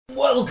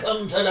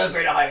Welcome to the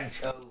Gridiron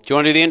Show. Do you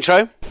want to do the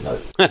intro? No.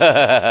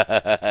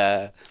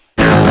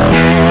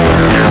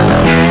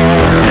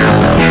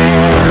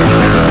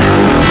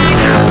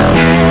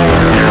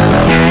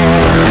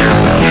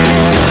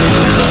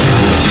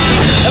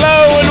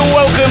 Hello and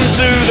welcome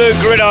to the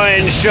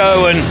Gridiron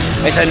Show, and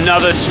it's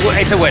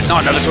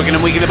not another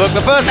Twickenham week in the book. The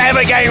first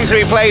ever game to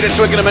be played at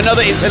Twickenham,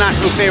 another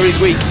international series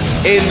week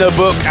in the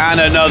book, and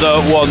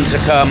another one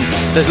to come.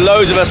 So there's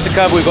loads of us to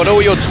cover. We've got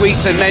all your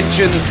tweets and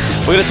mentions.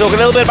 We're going to talk a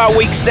little bit about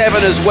week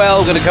 7 as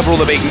well. We're going to cover all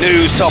the big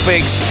news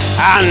topics,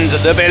 and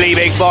the Billy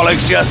Big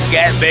Bollocks just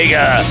get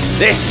bigger.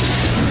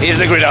 This is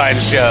the Gridiron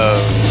Show.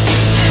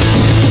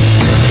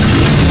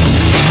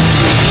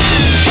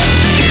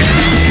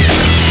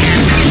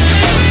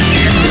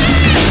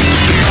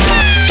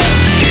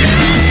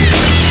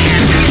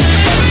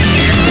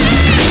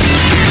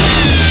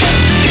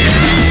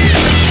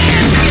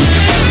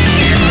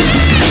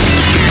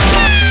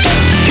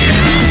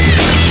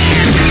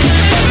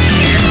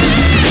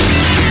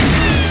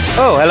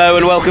 Oh, hello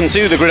and welcome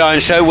to the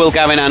Gridiron Show. Will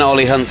Gavin and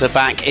Ollie Hunter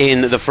back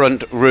in the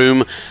front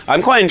room.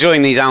 I'm quite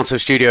enjoying these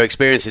out-of-studio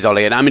experiences,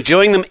 Ollie, and I'm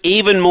enjoying them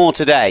even more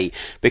today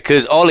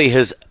because Ollie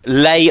has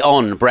lay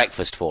on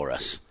breakfast for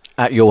us.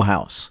 At your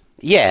house?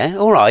 Yeah,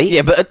 all right.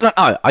 Yeah, but no,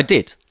 I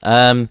did.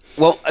 Well,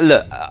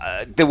 look,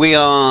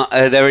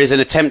 there is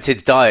an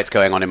attempted diet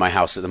going on in my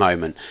house at the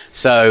moment,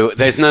 so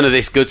there's none of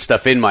this good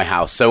stuff in my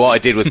house. So what I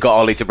did was got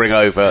Ollie to bring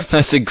over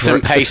some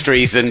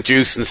pastries and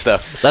juice and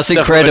stuff. That's stuff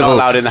incredible. That we're not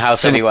allowed in the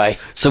house anyway.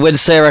 So when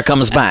Sarah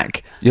comes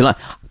back, you're like,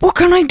 what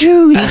can I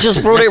do? He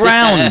just brought it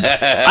round.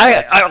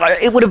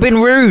 It would have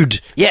been rude.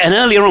 Yeah, and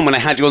earlier on when I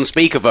had you on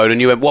speakerphone and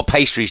you went, what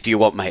pastries do you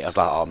want, mate? I was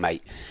like, oh,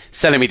 mate,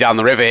 selling me down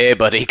the river here,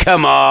 buddy.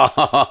 Come on.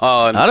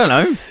 I don't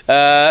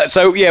know.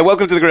 So, yeah,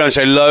 welcome to the Gridiron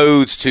Show.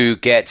 Loads to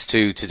get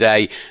to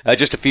today.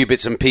 Just a few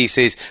bits and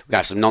pieces. We're going to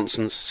have some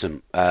nonsense,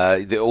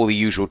 all the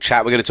usual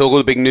chat. We're going to talk all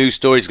the big news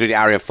stories, including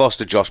Arian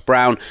Foster, Josh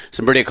Brown,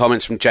 some brilliant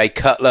comments from Jay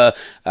Cutler,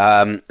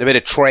 a bit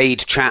of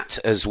trade chat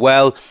as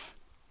well.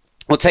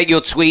 We'll take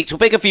your tweets. We'll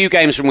pick a few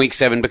games from Week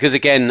 7 because,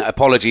 again,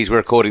 apologies, we're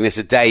recording this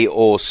a day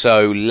or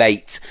so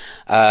late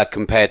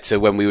compared to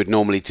when we would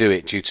normally do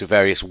it due to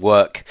various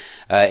work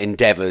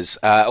endeavours.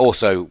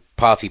 Also,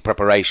 party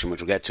preparation,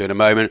 which we'll get to in a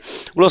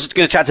moment. We're also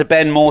going to chat to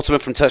Ben Mortimer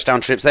from Touchdown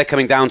Trips. They're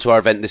coming down to our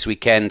event this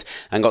weekend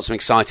and got some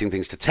exciting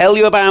things to tell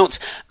you about.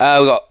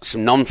 We've got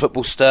some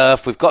non-football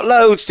stuff. We've got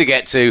loads to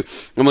get to,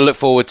 and we'll look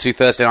forward to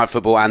Thursday Night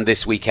Football and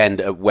this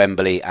weekend at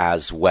Wembley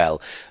as well.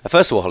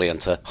 First of all, Holly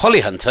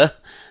Hunter.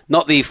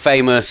 Not the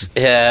famous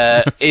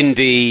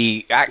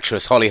indie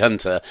actress Holly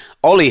Hunter.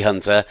 Ollie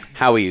Hunter,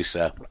 how are you,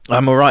 sir?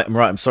 I'm all right.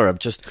 I'm sorry. I'm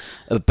just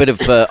a bit of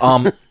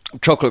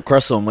chocolate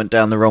croissant went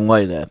down the wrong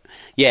way there.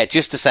 Yeah,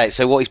 just to say,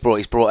 so what he's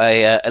brought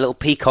a little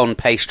pecan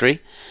pastry.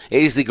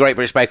 It is the Great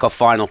British Bake Off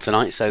final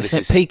tonight. So this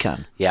is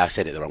pecan. Yeah, I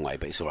said it the wrong way,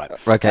 but it's all right.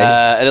 Okay.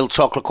 A little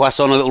chocolate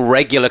croissant, a little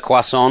regular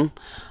croissant.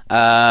 What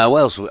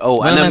else?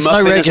 Oh, and then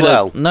muffin as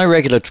well. No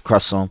regular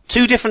croissant.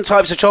 2 different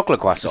types of chocolate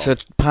croissant.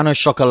 It's a pain au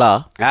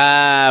chocolat.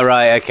 Ah,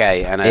 right,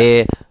 okay. And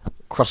a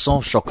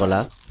croissant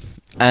chocolat.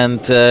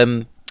 And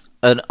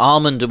an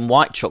almond and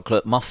white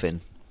chocolate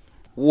muffin.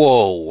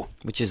 Whoa.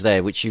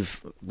 Which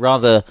you've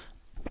rather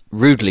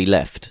rudely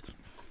left.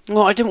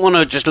 Well, I didn't want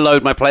to just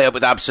load my plate up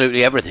with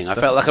absolutely everything. I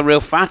felt like a real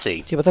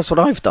fatty. Yeah, but that's what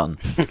I've done.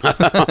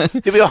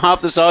 You're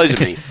half the size of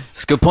me.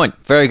 It's a good point.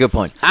 Very good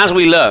point. As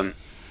we learned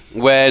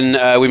when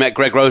we met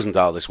Greg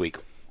Rosenthal this week.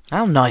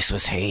 How nice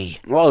was he?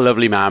 What a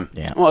lovely man.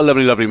 Yeah. What a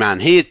lovely, lovely man.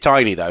 He is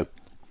tiny, though.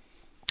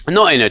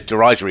 Not in a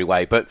derisory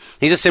way, but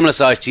he's a similar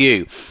size to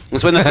you. And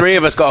so when the three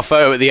of us got a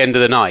photo at the end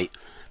of the night,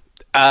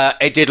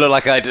 it did look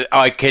like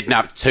I'd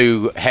kidnapped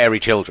 2 hairy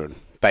children,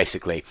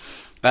 basically.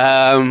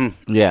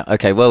 Yeah,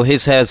 okay. Well,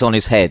 his hair's on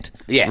his head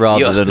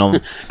rather than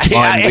on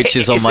mine, which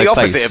is on my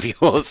face. It's the opposite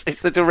of yours.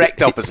 It's the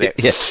direct opposite.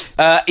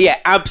 Yeah. Yeah,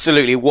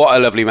 absolutely. What a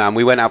lovely man.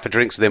 We went out for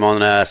drinks with him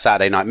on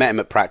Saturday night. Met him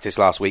at practice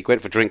last week.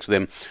 Went for drinks with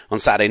him on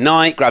Saturday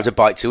night. Grabbed a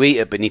bite to eat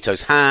at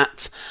Benito's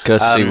Hat.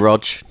 Courtesy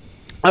Rog.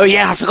 Oh,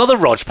 yeah, I forgot that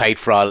Rog paid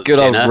for our Good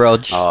dinner. old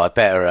Rog. Oh, I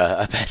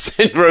better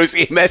send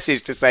Rosie a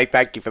message to say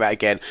thank you for that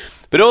again.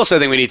 But also I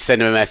think we need to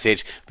send him a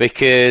message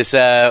because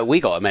we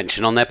got a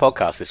mention on their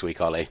podcast this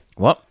week, Ollie.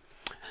 What?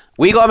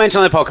 We got a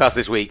mention on their podcast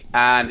this week,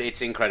 and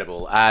it's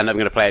incredible. And I'm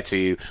going to play it to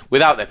you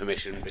without their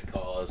permission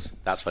because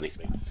that's funny to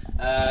me.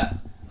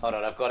 Hold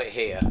on, I've got it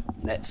here.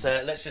 Let's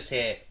just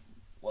hear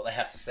what they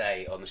had to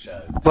say on the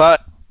show. Well,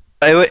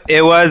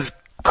 it was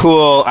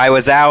cool. I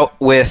was out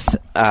with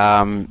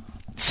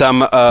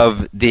some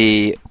of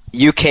the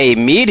UK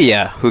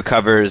media who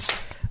covers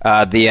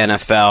the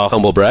NFL.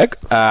 Humble brag.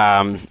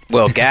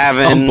 Will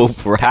Gavin,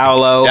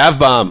 Paolo, Gav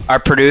Bomb, our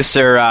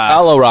producer,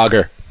 Paolo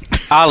Roger.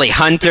 Ollie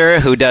Hunter,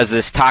 who does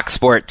this Talk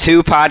Sport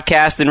 2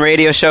 podcast and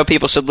radio show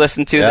people should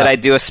listen to that I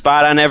do a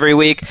spot on every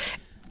week.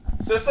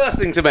 So the first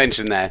thing to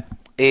mention there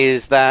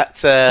is that...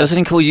 Doesn't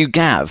he call you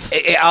Gav?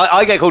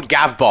 I get called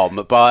Gav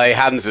Bomb by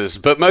Hansers,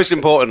 but most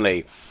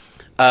importantly,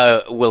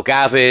 Will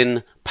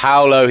Gavin,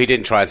 Paolo, he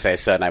didn't try and say his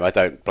surname. I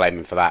don't blame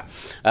him for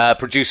that.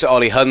 Producer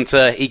Ollie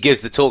Hunter, he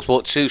gives the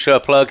TalkSport 2 show a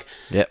plug.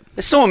 Yep.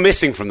 There's someone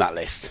missing from that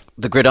list.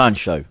 The Gridiron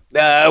Show.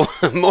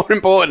 More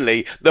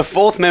importantly, the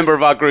fourth member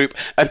of our group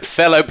and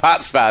fellow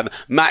Pats fan,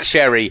 Matt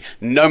Sherry,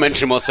 no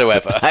mention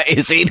whatsoever. That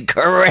is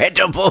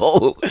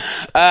incredible.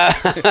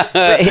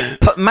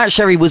 But Matt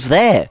Sherry was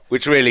there.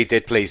 Which really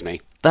did please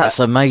me. That's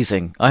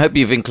amazing. I hope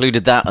you've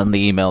included that on the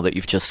email that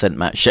you've just sent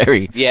Matt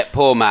Sherry. Yeah,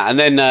 poor Matt. And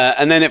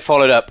then it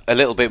followed up a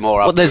little bit more.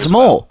 Well, there's as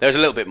more. Well. There's a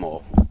little bit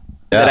more.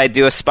 That I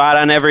do a spot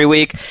on every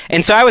week.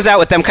 And so I was out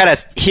with them kind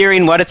of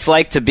hearing what it's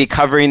like to be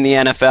covering the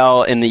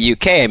NFL in the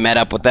UK. I met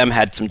up with them,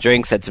 had some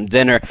drinks, had some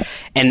dinner,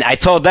 and I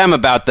told them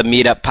about the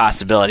meetup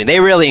possibility. They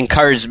really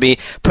encouraged me,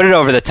 put it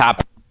over the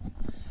top.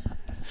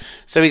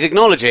 So he's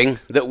acknowledging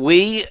that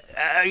we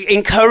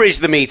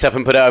encouraged the meetup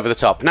and put it over the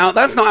top. Now,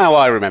 that's not how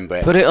I remember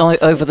it. Put it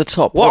over the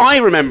top. What I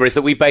remember is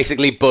that we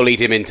basically bullied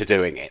him into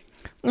doing it.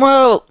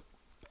 Well,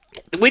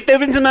 There've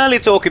been some earlier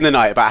talk in the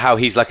night about how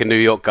he's like a New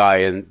York guy,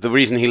 and the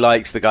reason he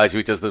likes the guys who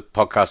he does the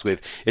podcast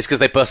with is because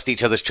they bust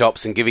each other's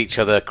chops and give each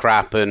other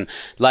crap, and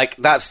like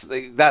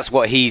that's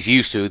what he's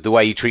used to, the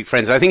way you treat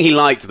friends. And I think he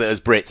liked that as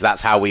Brits,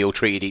 that's how we all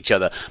treated each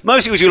other.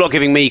 Mostly it was you lot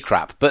giving me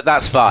crap, but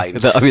that's fine.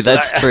 I mean,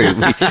 that's true.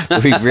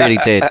 We really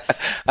did.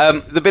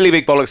 The Billy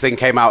Big Bollocks thing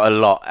came out a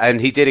lot,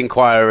 and he did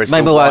inquire as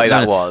to why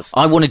that was.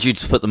 I wanted you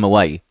to put them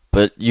away.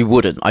 But you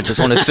wouldn't. I just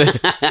wanted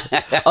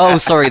to... Oh,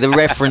 sorry, the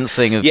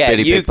referencing of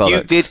Billy Big Bollocks.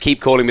 You did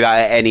keep calling me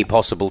that at any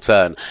possible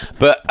turn.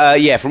 But,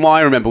 from what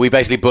I remember, we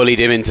basically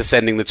bullied him into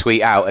sending the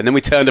tweet out. And then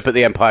we turned up at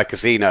the Empire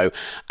Casino.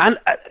 And,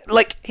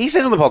 he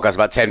says on the podcast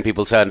about 10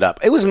 people turned up.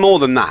 It was more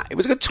than that. It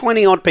was a good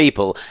 20-odd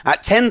people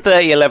at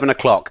 10:30, 11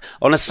 o'clock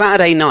on a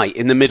Saturday night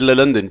in the middle of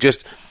London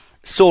just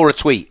saw a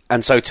tweet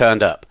and so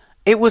turned up.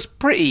 It was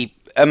pretty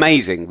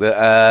amazing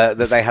that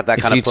they had that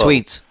kind of pull. If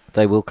you tweet...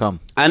 They will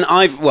come. And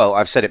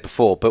I've said it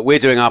before, but we're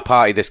doing our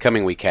party this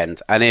coming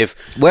weekend. And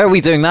where are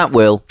we doing that,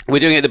 Will? We're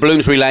doing it at the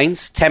Bloomsbury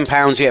Lanes.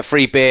 £10, you get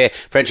free beer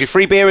for entry.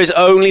 Free beer is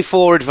only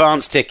for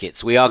advance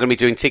tickets. We are going to be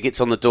doing tickets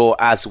on the door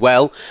as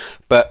well,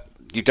 but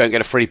you don't get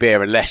a free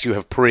beer unless you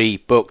have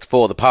pre-booked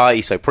for the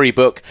party, so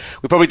pre-book.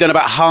 We've probably done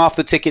about half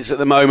the tickets at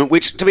the moment,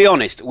 which, to be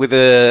honest, with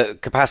the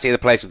capacity of the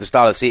place, with the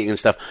style of seating and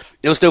stuff,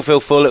 it'll still feel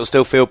full, it'll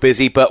still feel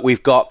busy, but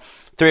we've got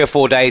 3 or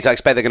 4 days. I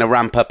expect they're going to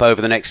ramp up over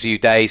the next few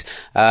days,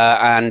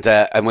 and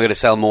we're going to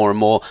sell more and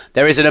more.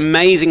 There is an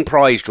amazing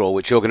prize draw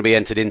which you're going to be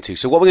entered into.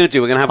 So what we're going to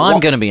do, we're going to have. I'm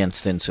going to be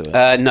entered into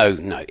it.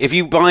 No. If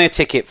you buy a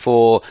ticket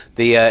for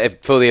the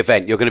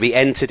event, you're going to be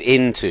entered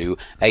into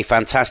a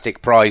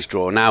fantastic prize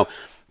draw. Now,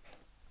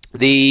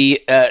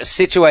 the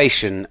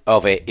situation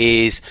of it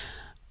is.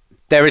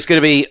 We're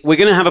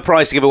going to have a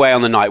prize to give away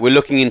on the night. We're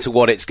looking into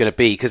what it's going to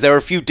be because there are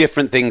a few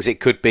different things it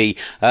could be.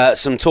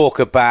 Some talk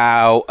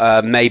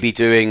about maybe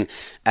doing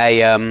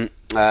a...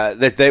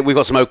 we've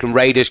got some Oakland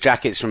Raiders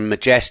jackets from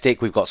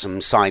Majestic. We've got some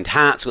signed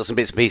hats. We've got some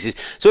bits and pieces.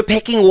 So we're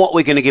picking what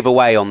we're going to give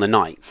away on the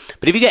night.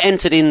 But if you get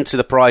entered into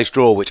the prize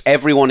draw, which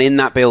everyone in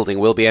that building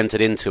will be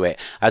entered into it,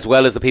 as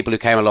well as the people who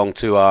came along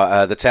to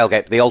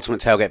the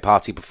ultimate tailgate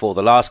party before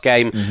the last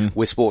game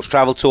with Sports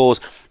Travel Tours,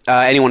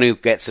 anyone who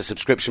gets a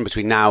subscription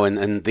between now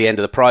and the end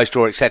of the prize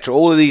draw, etc.,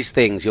 all of these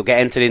things, you'll get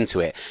entered into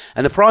it.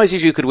 And the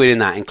prizes you could win in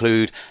that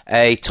include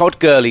a Todd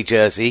Gurley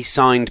jersey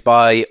signed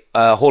by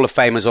Hall of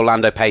Famers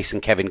Orlando Pace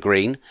and Kevin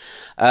Green,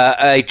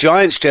 a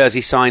Giants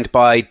jersey signed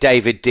by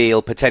David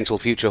Deal, potential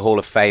future Hall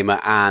of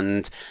Famer,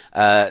 and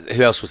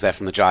who else was there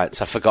from the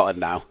Giants? I've forgotten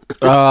now.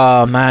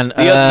 Oh, man.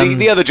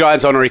 The other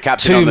Giants honorary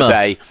captain on the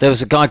day. There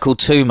was a guy called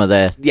Tuma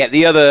there. Yeah,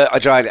 the other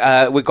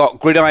Giant. We've got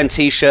Gridiron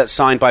T-shirts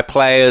signed by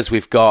players.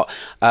 We've got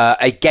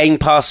a Game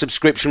Pass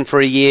subscription for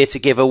a year to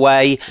give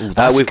away. Ooh,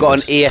 we've got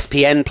an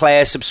ESPN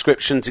player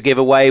subscription to give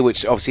away,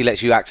 which obviously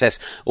lets you access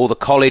all the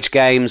college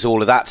games,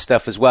 all of that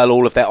stuff as well,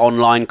 all of their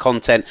online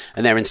content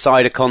and their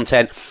insider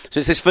content. So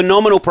it's this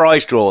phenomenal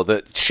prize draw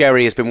that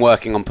Sherry has been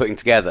working on putting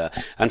together.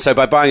 And so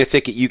by buying a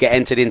ticket, you get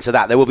entered into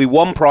that. There will be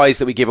one prize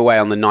that we give away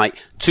on the night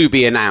to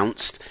be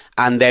announced,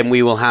 and then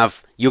you'll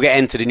get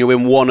entered and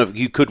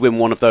you could win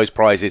one of those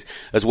prizes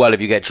as well if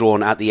you get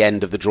drawn at the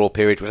end of the draw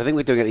period, which I think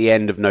we're doing at the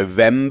end of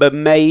November,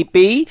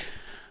 maybe.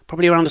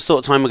 Probably around the sort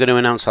of time we're going to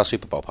announce our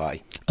Super Bowl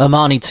party.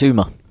 Amani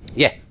Tuma.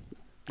 Yeah.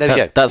 There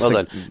you go. That's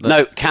well done.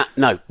 No, cat,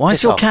 no. Why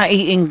is your cat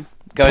eating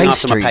going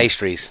pastry? after my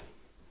pastries?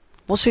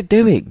 What's it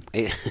doing?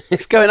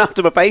 It's going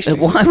after my pastries.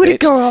 Why would it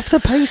go after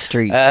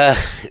pastry?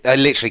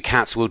 Literally,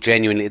 cats will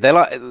genuinely...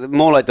 They're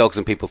more like dogs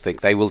than people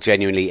think. They will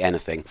genuinely eat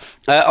anything.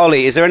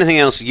 Ollie, is there anything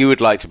else you would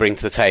like to bring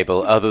to the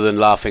table other than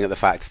laughing at the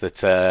fact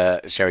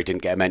that Sherry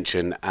didn't get a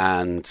mention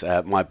and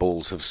my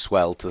balls have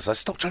swelled? So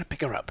stop trying to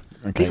pick her up.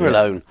 Okay, Leave her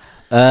alone.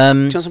 Do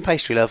you want some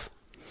pastry, love?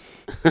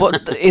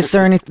 What is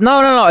there anything?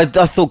 No. I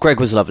thought Greg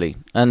was lovely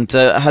and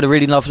had a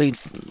really lovely,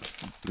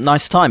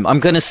 nice time.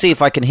 I'm going to see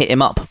if I can hit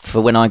him up for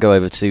when I go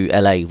over to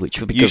LA, which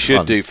would be good fun. You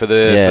should do for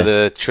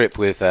the trip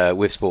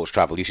with Sports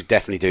Travel. You should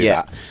definitely do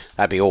that.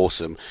 That'd be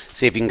awesome.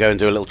 See if you can go and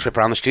do a little trip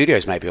around the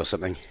studios, maybe, or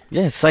something.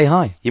 Yeah, say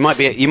hi. You might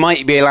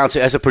be allowed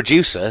to, as a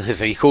producer,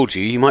 as he called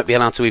you. You might be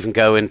allowed to even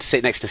go and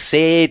sit next to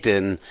Sid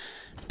and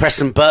press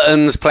some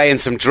buttons, playing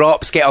some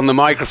drops, get on the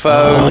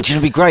microphone. Oh, do you know,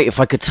 it'd be great if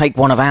I could take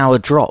one of our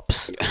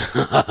drops. To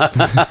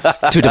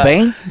the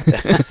bang?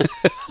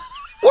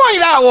 Why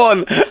that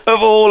one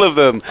of all of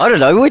them? I don't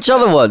know, which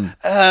other one?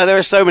 There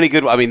are so many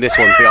good ones. I mean, this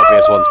one's the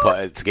obvious one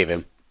to give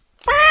him.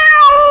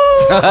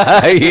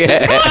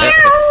 Yeah. I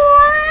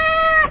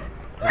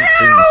haven't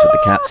seen this with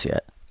the cats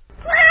yet.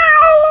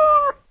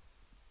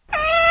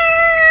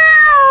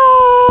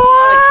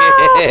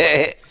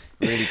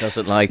 Really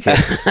doesn't like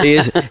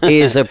it.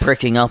 Ears are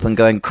pricking up and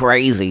going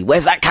crazy.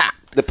 Where's that cat?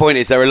 The point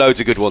is, there are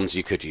loads of good ones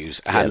you could use,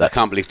 and I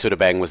can't believe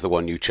Tudabeng was the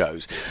one you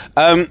chose.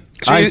 Should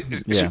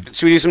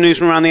we do some news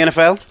from around the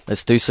NFL?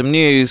 Let's do some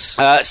news.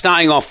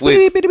 Starting off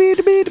with...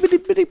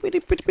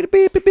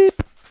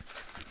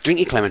 Drink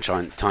your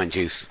clementine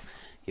juice.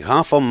 You're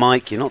half on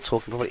mic, you're not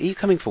talking properly. Are you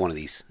coming for one of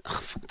these?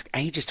 Oh, it took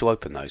ages to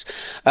open those.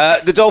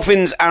 The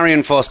Dolphins'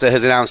 Arian Foster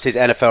has announced his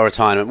NFL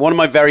retirement. One of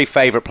my very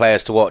favourite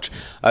players to watch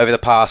over the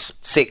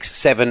past 6,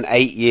 7,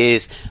 8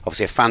 years.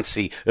 Obviously a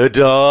fantasy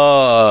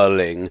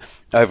darling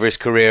over his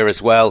career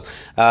as well.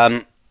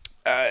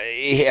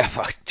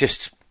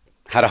 Just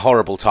had a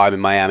horrible time in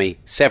Miami,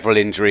 several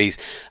injuries.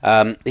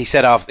 He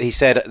said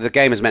the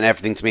game has meant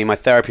everything to me, my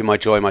therapy, my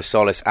joy, my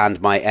solace, and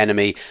my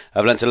enemy.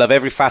 I've learned to love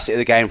every facet of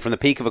the game, from the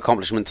peak of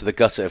accomplishment to the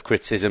gutter of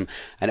criticism,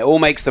 and it all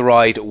makes the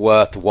ride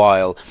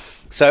worthwhile.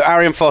 So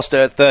Arian Foster,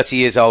 at 30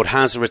 years old,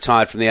 has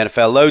retired from the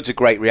NFL. Loads of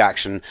great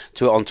reaction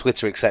to it on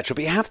Twitter, etc.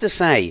 But you have to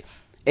say,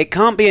 it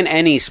can't be in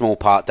any small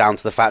part down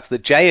to the fact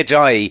that Jay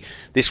Ajayi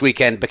this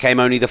weekend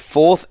became only the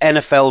 4th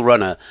NFL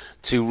runner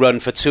to run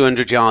for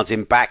 200 yards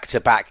in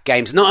back-to-back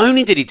games. Not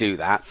only did he do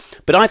that,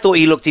 but I thought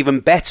he looked even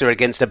better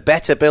against a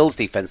better Bills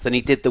defense than he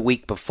did the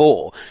week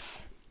before.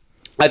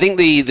 I think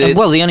the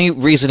only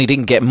reason he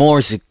didn't get more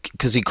is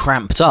because he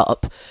cramped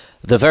up.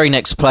 The very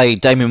next play,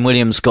 Damien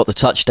Williams got the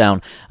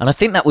touchdown, and I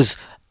think it was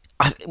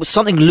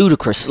something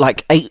ludicrous,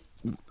 like 8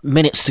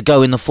 minutes to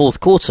go in the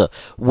fourth quarter,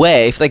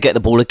 where if they get the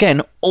ball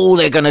again, all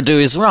they're going to do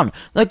is run.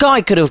 The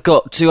guy could have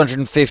got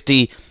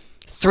 250,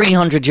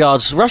 300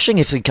 yards rushing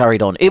if he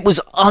carried on. It was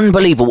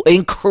unbelievable.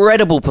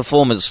 Incredible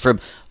performance from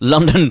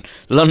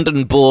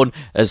London-born,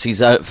 as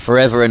he's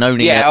forever and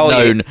only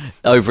known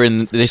over in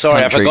this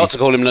country. Sorry, I forgot to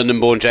call him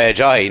London-born Jay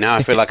Ajayi. Now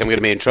I feel like I'm going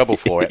to be in trouble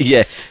for it.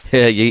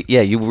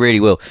 You really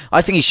will.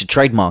 I think you should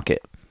trademark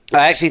it.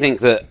 I actually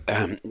think that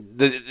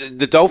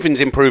the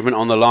Dolphins' improvement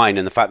on the line,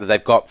 and the fact that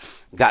they've got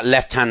that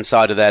left-hand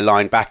side of their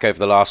line back over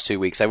the last 2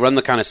 weeks, they run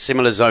the kind of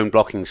similar zone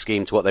blocking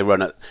scheme to what they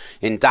run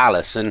in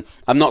Dallas. And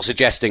I'm not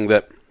suggesting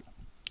that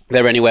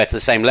they're anywhere to the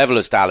same level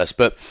as Dallas,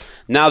 but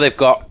now they've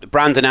got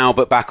Brandon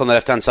Albert back on the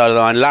left-hand side of the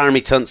line,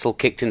 Laramie Tunsil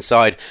kicked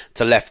inside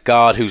to left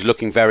guard, who's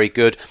looking very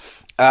good.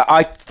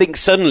 I think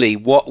suddenly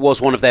what was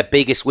one of their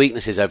biggest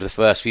weaknesses over the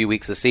first few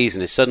weeks of the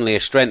season is suddenly a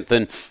strength,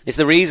 and it's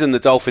the reason the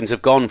Dolphins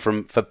have gone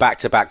for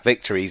back-to-back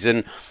victories.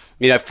 And,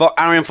 you know,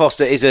 Arian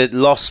Foster is a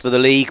loss for the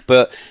league,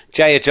 but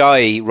Jay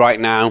Ajayi right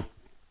now,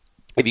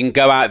 if you can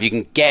go out, if you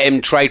can get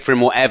him, trade for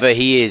him, whatever,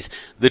 he is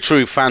the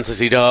true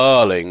fantasy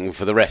darling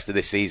for the rest of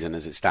this season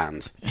as it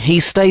stands. He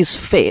stays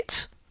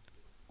fit.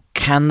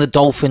 Can the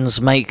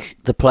Dolphins make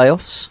the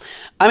playoffs?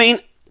 I mean,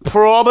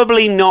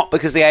 probably not,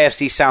 because the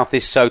AFC South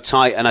is so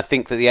tight, and I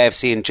think that the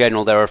AFC in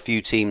general, there are a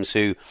few teams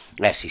who...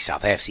 AFC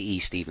South, AFC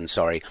East even,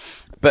 sorry.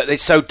 But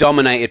it's so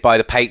dominated by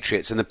the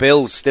Patriots, and the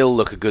Bills still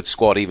look a good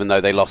squad, even though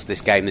they lost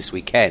this game this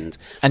weekend.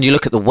 And you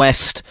look at the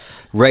West,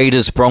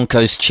 Raiders,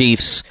 Broncos,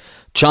 Chiefs,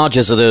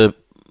 Chargers are the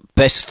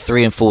best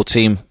 3 and 4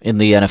 team in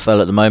the NFL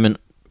at the moment,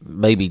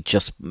 maybe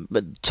just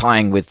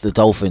tying with the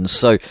Dolphins.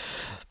 So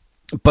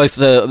both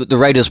the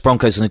Raiders,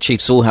 Broncos, and the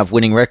Chiefs all have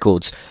winning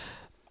records.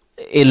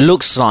 It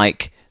looks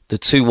like the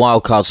 2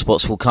 wildcard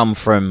spots will come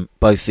from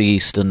both the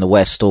East and the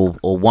West, or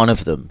one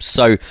of them.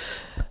 So,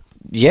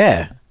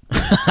 yeah.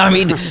 I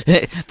mean,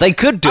 they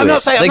could do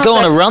it. They go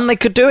on a run, they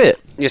could do it.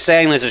 You're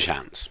saying there's a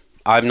chance.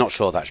 I'm not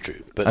sure that's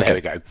true, but okay. There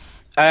we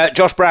go.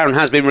 Josh Brown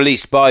has been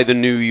released by the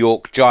New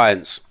York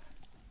Giants.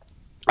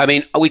 I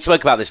mean, we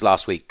spoke about this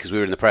last week because we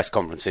were in the press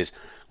conferences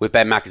with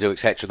Ben McAdoo,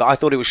 etc. That I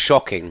thought it was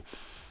shocking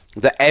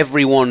that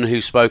everyone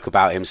who spoke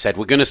about him said,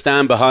 we're going to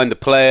stand behind the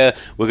player,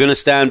 we're going to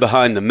stand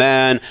behind the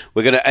man,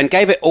 and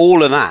gave it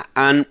all of that.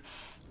 And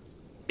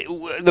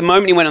the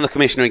moment he went on the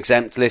commissioner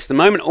exempt list, the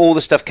moment all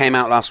the stuff came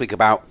out last week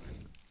about,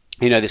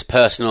 you know, this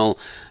personal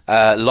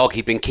log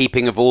he'd been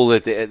keeping of all the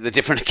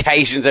different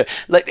occasions,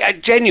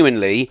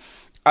 genuinely,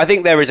 I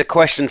think there is a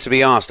question to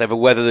be asked over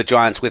whether the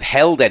Giants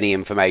withheld any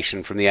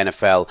information from the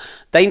NFL.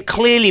 They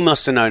clearly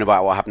must have known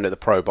about what happened at the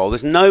Pro Bowl.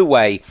 There's no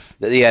way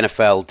that the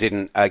NFL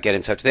didn't get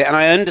in touch with it. And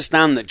I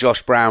understand that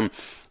Josh Brown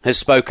has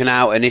spoken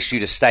out and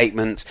issued a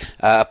statement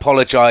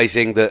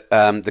apologising that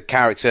the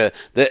character,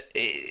 that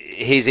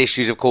his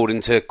issues have called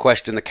into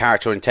question the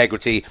character or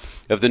integrity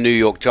of the New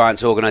York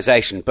Giants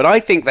organisation. But I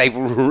think they've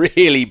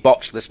really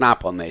botched the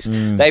snap on this.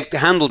 They've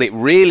handled it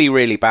really,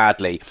 really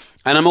badly.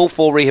 And I'm all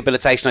for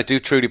rehabilitation. I do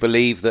truly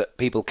believe that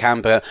people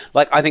can. But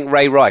I think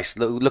Ray Rice,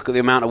 look at the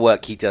amount of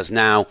work he does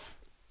now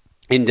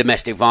in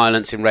domestic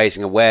violence, in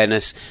raising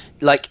awareness.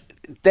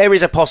 there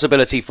is a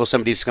possibility for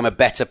somebody to become a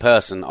better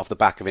person off the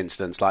back of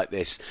incidents like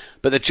this,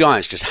 but the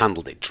Giants just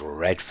handled it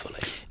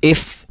dreadfully.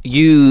 If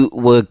you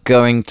were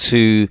going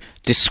to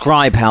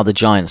describe how the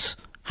Giants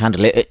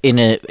handle it in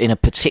a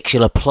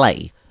particular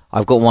play,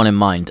 I've got one in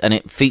mind, and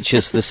it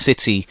features the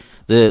city,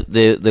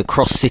 the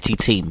cross city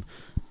team.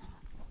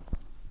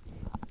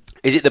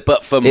 Is it the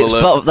butt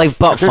fumble? They've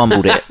butt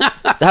fumbled it,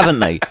 haven't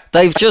they?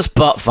 They've just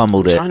butt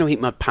fumbled it. I'm trying to eat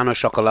my pan au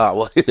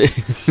chocolat.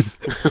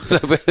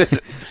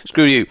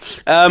 Screw you.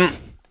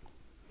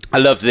 I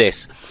love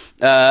this.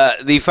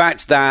 The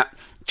fact that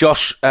John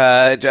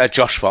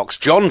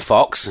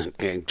Fox,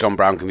 getting John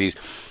Brown confused,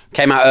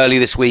 came out early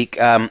this week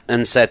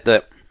and said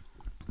that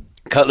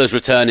Cutler's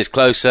return is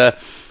closer.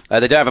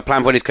 They don't have a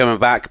plan for when he's coming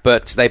back,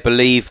 but they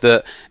believe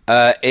that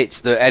it's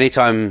the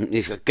anytime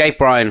he gave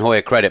Brian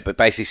Hoyer credit, but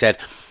basically said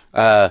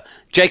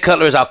Jay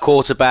Cutler is our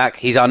quarterback.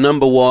 He's our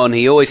number one.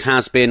 He always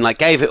has been. Like,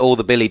 gave it all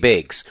the Billy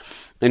Biggs.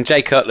 And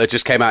Jay Cutler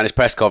just came out in his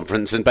press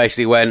conference and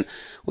basically went,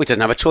 well, he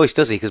doesn't have a choice,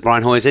 does he? Because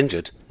Brian Hoyer's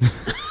injured.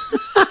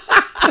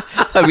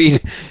 I mean,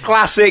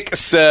 classic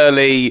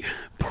surly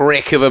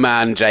prick of a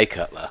man, Jay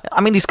Cutler.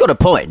 I mean, he's got a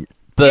point,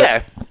 but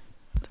yeah.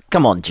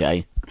 Come on,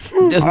 Jay.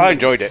 I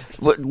enjoyed it.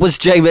 Was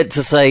Jay meant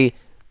to say,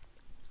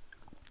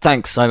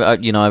 thanks, I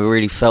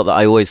really felt that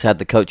I always had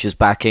the coach's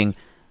backing?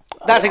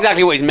 That's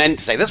exactly what he's meant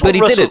to say. That's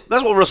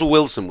what Russell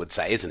Wilson would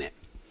say, isn't it?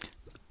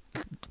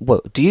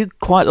 Well, do you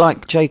quite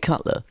like Jay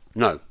Cutler?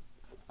 No.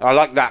 I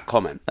like that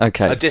comment.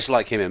 Okay. I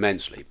dislike him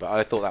immensely, but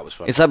I thought that was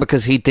funny. Is that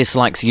because he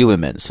dislikes you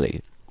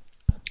immensely?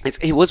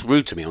 He was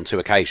rude to me on 2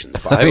 occasions,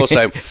 but I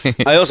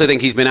also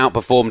think he's been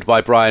outperformed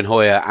by Brian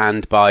Hoyer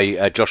and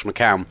by Josh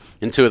McCown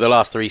in 2 of the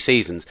last 3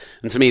 seasons.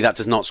 And to me, that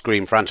does not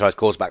scream franchise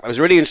quarterback. That was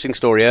a really interesting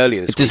story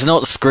earlier this week. It does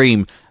not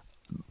scream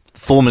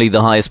formerly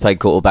the highest paid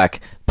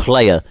quarterback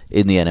player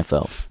in the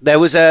NFL. There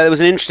was an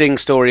interesting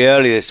story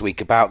earlier this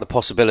week about the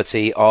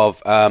possibility of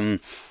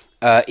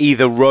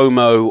either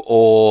Romo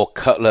or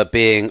Cutler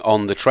being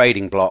on the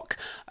trading block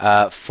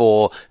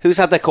for... Who's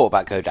had their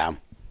quarterback go down?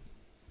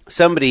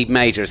 Somebody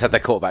major has had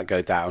their quarterback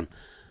go down.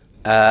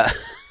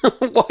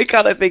 Why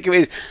can't I think of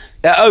it?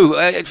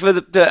 For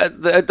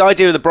the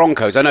idea of the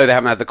Broncos, I know they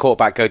haven't had the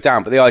quarterback go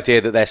down, but the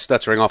idea that their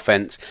stuttering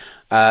offense...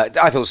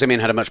 I thought Simeon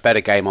had a much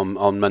better game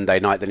on Monday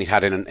night than he'd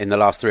had in the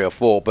last 3 or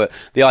 4, but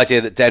the idea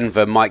that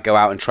Denver might go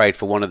out and trade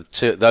for one of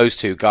those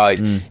 2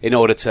 guys in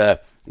order to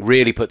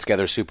really put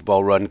together a Super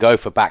Bowl run, go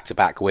for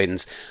back-to-back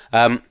wins,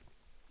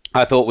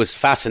 I thought was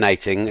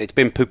fascinating. It's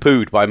been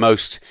poo-pooed by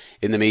most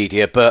in the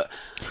media, but...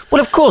 Well,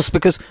 of course,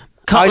 because...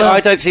 I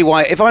don't see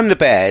why... If I'm the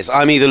Bears,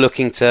 I'm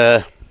looking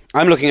at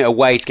a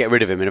way to get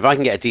rid of him, and if I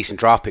can get a decent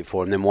draft pick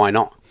for him, then why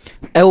not?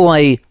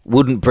 Elway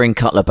wouldn't bring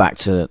Cutler back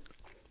to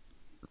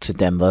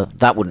Denver.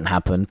 That wouldn't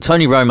happen.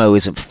 Tony Romo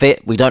isn't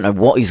fit. We don't know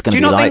what he's going to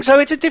be like. Do you not think so?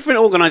 It's a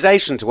different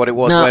organisation to what it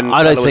was when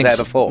Cutler was there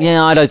before.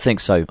 Yeah, I don't think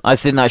so. I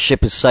think that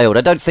ship has sailed.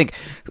 I don't think...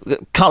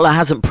 Cutler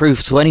hasn't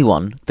proved to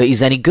anyone that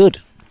he's any good.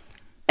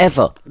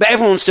 Ever. But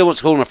everyone still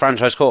wants to call him a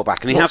franchise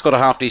quarterback, and he has got a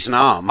half-decent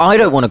arm. I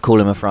don't want to call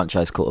him a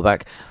franchise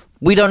quarterback.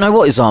 We don't know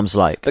what his arm's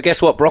like. But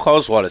guess what? Brock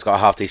Osweiler's got a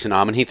half-decent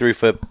arm, and he threw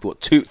for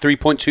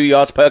 3.2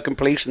 yards per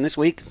completion this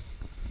week.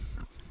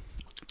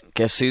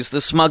 Guess who's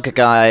the smug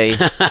guy?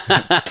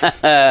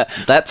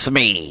 That's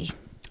me.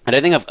 I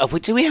don't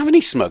think do we have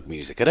any smug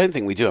music? I don't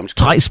think we do.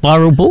 Tight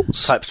spiral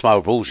balls. Tight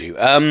spiral balls, you.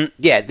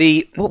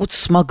 What would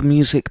smug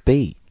music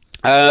be?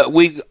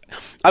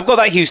 I've got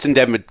that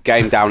Houston-Denver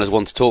game down as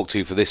one to talk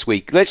to for this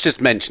week. Let's just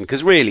mention,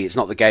 because really it's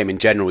not the game in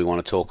general we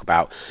want to talk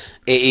about.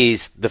 It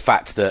is the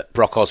fact that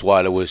Brock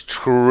Osweiler was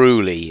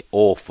truly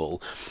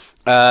awful.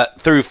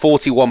 Through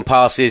 41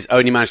 passes,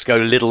 only managed to go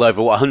a little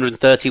over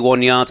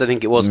 131 yards, I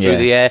think it was, through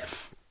the air,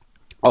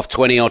 off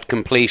 20-odd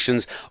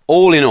completions.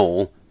 All in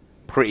all,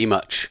 pretty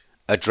much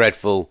a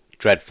dreadful,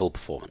 dreadful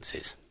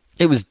performances.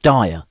 It was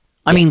dire.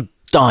 I mean,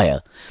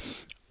 dire.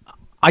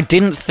 I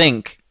didn't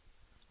think...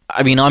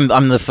 I mean,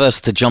 I'm the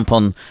first to jump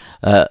on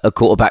a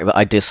quarterback that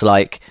I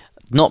dislike,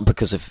 not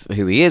because of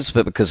who he is,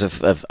 but because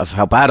of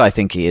how bad I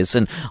think he is.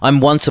 And I'm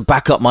one to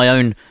back up my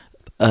own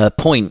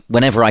point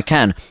whenever I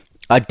can.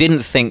 I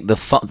didn't think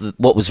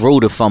what was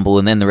ruled a fumble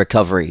and then the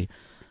recovery,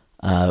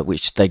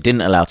 which they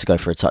didn't allow to go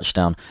for a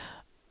touchdown,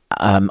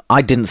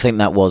 I didn't think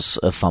that was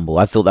a fumble.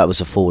 I thought that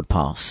was a forward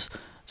pass.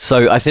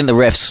 So I think the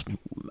refs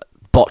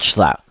botched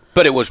that.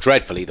 But it was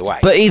dreadful either way.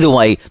 But either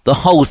way, the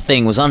whole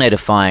thing was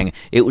unedifying.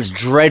 It was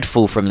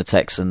dreadful from the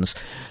Texans.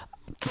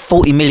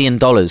 $40 million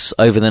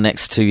over the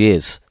next 2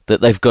 years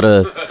that they've got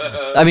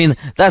to... I mean,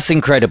 that's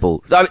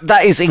incredible.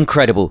 That is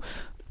incredible.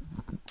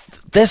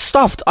 They're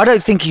stuffed. I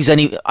don't think he's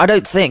any... I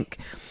don't think...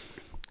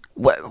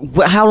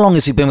 How long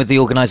has he been with the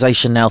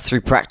organisation now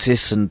through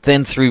practice and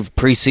then through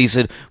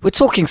pre-season? We're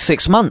talking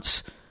 6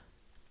 months.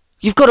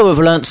 You've got to have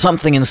learnt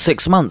something in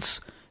 6 months.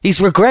 He's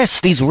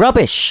regressed. He's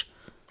rubbish.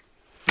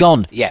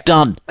 Gone. Yeah.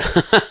 Done.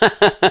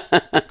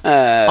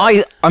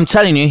 I'm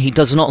telling you, he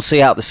does not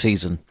see out the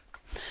season.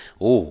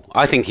 Oh,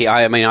 I think he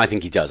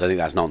does. I think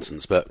that's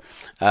nonsense. But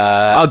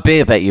I'd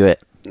beer bet you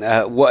it.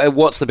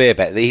 What's the beer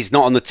bet? That he's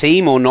not on the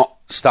team or not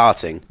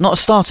starting? Not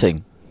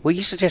starting. Well,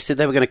 you suggested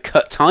they were going to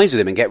cut ties with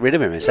him and get rid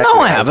of him. No,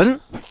 I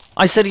haven't.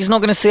 I said he's not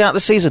going to see out the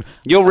season.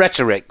 Your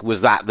rhetoric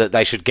was that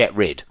they should get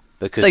rid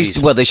because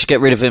they should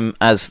get rid of him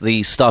as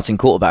the starting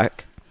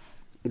quarterback.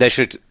 They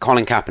should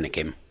Colin Kaepernick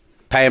him,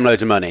 pay him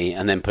loads of money,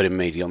 and then put him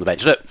immediately on the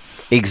bench. Look,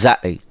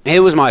 exactly.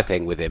 Here was my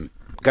thing with him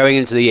going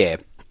into the year.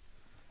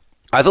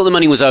 I thought the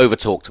money was over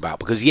talked about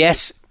because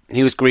yes,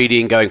 he was greedy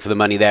and going for the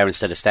money there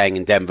instead of staying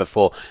in Denver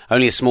for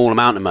only a small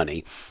amount of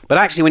money. But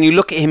actually, when you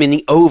look at him in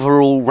the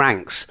overall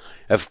ranks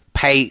of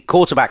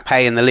quarterback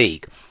pay in the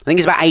league, I think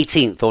he's about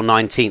 18th or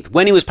 19th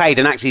when he was paid,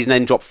 and actually he's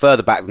then dropped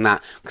further back than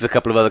that because a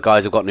couple of other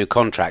guys have got new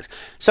contracts.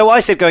 So I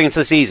said going into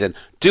the season,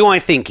 do I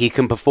think he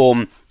can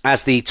perform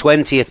as the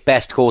 20th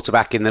best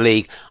quarterback in the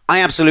league? I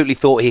absolutely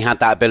thought he had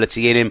that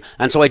ability in him,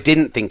 and so I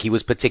didn't think he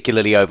was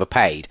particularly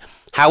overpaid.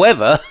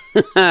 However,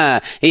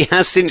 he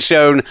has since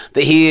shown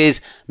that he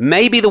is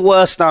maybe the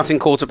worst starting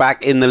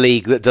quarterback in the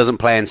league that doesn't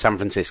play in San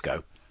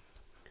Francisco.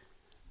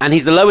 And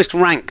he's the lowest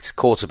ranked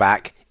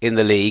quarterback in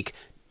the league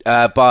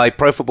by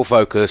Pro Football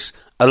Focus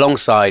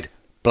alongside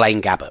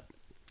Blaine Gabbert.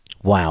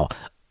 Wow.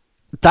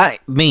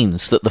 That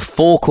means that the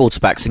 4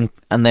 quarterbacks,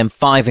 and then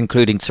 5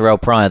 including Terrell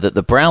Pryor, that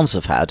the Browns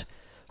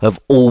have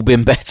all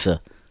been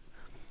better.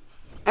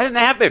 I think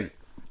they have been.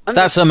 And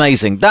that's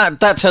amazing. That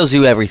tells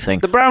you everything.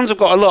 The Browns have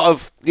got a lot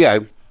of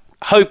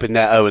hope in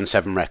their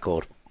 0-7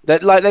 record.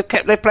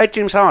 They've played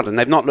James Harden.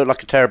 They've not looked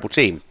like a terrible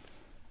team.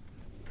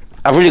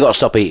 I've really got to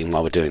stop eating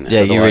while we're doing this.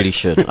 Yeah, you really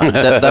should.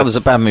 That was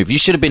a bad move. You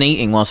should have been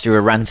eating whilst you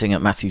were ranting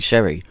at Matthew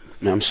Sherry.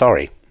 No, I'm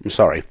sorry.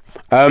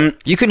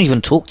 You couldn't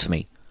even talk to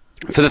me.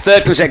 For the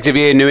 3rd consecutive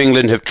year, New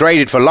England have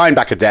traded for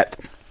linebacker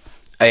depth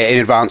in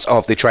advance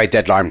of the trade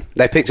deadline.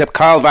 They picked up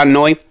Kyle Van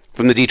Noy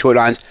from the Detroit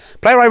Lions,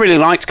 player I really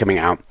liked coming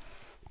out.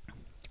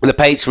 The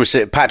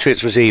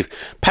Patriots receive...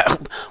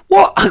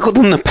 What? I called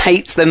them the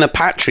Pates, then the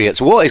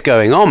Patriots. What is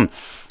going on?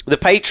 The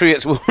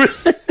Patriots will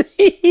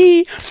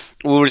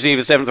receive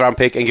a 7th round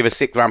pick and give a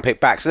 6th round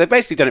pick back. So they've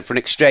basically done it for an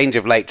exchange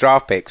of late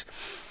draft picks.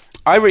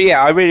 I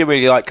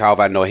really like Kyle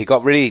Van Noy. He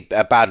got really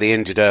badly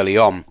injured early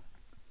on.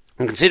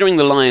 And considering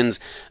the Lions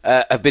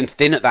have been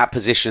thin at that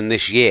position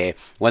this year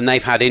when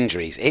they've had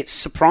injuries, it's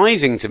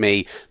surprising to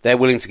me they're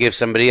willing to give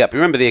somebody up. You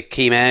remember the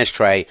Akeem Ayers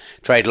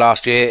trade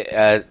last year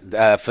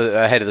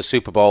ahead of the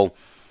Super Bowl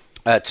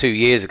 2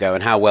 years ago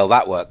and how well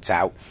that worked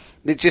out.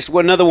 It's just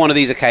another one of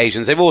these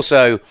occasions. It's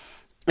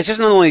just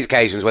another one of these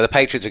occasions where the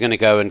Patriots are going to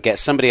go and get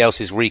somebody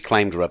else's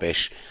reclaimed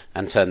rubbish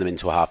and turn them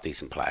into a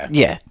half-decent player.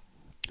 Yeah.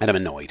 And I'm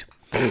annoyed.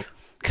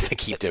 Because they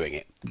keep doing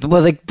it.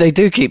 Well, they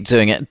do keep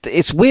doing it.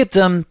 It's weird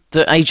that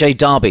AJ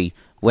Darby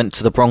went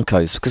to the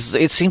Broncos because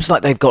it seems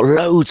like they've got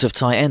loads of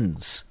tight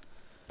ends.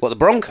 What, the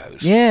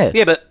Broncos? Yeah.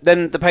 Yeah, but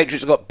then the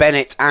Patriots have got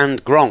Bennett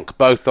and Gronk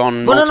both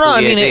on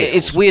multiple year deals.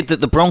 It's weird that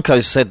the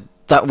Broncos said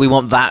that we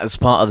want that as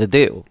part of the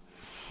deal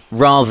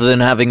rather than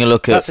having a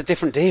look at... That's a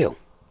different deal.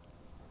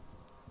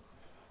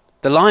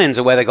 The Lions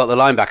are where they got the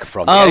linebacker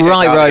from. Oh,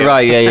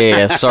 right.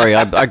 Yeah. Sorry,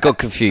 I got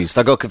confused.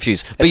 But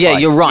it's yeah,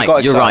 fine. You're right.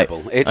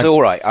 It's all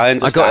right. I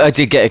understand. I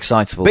did get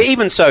excitable. But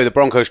even so, the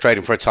Broncos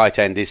trading for a tight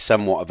end is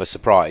somewhat of a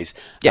surprise.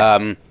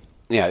 Yeah.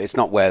 It's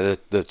not where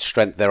the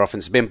strength of their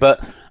offense has been.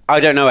 But I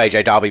don't know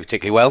AJ Darby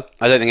particularly well.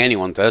 I don't think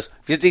anyone does.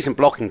 If he's a decent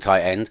blocking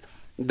tight end,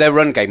 their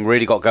run game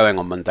really got going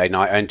on Monday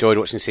night. I enjoyed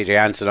watching CJ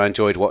Anderson. I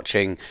enjoyed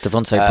watching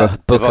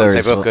Devontae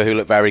Booker, who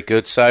looked very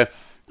good. So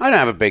I don't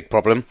have a big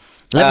problem.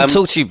 Let me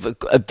talk to you.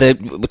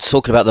 We're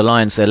talking about the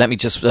Lions there. Let me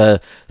just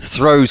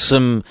throw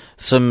some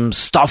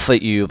stuff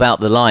at you about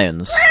the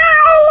Lions.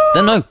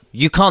 No,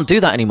 you can't do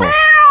that anymore.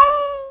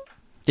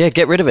 Yeah,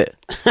 get rid of it.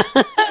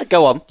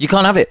 Go on. You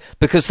can't have it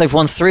because they've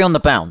won 3 on the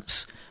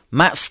bounce.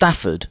 Matt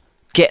Stafford,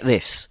 get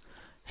this.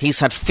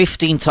 He's had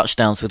 15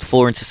 touchdowns with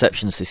 4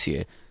 interceptions this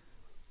year.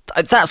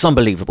 That's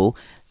unbelievable.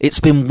 It's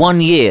been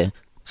 1 year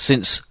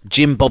since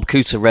Jim Bob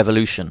Cooter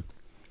revolution.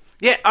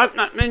 Yeah,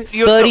 I mean...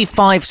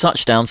 35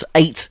 touchdowns,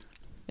 8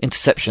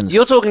 interceptions.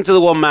 You're talking to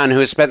the one man who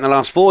has spent the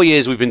last 4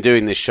 years we've been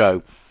doing this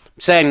show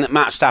saying that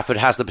Matt Stafford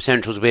has the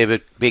potential to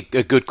be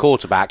a good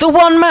quarterback. The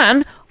one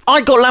man?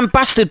 I got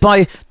lambasted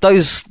by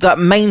that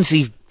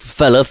Mainsy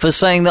fella for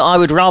saying that I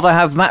would rather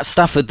have Matt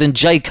Stafford than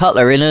Jay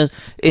Cutler in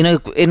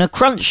a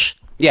crunch.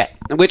 Yeah,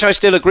 which I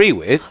still agree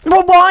with.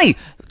 Well, why?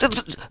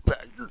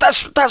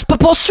 That's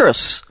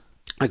preposterous.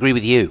 I agree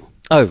with you.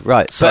 Oh,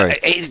 right, sorry.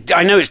 But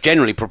I know it's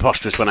generally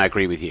preposterous when I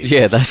agree with you.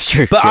 Yeah, that's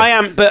true. But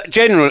yeah. But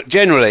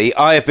generally,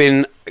 I have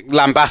been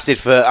lambasted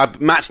for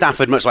Matt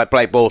Stafford, much like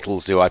Blake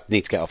Bortles do. I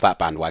need to get off that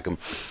bandwagon.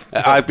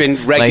 I've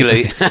been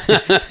regularly...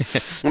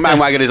 The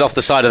bandwagon is off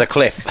the side of the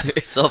cliff.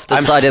 It's off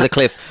the side of the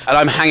cliff. And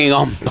I'm hanging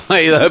on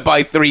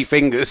by 3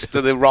 fingers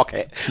to the rock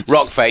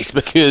face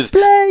because...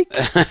 Blake!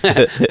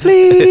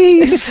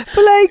 Please!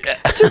 Blake,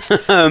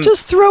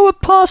 just throw a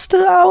pass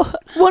to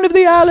one of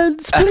the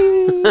Allens,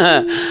 please.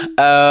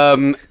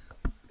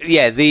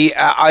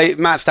 Yeah,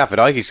 Matt Stafford,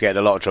 I used to get in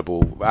a lot of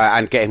trouble,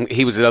 and get him.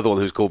 He was another one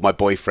who was called my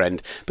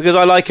boyfriend because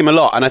I like him a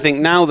lot, and I think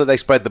now that they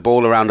spread the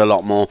ball around a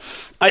lot more,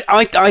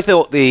 I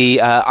thought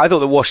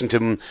that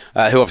Washington,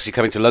 who obviously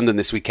coming to London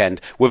this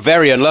weekend, were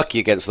very unlucky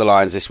against the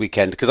Lions this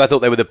weekend because I thought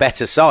they were the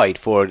better side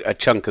for a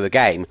chunk of the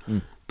game,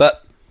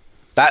 but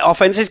that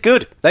offense is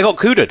good. They got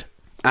coodered.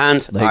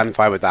 And I'm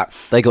fine with that.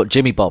 They got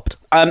Jimmy bobbed.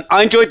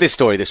 I enjoyed this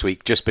story this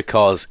week just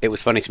because it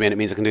was funny to me and it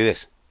means I can do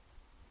this.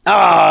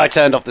 I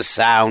turned off the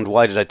sound.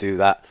 Why did I do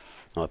that?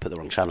 I put the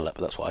wrong channel up,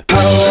 but that's why.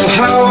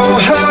 How,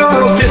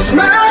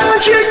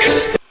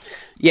 Fitzmagic!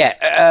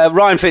 Yeah,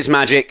 Ryan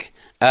Fitzmagic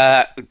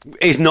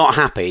is not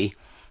happy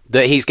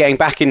that he's getting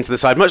back into the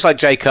side, much like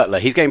Jay Cutler.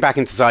 He's getting back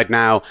into the side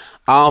now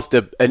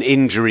after an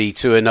injury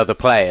to another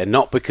player,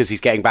 not because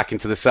he's getting back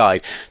into the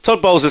side.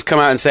 Todd Bowles has come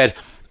out and said,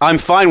 I'm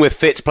fine with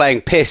Fitz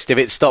playing pissed if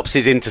it stops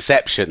his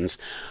interceptions.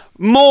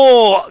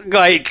 More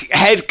like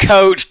head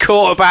coach,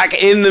 quarterback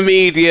in the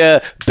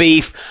media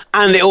beef.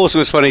 And it also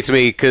was funny to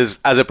me because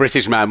as a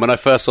British man, when I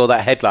first saw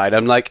that headline,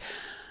 I'm like,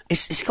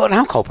 has he got an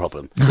alcohol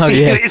problem? Has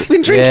he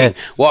been drinking?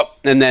 Yeah. What?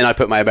 And then I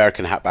put my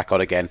American hat back on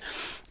again.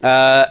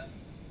 That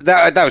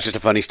was just a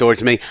funny story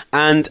to me.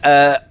 And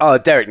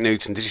Derek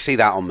Newton, did you see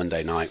that on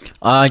Monday night?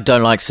 I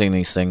don't like seeing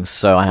these things,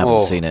 so I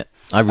haven't seen it.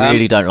 I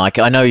really don't like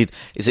it. I know,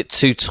 is it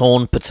 2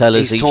 torn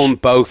patellas? He's torn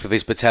both of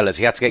his patellas.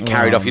 He had to get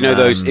carried off. You know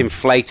those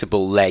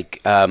inflatable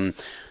leg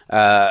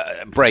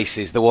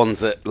braces, the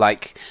ones that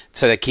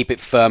so they keep it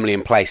firmly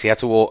in place. He had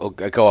to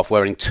go off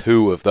wearing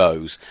 2 of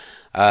those.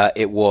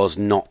 It was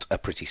not a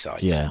pretty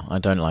sight. Yeah, I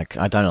don't like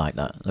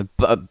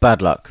that.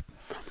 Bad luck.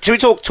 Should we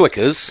talk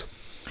Twickers?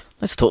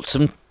 Let's talk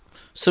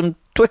some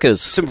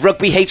Twickers. Some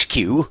Rugby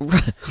HQ.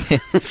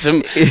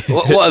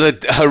 What other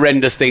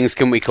horrendous things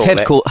can we call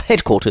it?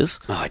 Headquarters.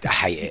 Oh, I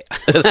hate it.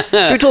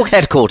 Should we talk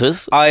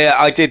headquarters?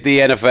 I did the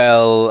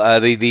NFL,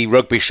 the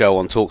rugby show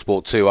on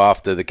TalkSport 2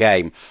 after the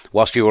game.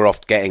 Whilst you were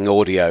off getting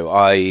audio,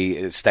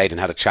 I stayed and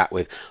had a chat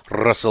with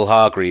Russell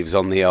Hargreaves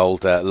on the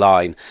old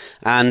line.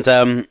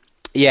 And...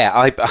 he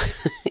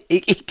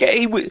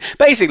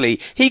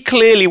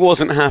clearly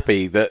wasn't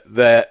happy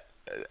that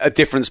a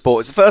different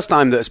sport. It's the first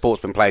time that a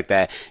sport's been played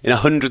there in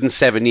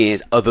 107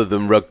 years other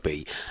than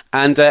rugby.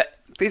 And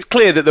it's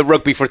clear that the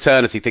rugby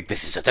fraternity think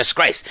this is a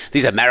disgrace.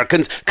 These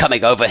Americans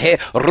coming over here,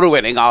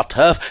 ruining our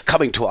turf,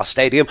 coming to our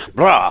stadium,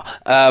 blah.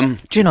 Do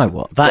you know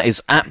what? That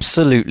is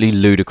absolutely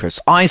ludicrous.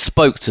 I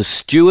spoke to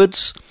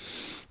stewards.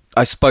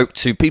 I spoke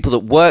to people that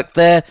work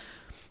there.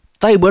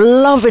 They were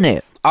loving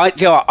it.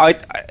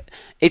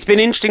 It's been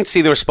interesting to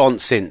see the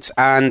response since,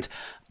 and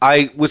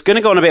I was going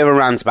to go on a bit of a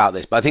rant about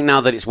this, but I think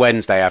now that it's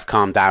Wednesday, I've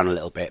calmed down a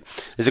little bit.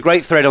 There's a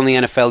great thread on the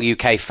NFL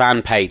UK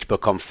fan page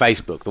book on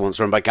Facebook, the one's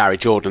run by Gary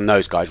Jordan and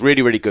those guys.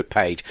 Really, really good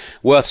page.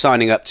 Worth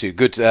signing up to.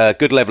 Good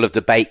level of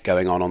debate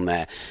going on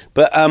there.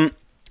 But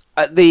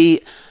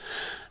the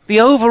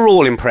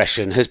overall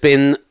impression has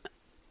been...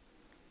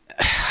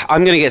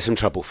 I'm going to get some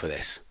trouble for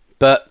this,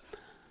 but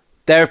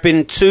there have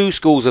been 2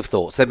 schools of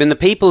thoughts. There have been the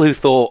people who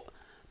thought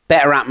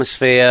better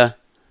atmosphere...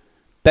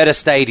 better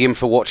stadium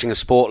for watching a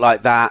sport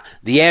like that.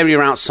 The area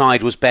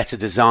outside was better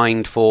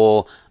designed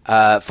for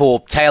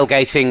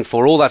tailgating,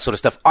 for all that sort of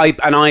stuff.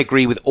 I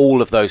agree with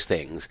all of those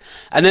things.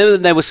 And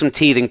then there was some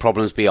teething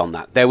problems beyond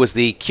that. There was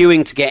the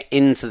queuing to get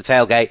into the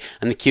tailgate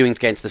and the queuing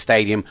to get into the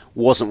stadium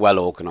wasn't well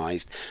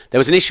organised. There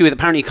was an issue with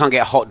apparently you can't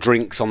get hot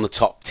drinks on the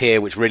top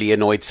tier, which really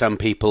annoyed some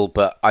people,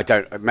 but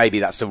maybe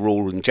that's the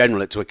rule in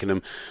general at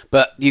Twickenham.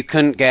 But you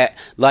couldn't get,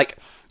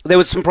 there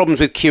was some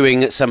problems with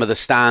queuing at some of the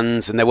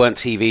stands, and there weren't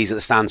TVs at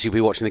the stands. You'd be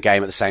watching the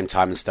game at the same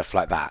time and stuff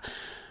like that.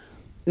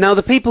 Now,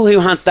 the people who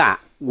had that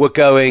were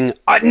going,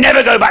 I'd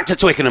never go back to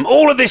Twickenham.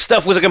 All of this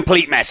stuff was a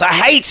complete mess. I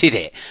hated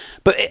it.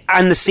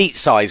 And the seat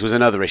size was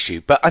another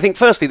issue. But I think,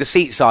 firstly, the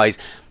seat size...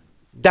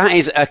 that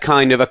is a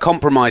kind of a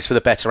compromise for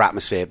the better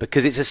atmosphere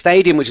because it's a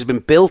stadium which has been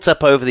built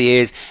up over the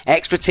years,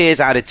 extra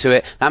tiers added to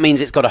it. That means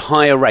it's got a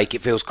higher rake.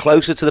 It feels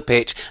closer to the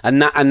pitch, and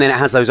then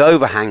it has those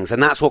overhangs,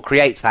 and that's what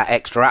creates that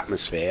extra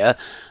atmosphere.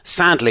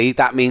 Sadly,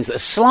 that means that a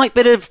slight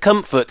bit of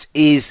comfort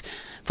is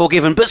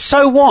forgiven. But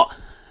so what?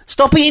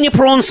 Stop eating your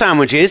prawn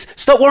sandwiches,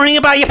 stop worrying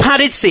about your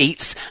padded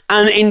seats,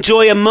 and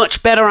enjoy a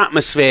much better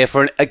atmosphere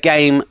for a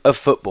game of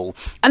football.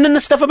 And then the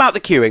stuff about the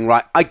queuing,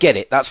 right, I get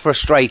it, that's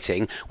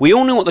frustrating. We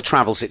all knew what the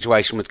travel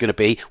situation was going to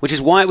be, which is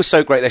why it was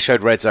so great they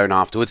showed Red Zone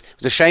afterwards. It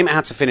was a shame it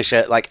had to finish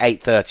at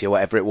 8:30 or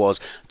whatever it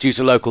was, due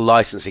to local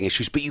licensing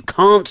issues, but you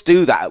can't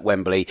do that at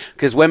Wembley,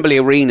 because Wembley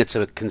Arena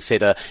to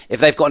consider, if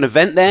they've got an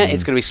event there,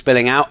 it's going to be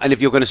spilling out, and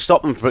if you're going to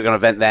stop them from putting an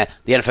event there,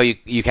 the NFL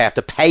UK have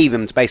to pay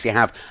them to basically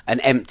have an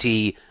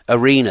empty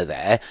arena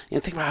there.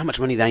 Think about how much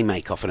money they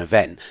make off an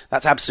event.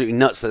 That's absolutely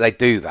nuts that they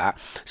do that.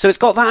 So it's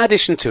got that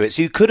addition to it.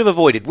 So you could have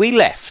avoided. We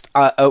left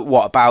at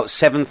about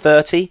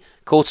 7:30,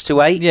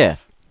 7:45? Yeah.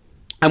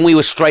 And we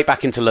were straight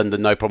back into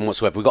London, no problem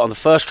whatsoever. We got on the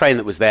first train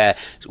that was there.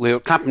 We were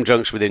at Clapham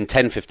Junction within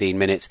 10-15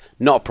 minutes,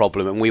 not a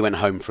problem, and we went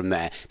home from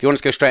there. If you wanted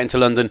to go straight into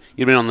London,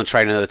 you'd been on the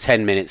train another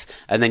 10 minutes,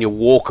 and then you're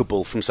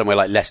walkable from somewhere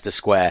like Leicester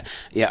Square,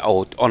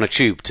 or on a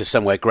tube to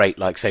somewhere great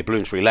like, say,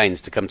 Bloomsbury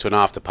Lanes to come to an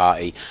after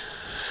party.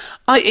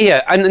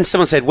 And then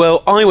someone said,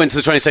 well, I went to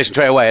the train station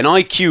straight away and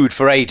I queued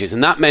for ages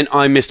and that meant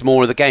I missed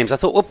more of the games. I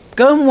thought, well,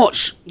 go and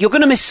watch. You're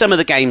going to miss some of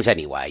the games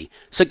anyway.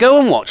 So go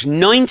and watch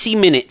 90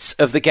 minutes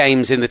of the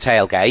games in the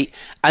tailgate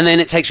and then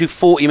it takes you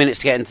 40 minutes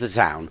to get into the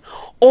town.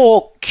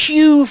 Or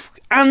queue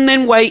and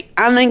then wait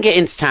and then get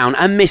into town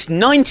and miss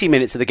 90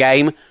 minutes of the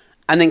game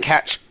and then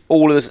catch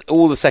all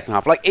the second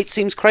half. Like, it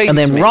seems crazy and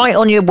then to me. write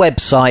on your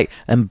website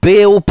and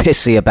be all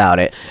pissy about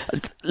it.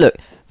 Look,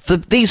 for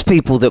these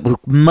people that were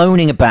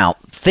moaning about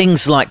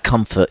things like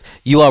comfort,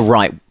 you are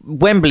right.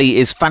 Wembley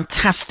is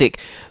fantastic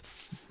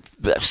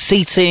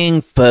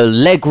seating, for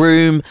leg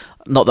room.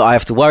 Not that I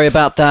have to worry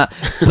about that,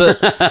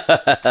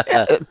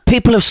 but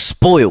people have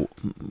spoilt.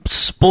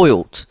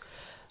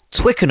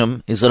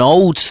 Twickenham is an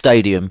old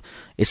stadium.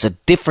 It's a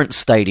different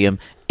stadium.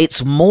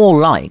 It's more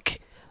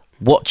like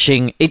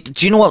watching it.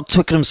 Do you know what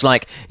Twickenham's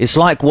like? It's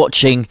like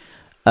watching.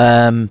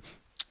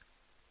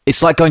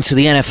 It's like going to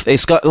the NFL.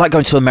 It's like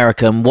going to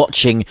America and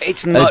watching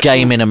a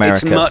game in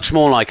America. It's much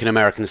more like an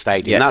American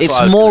stadium. Yeah, That's it's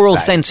what I was more gonna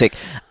say. authentic.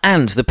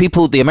 And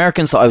the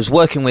Americans that I was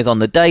working with on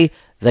the day,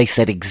 they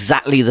said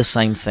exactly the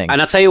same thing.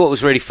 And I'll tell you what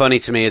was really funny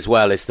to me as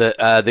well is that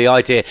the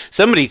idea...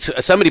 Somebody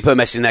put a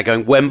message in there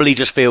going, Wembley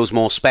just feels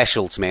more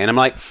special to me. And I'm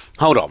like,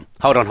 hold on.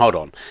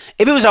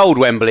 If it was old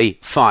Wembley,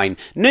 fine.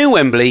 New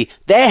Wembley,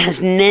 there has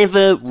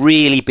never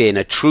really been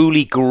a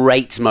truly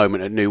great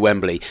moment at New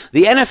Wembley.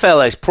 The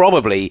NFL is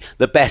probably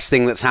the best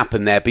thing that's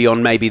happened there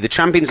beyond maybe the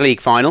Champions League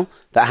final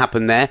that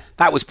happened there.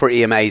 That was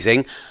pretty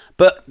amazing.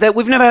 But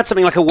we've never had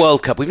something like a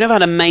World Cup. We've never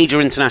had a major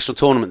international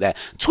tournament there.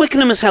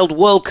 Twickenham has held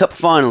World Cup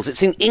finals. It's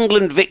seen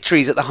England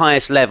victories at the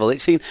highest level.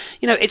 It's seen,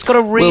 it's got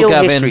a real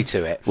history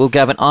to it. Well,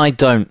 Gavin, I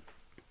don't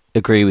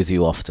agree with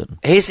you often.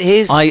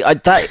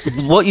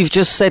 What you've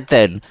just said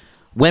then,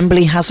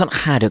 Wembley hasn't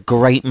had a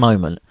great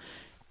moment,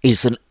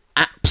 is an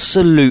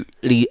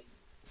absolutely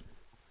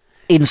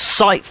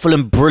insightful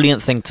and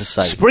brilliant thing to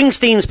say.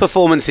 Springsteen's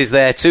performances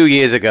there 2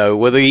 years ago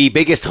were the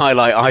biggest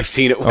highlight I've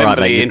seen at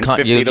Wembley in 15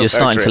 or so You're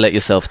starting trips. to let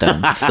yourself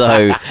down.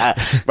 So,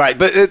 right,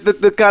 but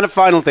the kind of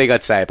final thing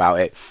I'd say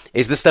about it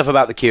is the stuff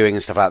about the queuing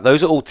and stuff like that.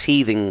 Those are all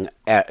teething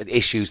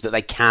issues that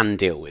they can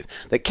deal with,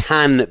 that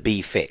can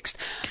be fixed.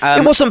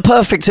 it wasn't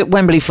perfect at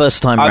Wembley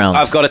first time round.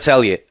 I've got to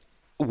tell you,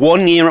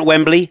 1 year at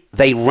Wembley,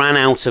 they ran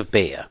out of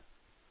beer.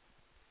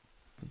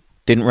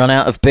 Didn't run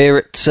out of beer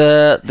at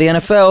the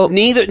NFL.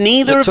 Neither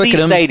of these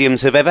Twickenham.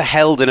 stadiums have ever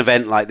held an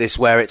event like this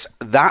where it's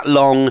that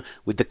long,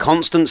 with the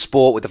constant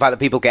sport, with the fact that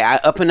people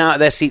get up and out of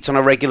their seats on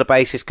a regular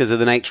basis because of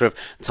the nature of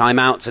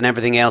timeouts and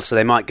everything else, so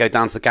they might go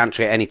down to the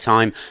gantry at any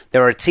time.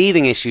 There are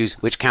teething issues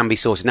which can be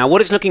sorted. Now, what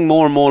is looking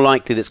more and more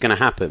likely that's going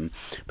to happen,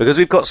 because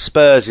we've got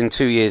Spurs in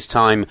 2 years'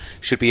 time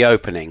should be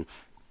opening,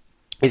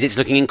 is it's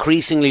looking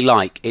increasingly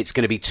like it's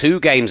going to be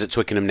 2 games at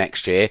Twickenham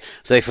next year,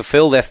 so they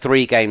fulfil their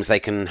 3 games they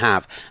can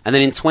have. And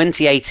then in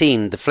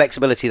 2018, the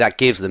flexibility that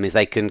gives them is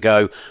they can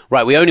go,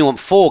 right, we only want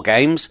 4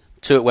 games,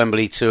 2 at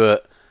Wembley, 2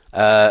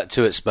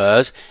 at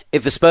Spurs.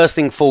 If the Spurs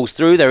thing falls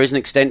through, there is an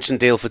extension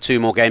deal for 2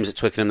 more games at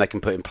Twickenham they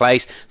can put in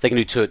place. So they can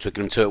do 2 at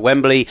Twickenham, 2 at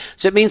Wembley.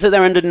 So it means that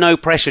they're under no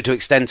pressure to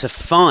extend to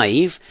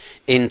 5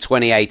 in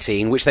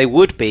 2018, which they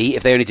would be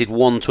if they only did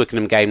 1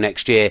 Twickenham game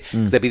next year.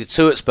 There'd be the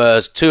 2 at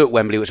Spurs, 2 at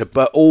Wembley, which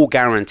are all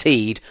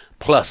guaranteed,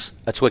 plus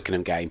a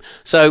Twickenham game.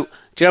 So,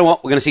 do you know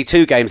what? We're going to see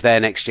 2 games there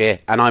next year,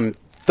 and I'm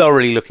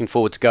thoroughly looking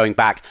forward to going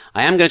back.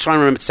 I am going to try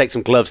and remember to take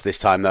some gloves this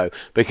time, though,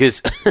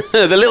 because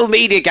the little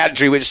media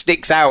gantry which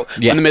sticks out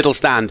from the middle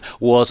stand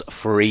was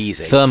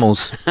freezing.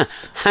 Thermals.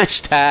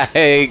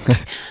 Hashtag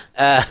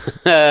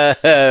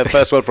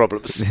first world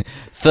problems.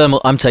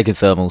 I'm taking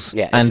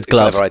thermals and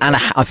gloves. And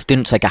I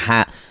didn't take a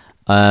hat.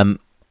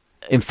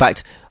 In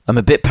fact, I'm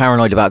a bit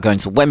paranoid about going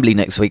to Wembley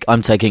next week.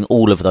 I'm taking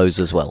all of those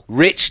as well.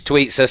 Rich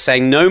tweets us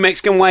saying, no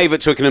Mexican wave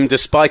at Twickenham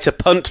despite a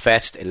punt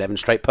fest. 11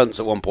 straight punts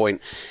at one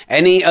point.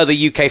 Any other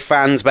UK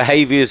fans'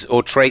 behaviours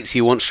or traits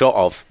you want shot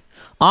of?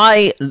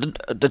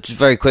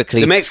 Very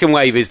quickly... The Mexican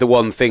wave is the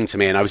one thing to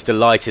me, and I was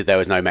delighted there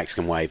was no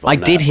Mexican wave. I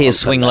did hear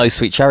Swing Low,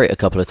 Sweet Chariot a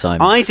couple of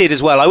times. I did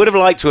as well. I would have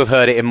liked to have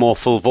heard it in more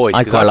full voice,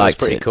 because I thought it was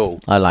pretty cool.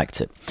 I liked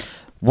it.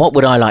 What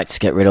would I like to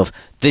get rid of?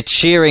 The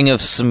cheering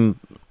of some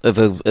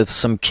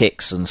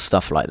kicks and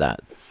stuff like that.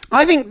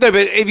 I think, though,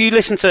 but if you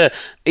listen to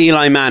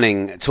Eli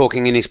Manning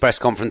talking in his press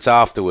conference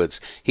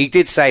afterwards, he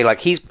did say,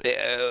 like,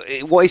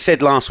 what he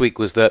said last week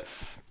was that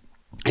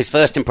his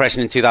first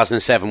impression in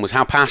 2007 was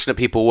how passionate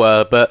people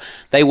were, but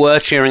they were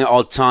cheering at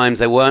odd times.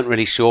 They weren't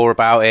really sure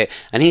about it.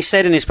 And he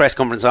said in his press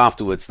conference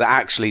afterwards that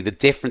actually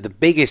the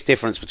biggest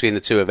difference between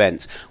the 2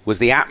 events was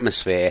the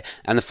atmosphere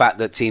and the fact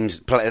that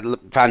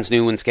fans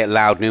knew when to get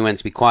loud, knew when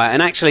to be quiet.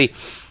 And actually,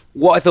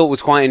 what I thought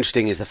was quite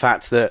interesting is the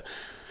fact that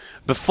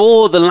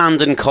before the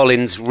Landon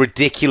Collins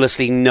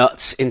ridiculously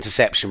nuts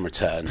interception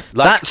return...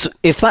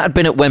 if that had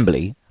been at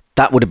Wembley...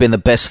 That would have been the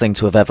best thing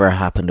to have ever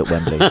happened at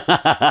Wembley.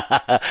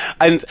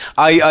 And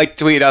I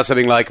tweeted out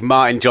something like,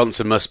 Martin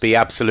Johnson must be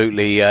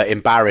absolutely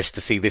embarrassed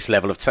to see this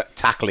level of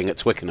tackling at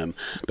Twickenham.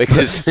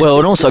 Because well,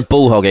 and also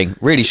ball hogging.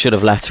 Really should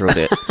have lateraled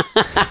it.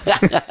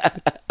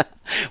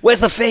 Where's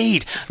the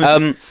feed?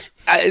 I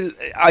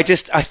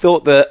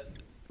thought that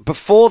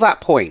before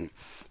that point,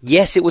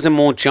 yes, it was a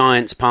more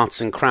Giants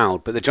partisan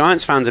crowd, but the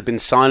Giants fans had been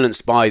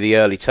silenced by the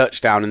early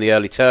touchdown and the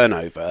early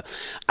turnover.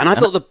 And I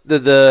thought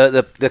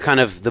the kind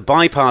of the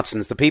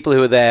bipartisans, the people who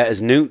were there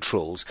as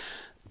neutrals,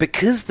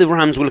 because the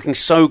Rams were looking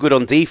so good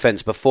on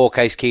defense before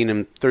Case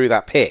Keenum threw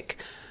that pick,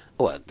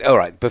 well, all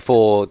right,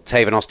 before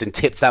Tavon Austin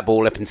tipped that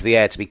ball up into the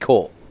air to be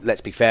caught.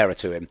 Let's be fairer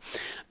to him.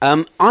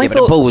 I but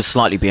thought the ball was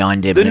slightly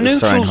behind him. the and it was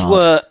thrown neutrals hard.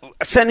 were,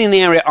 certainly in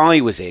the area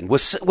I was in,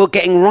 were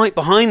getting right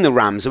behind the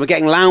Rams and were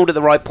getting loud at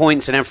the right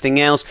points and everything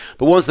else.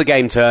 But once the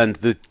game turned,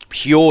 the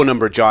pure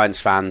number of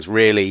Giants fans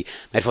really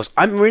made force.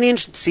 I'm really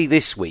interested to see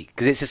this week,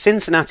 because it's a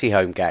Cincinnati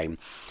home game.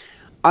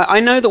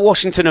 I know that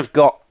Washington have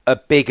got a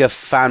bigger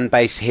fan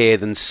base here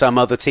than some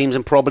other teams,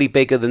 and probably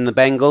bigger than the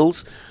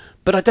Bengals,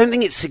 but I don't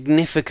think it's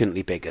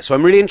significantly bigger. So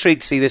I'm really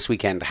intrigued to see this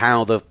weekend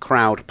how the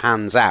crowd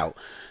pans out,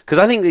 because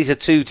I think these are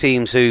two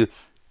teams who,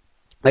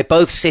 they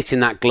both sit in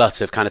that glut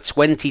of kind of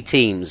 20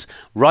 teams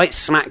right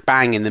smack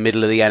bang in the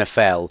middle of the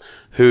NFL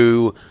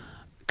who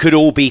could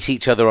all beat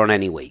each other on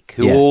any week,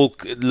 who all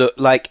look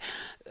like...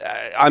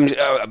 I'm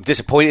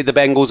disappointed the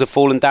Bengals have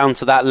fallen down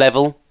to that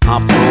level.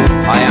 After all,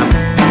 I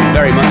am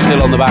very much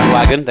still on the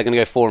bandwagon. They're going to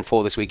go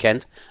 4-4 this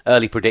weekend.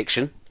 Early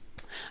prediction.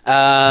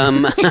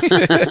 Why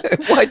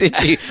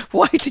did you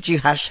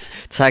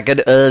hashtag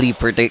an early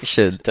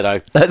prediction?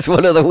 Dunno. That's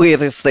one of the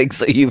weirdest things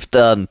that you've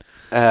done.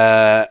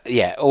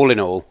 Yeah, all in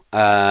all,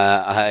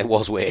 it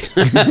was weird.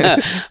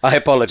 I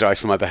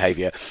apologise for my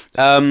behaviour.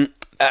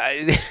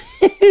 I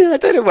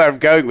don't know where I'm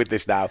going with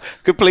this now.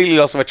 Completely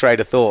lost my train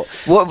of thought.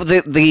 What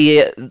But I'm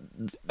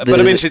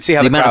interested to see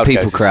how the amount crowd of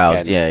people goes this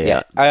crowd. weekend.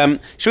 Yeah.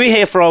 Should we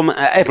hear from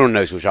everyone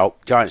knows the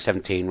result? Giants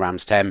 17,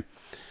 Rams 10.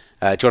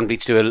 Do you want me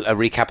to do a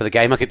recap of the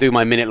game? I could do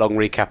my minute-long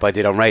recap I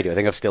did on radio. I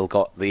think I've still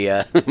got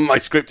the my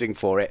scripting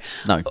for it.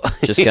 No,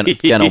 just get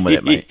on with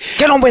it, mate.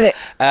 Get on with it.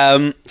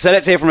 So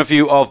let's hear from a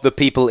few of the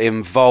people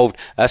involved.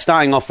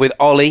 Starting off with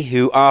Ollie,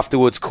 who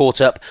afterwards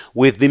caught up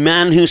with the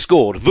man who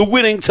scored the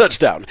winning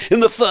touchdown in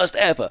the first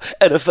ever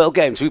NFL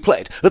game to be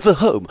played at the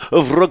home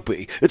of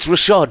rugby. It's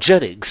Rashad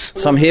Jennings.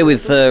 So I'm here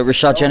with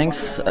Rashad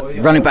Jennings,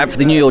 running back for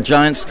the New York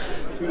Giants.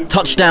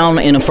 Touchdown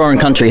in a foreign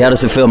country. How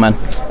does it feel, man?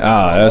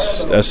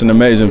 That's an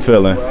amazing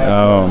feeling.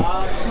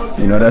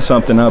 That's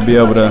something I'll be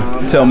able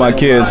to tell my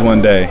kids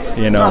one day.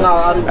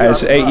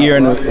 It's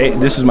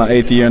this is my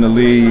 8th year in the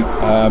league.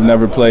 I've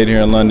never played here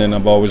in London.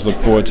 I've always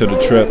looked forward to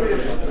the trip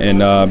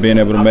and being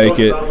able to make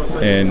it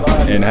and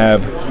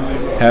have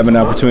an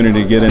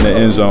opportunity to get in the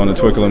end zone at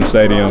Twickenham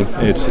Stadium.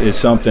 It's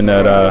something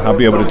that I'll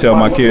be able to tell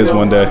my kids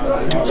one day.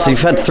 So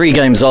you've had 3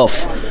 games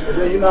off,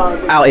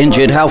 out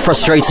injured. How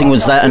frustrating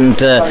was that, and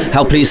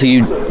how pleased are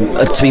you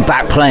to be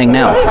back playing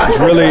now?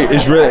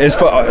 It's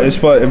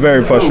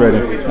very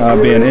frustrating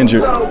being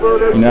injured,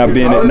 not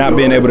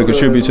being able to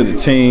contribute to the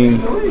team.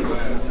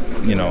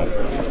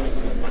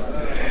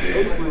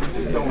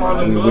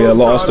 We had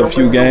lost a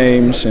few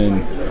games,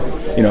 and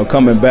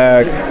coming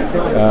back,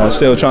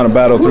 still trying to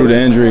battle through the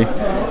injury.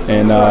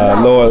 And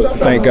Lord,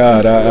 thank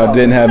God, I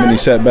didn't have any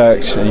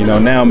setbacks.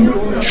 Now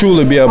I'm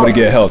truly be able to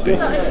get healthy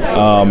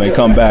and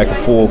come back a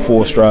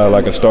full stride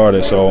like a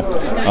starter. So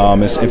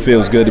it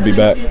feels good to be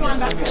back.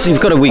 So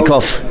you've got a week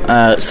off,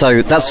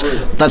 so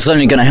that's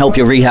only going to help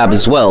your rehab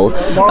as well.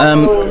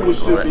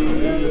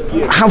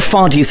 How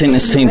far do you think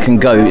this team can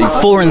go?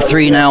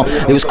 4-3 now.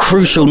 It was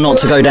crucial not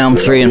to go down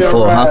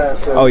 3-4, huh?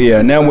 Oh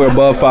yeah. Now we're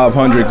above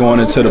 500 going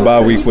into the bye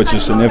week, which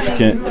is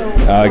significant.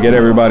 Get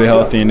everybody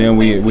healthy, and then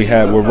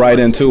we're right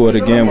into it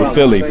again with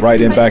Philly,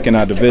 back in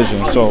our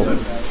division. So,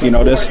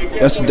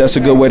 that's a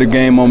good way to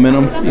gain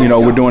momentum.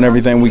 We're doing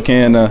everything we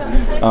can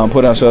to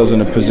put ourselves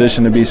in a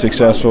position to be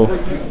successful.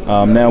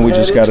 Now we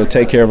just got to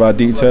take care of our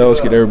details,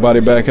 get everybody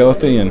back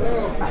healthy, and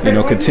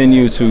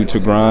continue to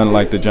grind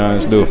like the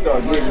Giants do.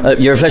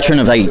 You're a veteran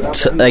of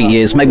 8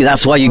 years. Maybe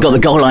that's why you got the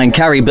goal line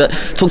carry. But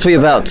talk to me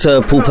about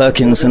Paul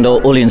Perkins and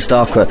Orlean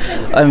Starker.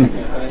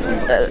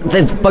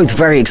 They're both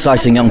very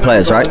exciting young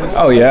players, right?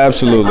 Oh yeah,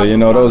 absolutely.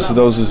 Those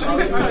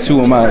are two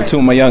of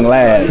my young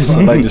lads.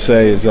 I like to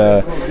say is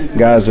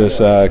guys that's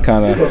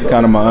kind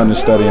of my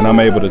understudy, and I'm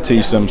able to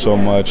teach them so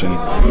much,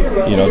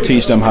 and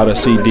teach them how to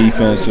see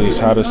defenses,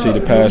 how to see the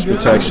pass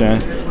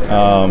protection,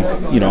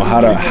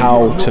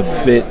 how to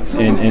fit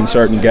in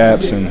certain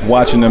gaps, and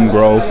watching them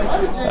grow.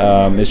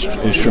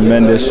 It's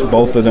tremendous.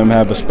 Both of them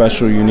have a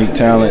special, unique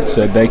talent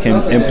that they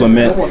can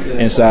implement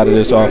inside of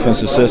this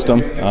offensive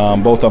system.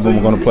 Both of them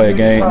are going to play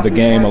the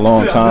game a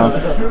long time,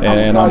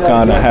 and I'm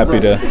kind of happy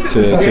to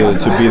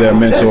be their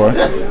mentor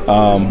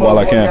while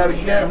I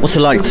can. What's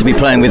it like to be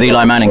playing with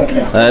Eli Manning,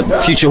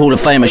 future Hall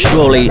of Famer?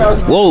 Surely,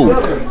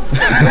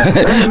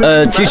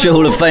 future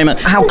Hall of Famer.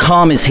 How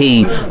calm is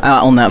he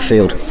out on that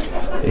field?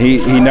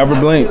 He never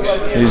blinks.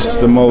 He's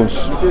the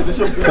most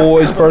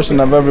poised person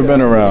I've ever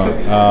been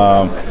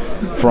around.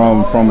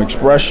 From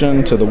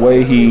expression to the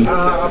way he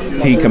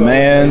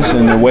commands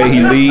and the way he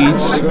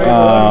leads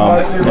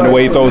and the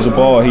way he throws the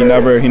ball, he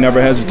never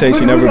hesitates,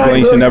 he never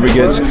blinks, he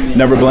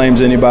never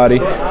blames anybody.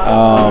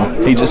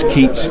 He just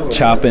keeps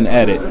chopping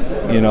at it.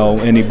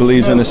 and he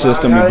believes in the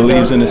system, he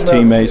believes in his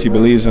teammates, he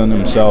believes in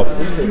himself,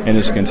 and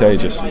it's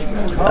contagious.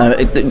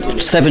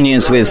 7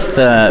 years with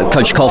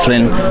Coach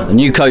Coughlin, a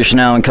new coach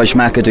now, and Coach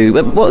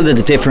McAdoo. What are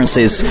the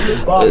differences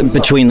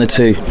between the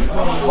two?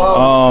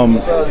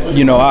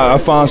 I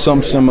found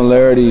some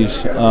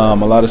similarities, a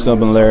lot of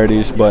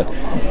similarities, but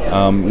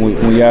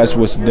when you ask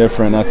what's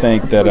different, I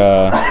think that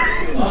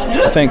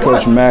I think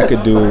Coach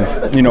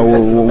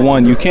McAdoo,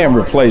 one, you can't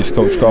replace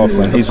Coach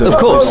Coughlin. He's a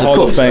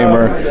Hall of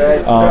Famer,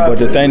 but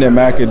the thing that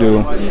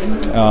McAdoo,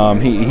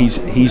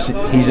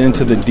 he's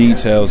into the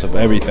details of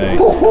everything.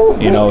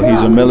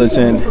 He's a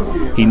militant.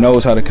 He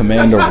knows how to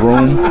command a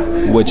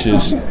room, which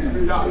is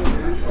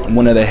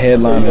one of the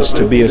headliners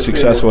to be a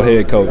successful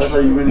head coach.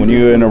 When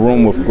you're in a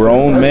room with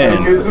grown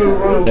men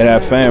that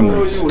have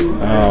families,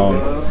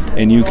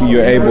 and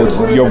you're able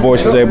to, your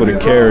voice is able to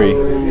carry,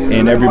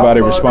 and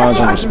everybody responds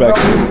and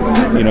respects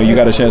it. You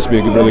got a chance to be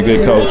a really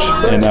good coach,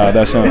 and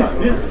that's him.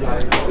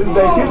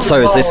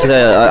 So is this,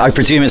 I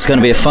presume it's going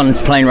to be a fun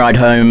plane ride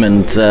home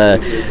and a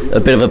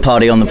bit of a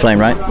party on the plane,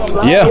 right?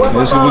 Yeah,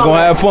 we're going to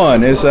have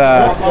fun. It's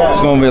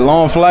going to be a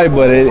long flight,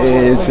 but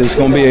it's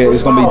going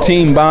to be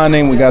team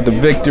bonding. We got the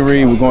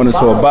victory. We're going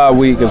into a bye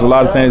week. There's a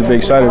lot of things to be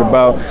excited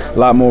about, a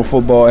lot more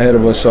football ahead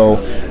of us. So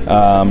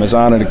it's an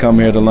honor to come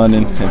here to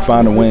London and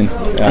find a win.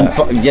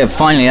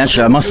 Finally,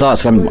 actually, I must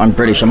ask, I'm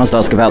British, I must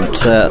ask about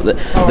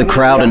the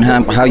crowd and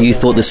how you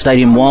thought the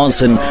stadium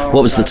was and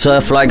what was the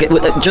turf like.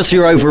 Just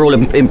your overall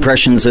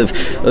impressions of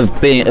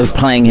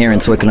playing here in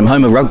Twickenham,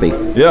 home of rugby.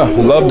 Yeah,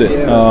 loved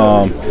it.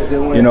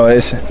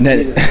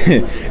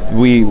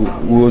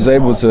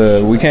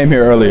 We came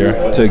here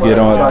earlier to get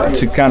on,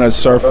 to kind of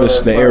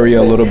surface the area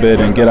a little bit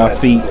and get our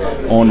feet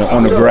on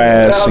the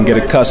grass and get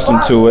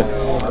accustomed to it.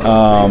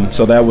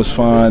 So that was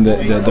fun.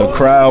 The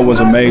crowd was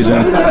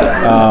amazing,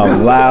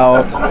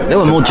 loud. There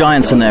were more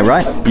Giants in there,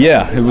 right?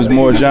 Yeah, it was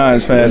more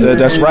Giants fans.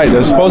 That's right.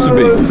 That's supposed to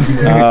be.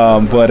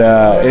 But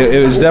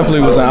it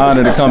definitely was an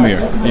honor to come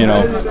here.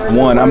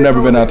 One, I've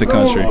never been out the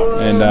country,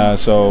 and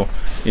so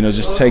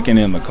just taking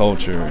in the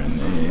culture and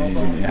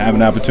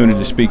having an opportunity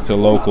to speak to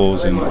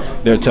locals, and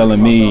they're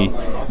telling me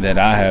that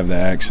I have the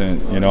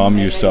accent. I'm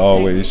used to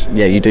always.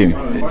 Yeah, you do.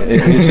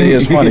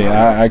 It's funny.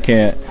 I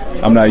can't.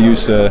 I'm not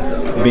used to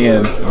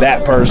being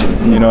that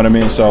person. You know what I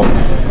mean? So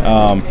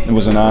it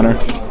was an honor.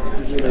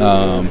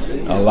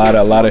 A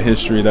lot of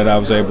history that I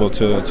was able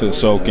to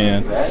soak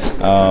in,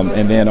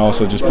 and then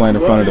also just playing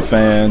in front of the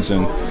fans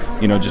and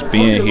just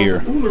being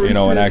here,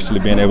 and actually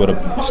being able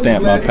to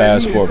stamp my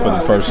passport for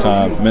the first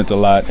time meant a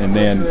lot. And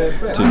then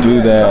to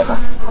do that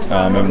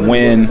and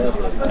win,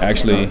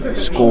 actually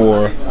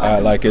score,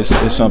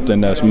 it's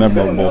something that's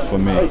memorable for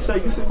me.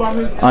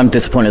 I'm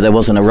disappointed there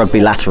wasn't a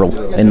rugby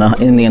lateral in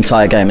the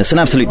entire game. It's an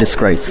absolute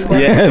disgrace.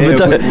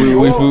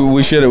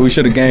 We should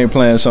have game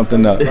planned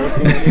something up.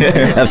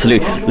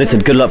 Absolutely.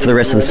 Listen, good luck for the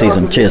rest of the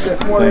season. Cheers.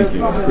 Thank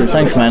you.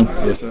 Thanks, man.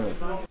 Yes, sir.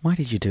 Why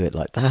did you do it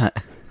like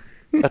that?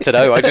 I don't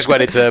know. I just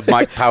went into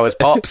Mike Powers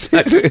Pops.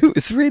 It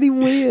was really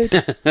weird.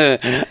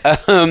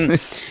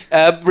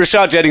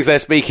 Rashad Jennings there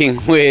speaking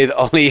with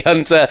Ollie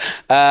Hunter.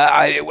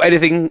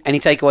 Any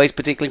takeaways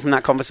particularly from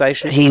that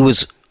conversation? He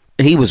was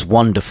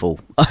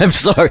wonderful. I'm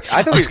sorry.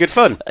 I thought he was good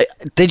fun.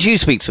 Did you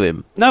speak to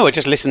him? No, I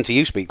just listened to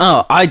you speak to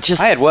him. I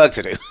had work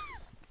to do.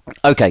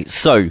 Okay,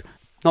 so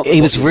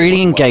he was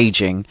really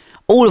engaging.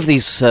 All of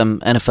these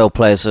NFL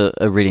players are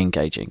really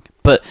engaging.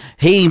 But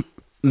he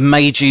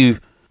made you...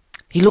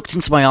 He looked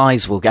into my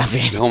eyes, Will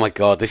Gavin. Oh my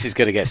God, this is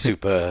going to get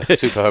super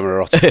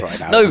homoerotic right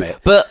now, isn't it?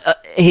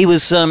 But he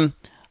was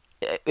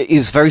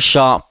very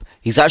sharp.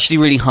 He's actually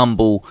really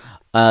humble.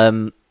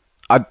 I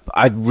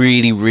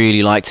really,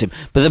 really liked him.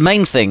 But the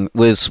main thing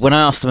was when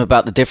I asked him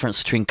about the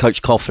difference between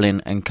Coach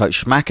Coughlin and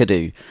Coach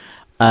McAdoo,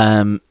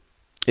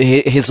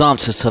 his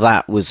answer to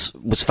that was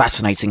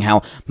fascinating.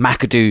 How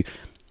McAdoo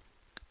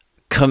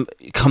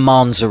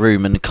commands a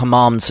room and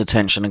commands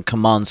attention and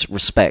commands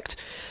respect.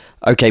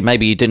 Okay,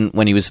 maybe he didn't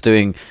when he was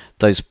doing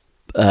those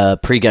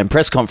pre-game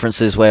press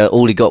conferences where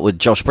all he got were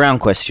Josh Brown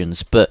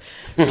questions. But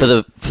for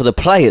the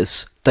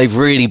players, they've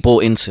really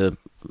bought into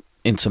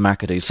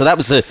McAdoo. So that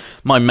was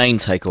my main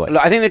takeaway.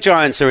 Look, I think the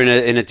Giants are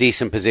in a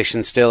decent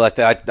position still.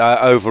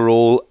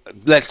 Overall,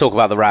 let's talk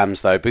about the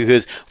Rams though,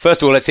 because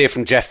first of all, let's hear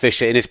from Jeff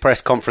Fisher in his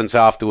press conference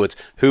afterwards,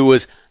 who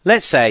was,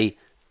 let's say,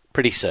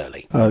 pretty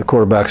surly. The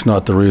quarterback's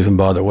not the reason,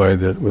 by the way,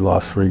 that we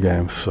lost 3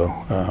 games. So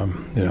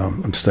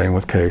I'm staying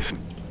with Case.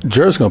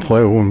 Jared's going to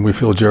play when we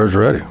feel Jared's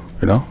ready,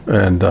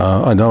 And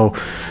I know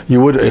you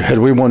would, had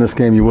we won this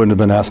game, you wouldn't have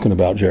been asking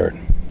about Jared,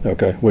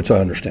 okay, which I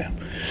understand,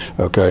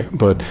 okay.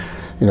 But,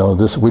 we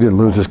didn't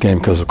lose this game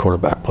because the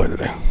quarterback played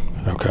today,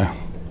 okay.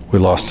 We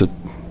lost at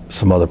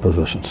some other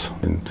positions.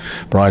 And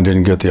Brian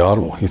didn't get the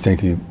audible. You think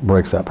he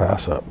breaks that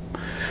pass up.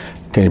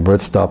 Kenny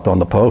Britt stopped on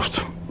the post.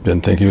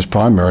 Didn't think he was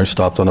primary,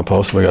 stopped on the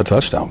post, we got a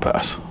touchdown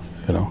pass,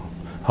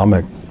 I'll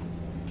make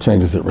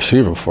changes at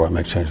receiver before I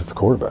make changes at the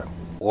quarterback.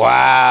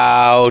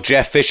 Wow,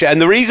 Jeff Fisher. And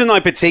the reason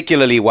I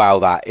particularly wow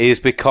that is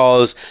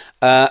because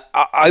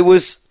I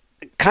was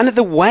kind of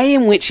the way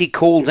in which he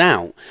called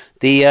out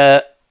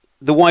the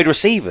the wide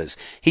receivers.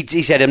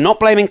 He said, I'm not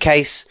blaming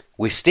Case,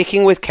 we're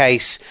sticking with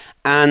Case,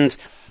 and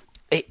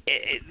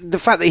the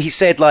fact that he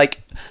said,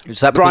 like,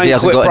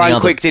 Brian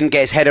Quick didn't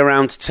get his head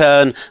around to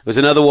turn. There was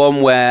another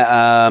one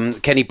where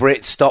Kenny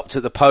Britt stopped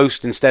at the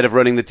post instead of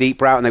running the deep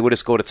route, and they would have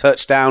scored a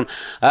touchdown.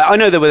 I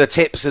know there were the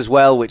tips as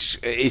well,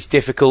 which is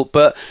difficult,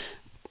 but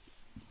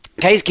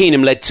Case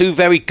Keenum led 2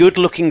 very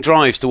good-looking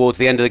drives towards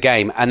the end of the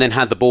game and then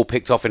had the ball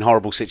picked off in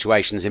horrible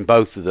situations in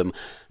both of them.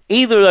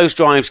 Either of those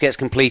drives gets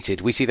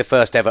completed, we see the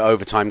first ever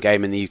overtime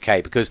game in the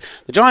UK, because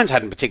the Giants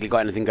hadn't particularly got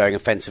anything going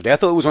offensively. I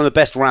thought it was one of the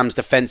best Rams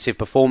defensive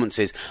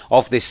performances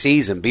of this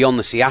season, beyond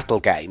the Seattle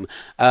game.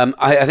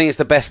 I think it's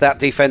the best that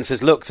defense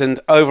has looked,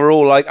 and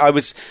overall I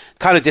was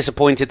kind of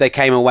disappointed they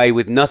came away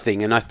with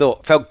nothing, and I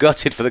felt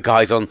gutted for the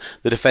guys on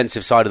the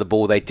defensive side of the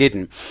ball. They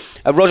didn't.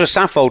 Roger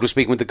Saffold was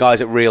speaking with the guys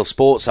at Real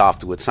Sports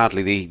afterwards.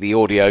 Sadly, the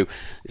audio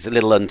is a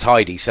little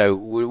untidy, so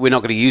we're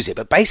not going to use it,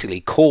 but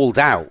basically called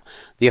out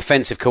the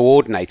offensive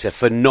coordinator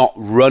for not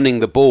running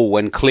the ball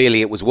when clearly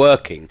it was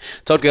working.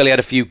 Todd Gurley had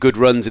a few good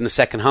runs in the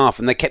second half,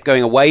 and they kept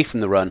going away from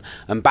the run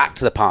and back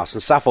to the pass,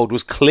 and Saffold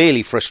was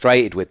clearly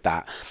frustrated with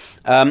that.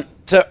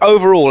 So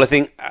overall,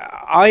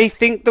 I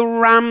think the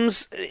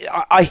Rams,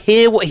 I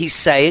hear what he's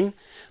saying,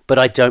 but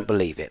I don't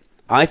believe it.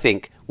 I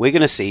think we're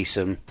going to see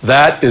some...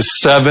 That is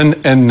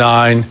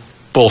 7-9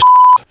 bullshit.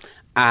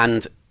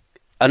 And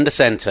under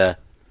centre,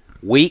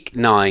 week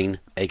 9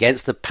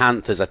 against the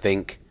Panthers, I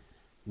think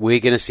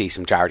we're going to see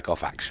some Jared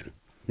Goff action.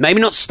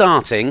 Maybe not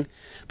starting,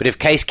 but if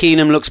Case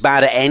Keenum looks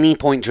bad at any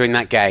point during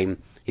that game,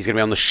 he's going to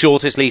be on the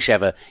shortest leash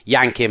ever.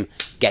 Yank him,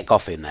 get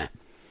Goff in there.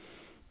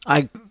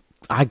 I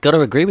got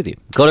to agree with you.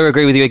 Got to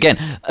agree with you again.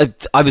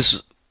 I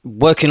was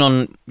working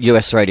on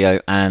US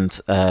radio, and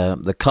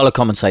the colour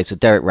commentator,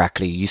 Derek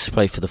Rackley, used to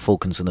play for the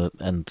Falcons and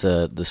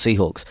the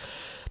Seahawks.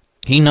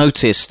 He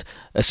noticed,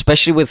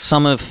 especially with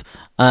some of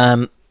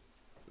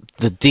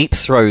the deep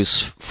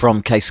throws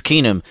from Case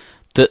Keenum,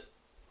 that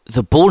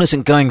the ball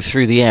isn't going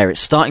through the air. It's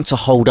starting to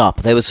hold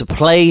up. There was the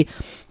play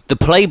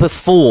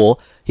before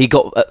he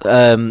got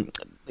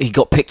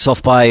picked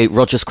off by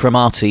Rogers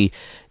Cromartie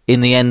in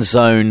the end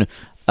zone,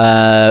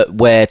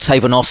 where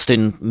Tavon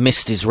Austin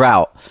missed his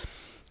route.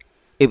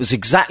 It was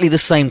exactly the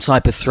same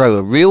type of throw,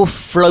 a real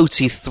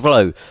floaty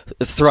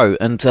throw,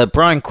 and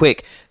Brian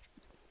Quick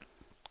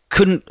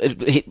couldn't.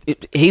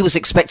 He was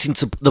expecting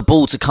the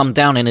ball to come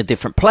down in a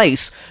different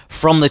place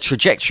from the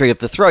trajectory of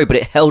the throw, but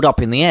it held up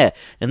in the air.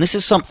 And this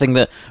is something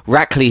that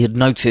Rackley had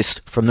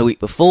noticed from the week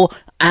before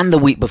and the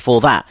week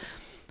before that.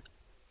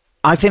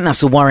 I think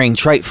that's a worrying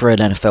trait for an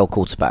NFL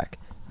quarterback.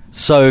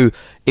 So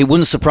it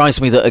wouldn't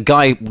surprise me that a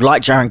guy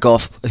like Jared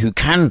Goff, who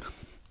can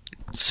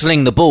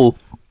sling the ball,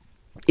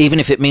 even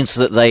if it means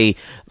that they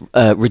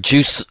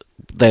reduce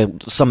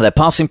some of their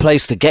passing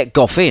plays to get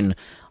Goff in,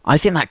 I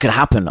think that could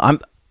happen.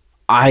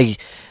 I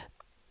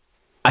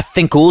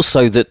think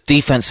also that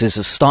defenses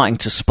are starting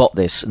to spot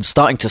this and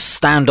starting to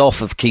stand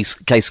off of Case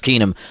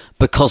Keenum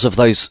because of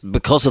those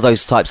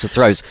types of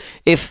throws.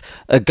 If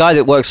a guy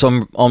that works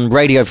on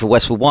radio for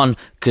Westwood One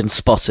can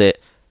spot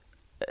it,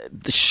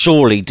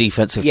 surely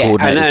defensive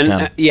coordinators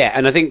can.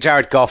 And I think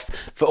Jared Goff,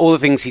 for all the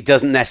things he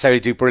doesn't necessarily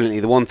do brilliantly,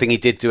 the one thing he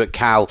did do at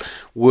Cal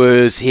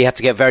was he had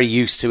to get very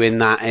used to in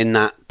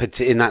that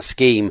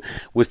scheme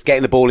was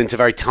getting the ball into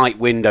very tight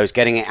windows,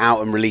 getting it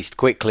out and released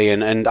quickly.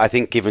 And I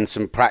think given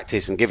some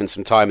practice and given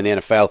some time in the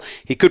NFL,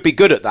 he could be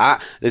good at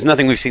that. There's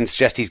nothing we've seen to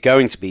suggest he's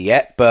going to be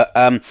yet. But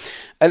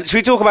should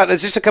we talk about?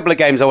 There's just a couple of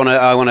games I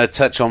want to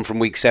touch on from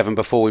Week 7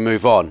 before we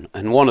move on,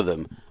 and one of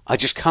them I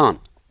just can't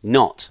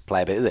not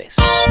play a bit of this.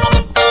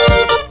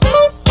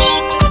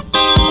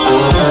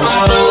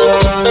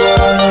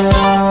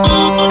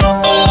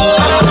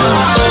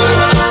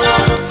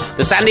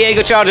 The San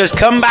Diego Chargers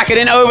come back and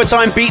in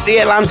overtime beat the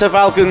Atlanta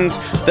Falcons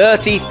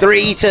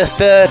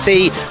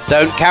 33-30.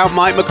 Don't count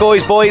Mike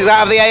McCoy's boys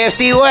out of the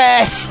AFC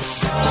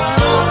West.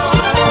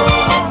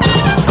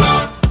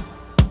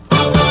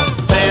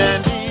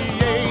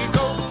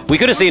 We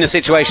could have seen a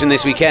situation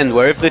this weekend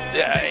where if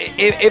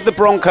the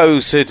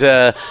Broncos had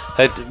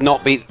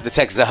not beat the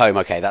Texans at home,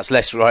 okay, that's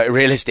less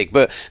realistic.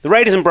 But the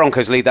Raiders and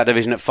Broncos lead that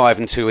division at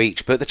 5-2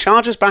 each. But the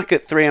Chargers back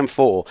at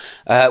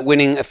 3-4,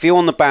 winning a few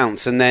on the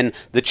bounce, and then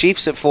the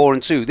Chiefs at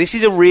 4-2. This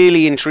is a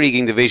really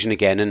intriguing division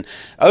again. And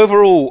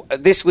overall,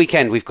 this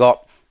weekend we've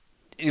got.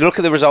 You look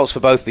at the results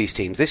for both these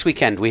teams. This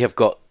weekend we have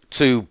got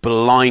 2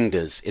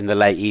 blinders in the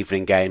late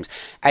evening games,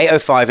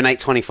 8:05 and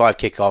 8:25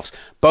 kickoffs.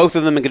 Both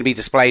of them are going to be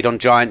displayed on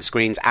giant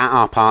screens at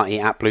our party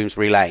at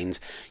Bloomsbury Lanes.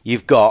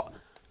 You've got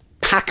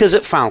Packers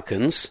at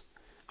Falcons,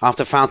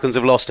 after Falcons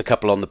have lost a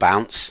couple on the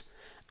bounce,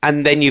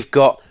 and then you've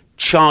got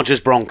Chargers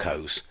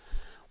Broncos,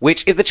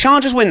 which if the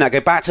Chargers win that, go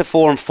back to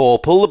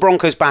 4-4, pull the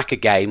Broncos back a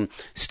game,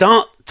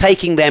 start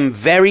taking them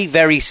very,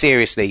 very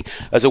seriously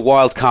as a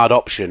wild card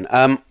option.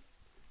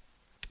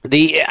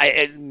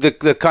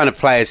 The kind of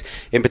players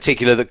in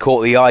particular that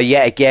caught the eye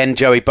yet again,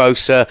 Joey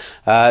Bosa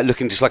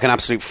looking just like an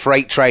absolute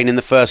freight train in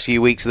the first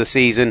few weeks of the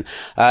season.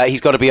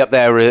 He's got to be up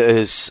there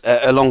as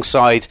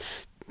alongside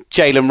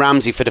Jalen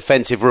Ramsey for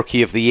Defensive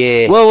Rookie of the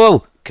Year.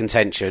 Whoa.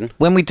 contention.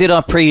 When we did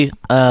our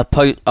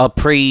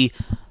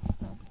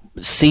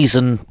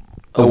pre-season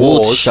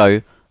awards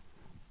show,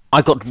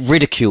 I got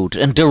ridiculed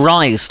and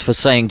derised for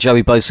saying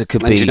Joey Bosa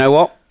could be... And do you know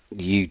what?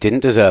 You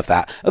didn't deserve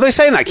that. Although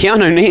saying that,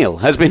 Keanu Neal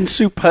has been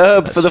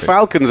superb for the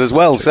Falcons as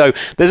well. So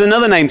there's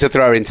another name to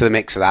throw into the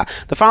mix of that.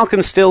 The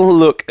Falcons still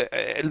look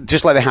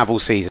just like they have all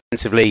season.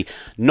 Defensively,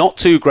 not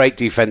too great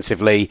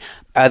defensively.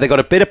 They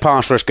got a bit of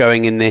pass rush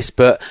going in this,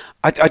 but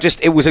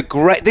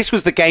this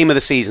was the game of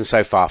the season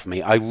so far for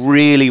me. I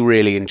really,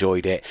 really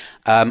enjoyed it.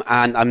 And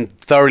I'm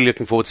thoroughly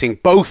looking forward to seeing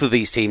both of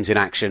these teams in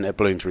action at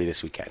Bloomsbury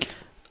this weekend.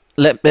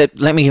 Let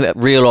me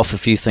reel off a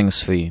few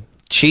things for you.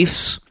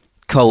 Chiefs,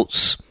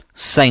 Colts,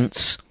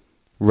 Saints,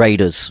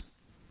 Raiders.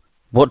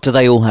 What do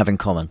they all have in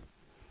common?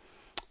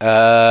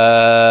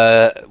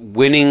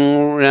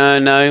 Winning,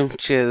 no.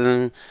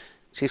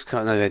 Chiefs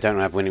can't. No, they don't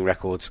have winning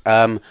records.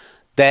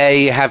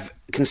 They have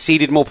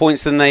conceded more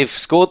points than they've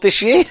scored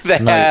this year.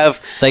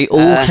 They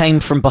all came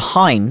from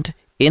behind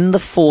in the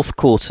fourth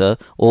quarter,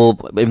 or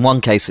in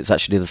one case, it's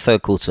actually the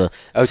third quarter,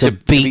 to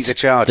beat the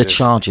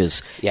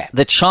Chargers. Yeah.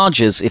 The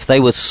Chargers, if they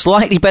were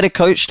slightly better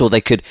coached or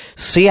they could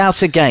see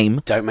out a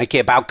game... Don't make it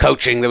about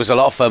coaching. There was a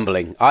lot of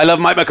fumbling. I love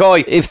Mike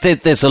McCoy. If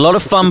there's a lot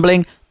of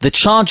fumbling, the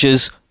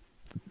Chargers...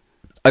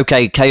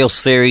 Okay,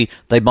 chaos theory,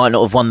 they might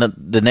not have won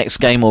the next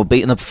game or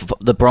beaten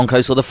the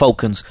Broncos or the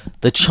Falcons.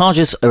 The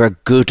Chargers are a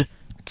good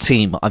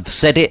team. I've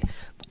said it.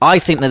 I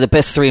think they're the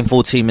best 3 and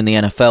 4 team in the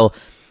NFL.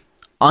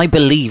 I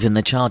believe in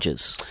the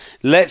Chargers.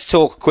 Let's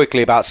talk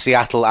quickly about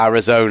Seattle,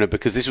 Arizona,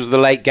 because this was the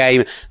late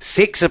game.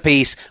 6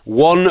 apiece,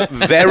 one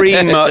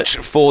very much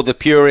for the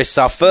purists.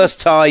 Our first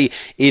tie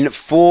in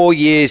 4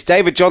 years.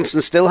 David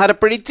Johnson still had a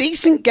pretty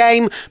decent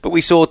game, but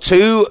we saw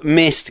 2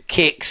 missed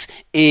kicks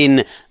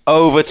in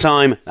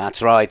overtime.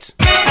 That's right.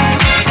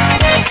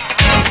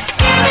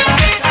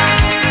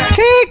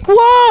 Kick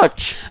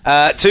watch!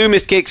 2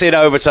 missed kicks in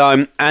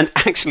overtime. And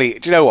actually,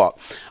 do you know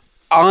what?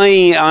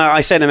 I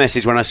sent a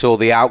message when I saw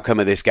the outcome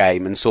of this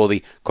game and saw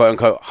the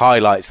quote-unquote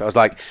highlights. I was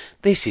like,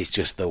 this is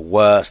just the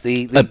worst.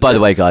 By the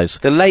way, guys,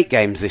 the late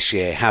games this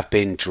year have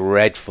been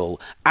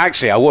dreadful.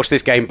 Actually, I watched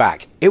this game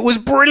back. It was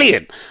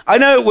brilliant. I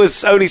know it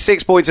was only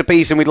 6 points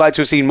apiece and we'd like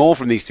to have seen more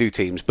from these two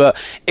teams,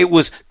 but it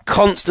was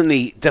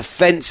constantly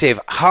defensive,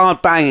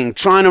 hard-banging,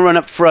 trying to run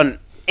up front,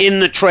 in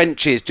the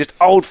trenches, just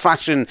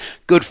old-fashioned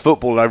good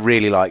football. I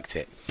really liked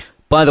it.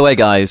 By the way,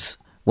 guys,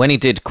 when he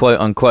did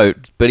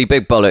quote-unquote Billy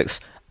Big Bollocks,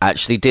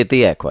 actually did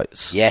the air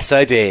quotes. Yes,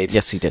 I did.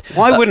 Yes, he did.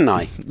 Why wouldn't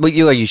I? Well,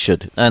 you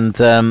should. And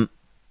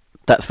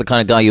that's the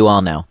kind of guy you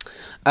are now.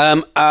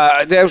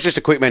 There was just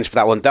a quick mention for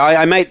that one.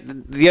 I made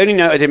the only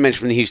note I didn't mention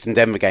from the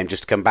Houston-Denver game,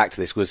 just to come back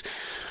to this, was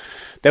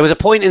there was a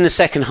point in the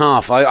second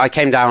half. I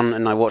came down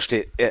and I watched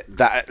it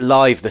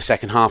live the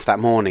second half that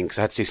morning because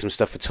I had to do some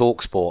stuff for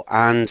TalkSport.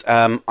 And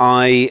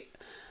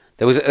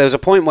there was a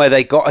point where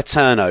they got a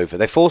turnover.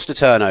 They forced a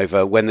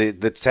turnover when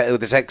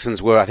the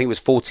Texans were, I think it was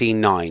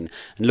 14-9,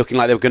 and looking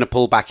like they were going to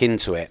pull back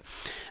into it.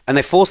 And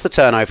they forced the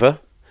turnover.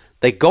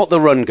 They got the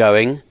run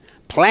going.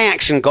 Play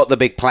action got the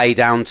big play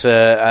down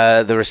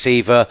to the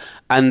receiver,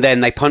 and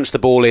then they punched the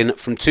ball in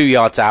from 2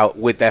 yards out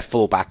with their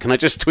fullback. And I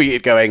just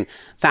tweeted going,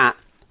 that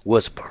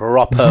was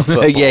proper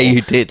football. Yeah, you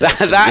did.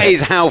 That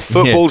is how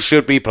football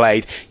should be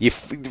played. You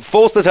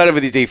force the turnover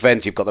with your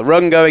defense. You've got the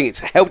run going. It's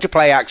helped your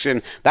play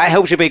action. That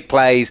helps your big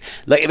plays.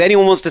 Like, if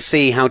anyone wants to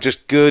see how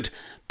just good,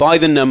 by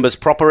the numbers,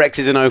 proper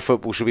X's and O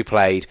football should be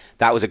played,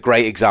 that was a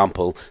great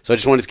example. So I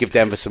just wanted to give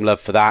Denver some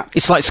love for that.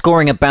 It's like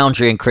scoring a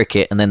boundary in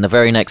cricket and then the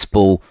very next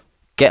ball,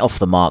 get off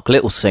the mark,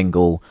 little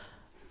single.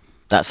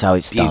 That's how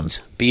it's done.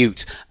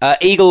 Beaut.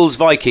 Eagles,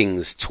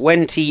 Vikings,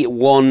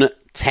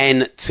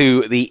 21-10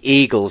 to the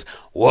Eagles.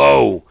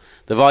 Whoa.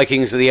 The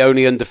Vikings are the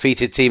only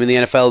undefeated team in the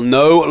NFL,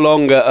 no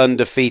longer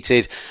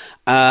undefeated,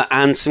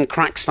 and some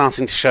cracks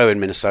starting to show in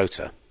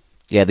Minnesota.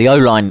 Yeah, the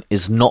O-line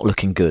is not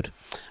looking good.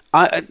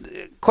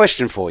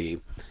 Question for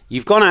you.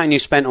 You've gone out and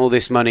you've spent all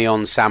this money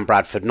on Sam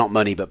Bradford, not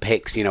money but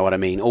picks, you know what I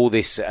mean, all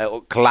this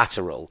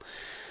collateral.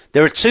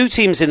 There are 2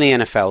 teams in the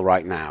NFL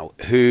right now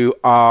who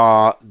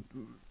are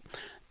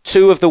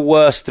 2 of the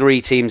worst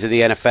 3 teams in the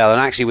NFL, and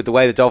actually with the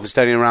way the Dolphins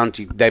are turning around,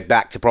 they're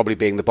back to probably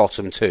being the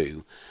bottom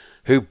 2,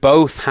 who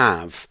both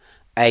have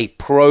a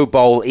Pro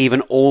Bowl,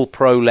 even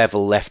all-pro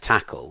level left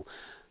tackle,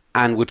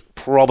 and would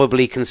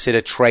probably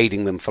consider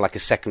trading them for like a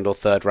second or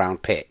third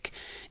round pick.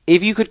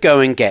 If you could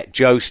go and get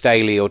Joe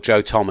Staley or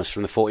Joe Thomas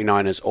from the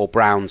 49ers or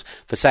Browns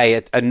for,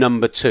 say, a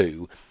number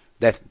 2,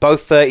 they're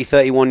both 30,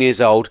 31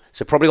 years old,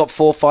 so probably got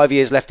 4 or 5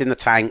 years left in the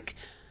tank,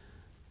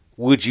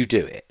 would you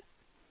do it?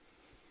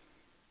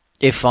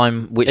 If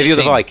you're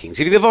the Vikings.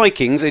 If you're the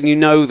Vikings and you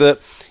know that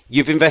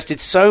you've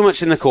invested so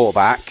much in the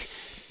quarterback,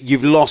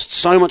 you've lost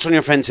so much on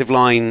your offensive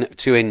line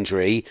to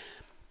injury,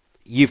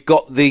 you've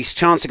got this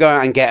chance to go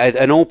out and get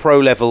an all-pro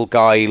level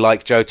guy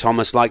like Joe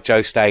Thomas, like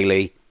Joe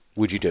Staley,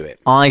 would you do it?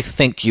 I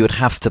think you would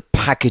have to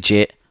package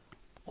it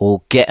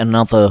or get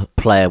another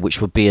player,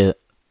 which would be a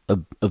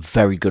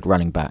very good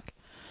running back.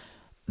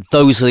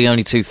 those are the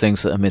only two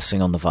things that are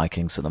missing on the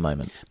Vikings at the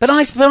moment. But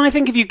I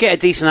think if you get a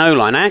decent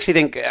O-line, I actually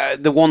think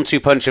the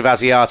 1-2 punch of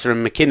Asiata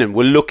and McKinnon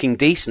were looking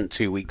decent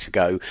 2 weeks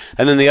ago,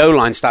 and then the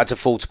O-line started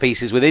to fall to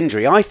pieces with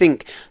injury. I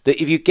think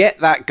that if you get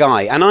that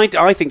guy, and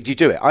I think you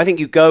do it, I think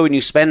you go and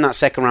you spend that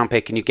second-round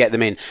pick and you get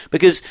them in,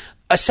 because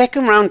a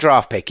second-round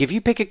draft pick, if you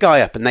pick a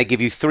guy up and they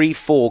give you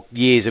 3-4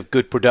 years of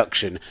good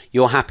production,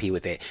 you're happy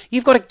with it.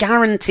 You've got a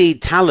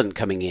guaranteed talent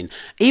coming in.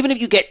 Even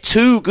if you get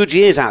 2 good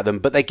years out of them,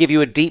 but they give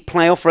you a deep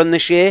playoff run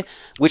this year,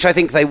 which I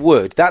think they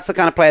would, that's the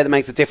kind of player that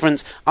makes a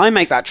difference. I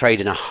make that trade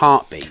in a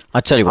heartbeat.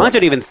 I tell you what. I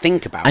don't even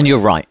think about it. And you're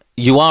right.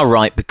 You are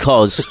right,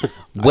 because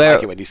I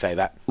like it when you say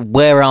that.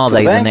 Where are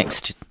they the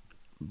next...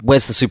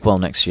 Where's the Super Bowl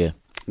next year?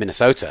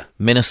 Minnesota.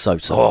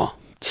 Oh.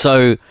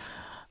 So...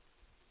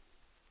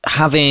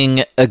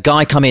 having a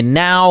guy come in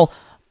now,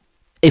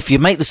 if you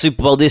make the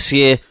Super Bowl this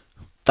year,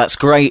 that's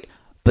great,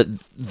 but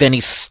then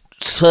he's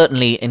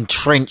certainly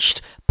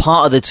entrenched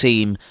part of the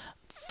team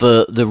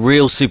for the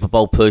real Super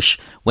Bowl push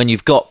when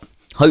you've got,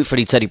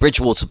 hopefully, Teddy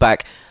Bridgewater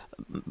back,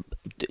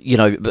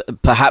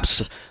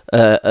 perhaps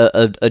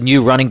a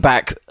new running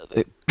back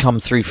come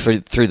through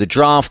the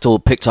draft or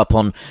picked up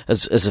on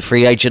as a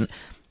free agent.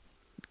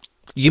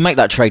 You make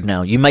that trade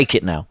now. You make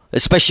it now,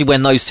 especially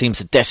when those teams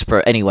are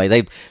desperate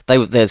anyway.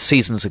 Their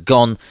seasons are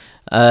gone.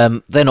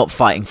 They're not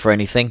fighting for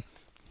anything.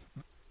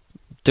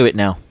 Do it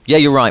now. Yeah,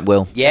 you're right,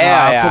 Will.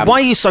 Yeah, why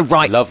are you so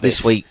right Love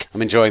this week?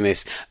 I'm enjoying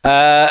this.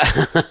 A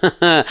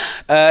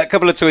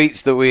couple of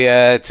tweets that we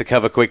to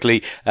cover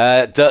quickly.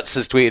 Dutz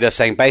has tweeted us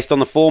saying, based on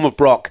the form of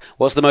Brock,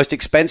 what's the most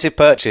expensive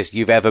purchase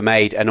you've ever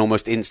made and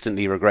almost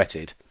instantly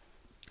regretted?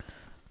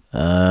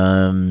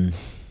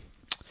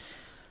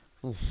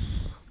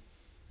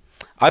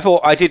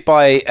 I did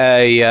buy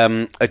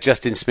a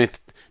Justin Smith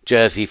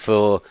jersey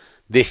for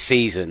this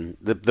season,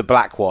 the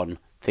black one,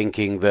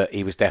 thinking that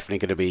he was definitely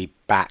going to be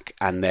back,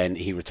 and then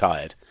he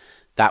retired.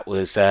 That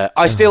was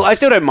I still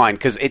don't mind,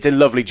 because it's a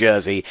lovely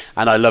jersey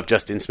and I love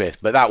Justin Smith,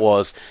 but that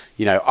was,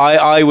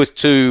 I was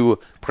too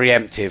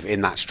preemptive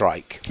in that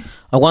strike.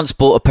 I once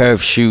bought a pair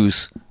of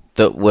shoes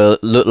that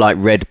looked like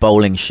red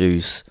bowling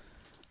shoes,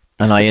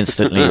 and I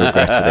instantly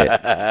regretted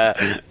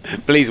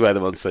it. Please wear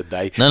them on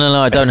Sunday.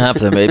 No, I don't have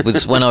them. It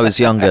was when I was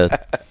younger.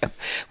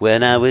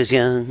 When I was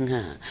young,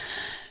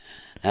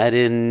 I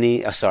didn't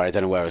need... Oh, sorry, I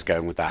don't know where I was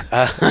going with that.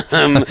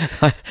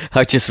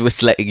 I just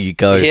was letting you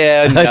go.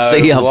 Yeah, no. I'd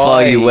see how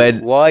far you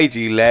went. Why do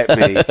you let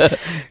me?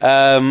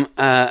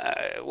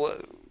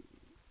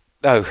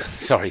 Oh,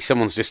 sorry,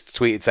 someone's just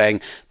tweeted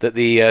saying that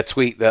the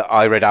tweet that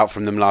I read out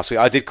from them last week,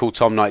 I did call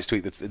Tom Knight's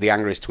tweet the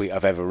angriest tweet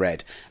I've ever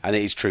read, and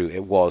it is true,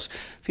 it was.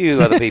 A few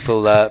other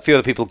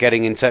people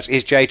getting in touch.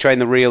 Is J-Train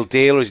the real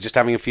deal, or is he just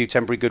having a few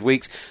temporary good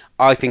weeks?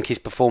 I think his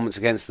performance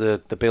against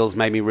the Bills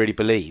made me really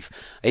believe.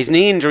 His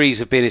knee injuries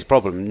have been his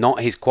problem,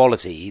 not his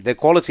quality. The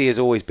quality has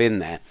always been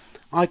there.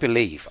 I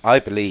believe.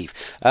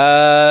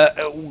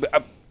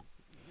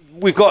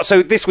 We've got,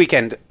 so this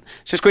weekend,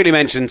 just quickly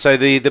mentioned, so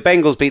the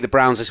Bengals beat the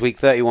Browns this week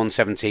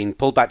 31-17,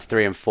 pulled back to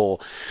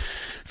 3-4.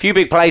 Few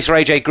big plays for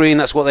AJ Green,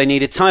 that's what they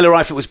needed. Tyler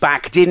Eifert was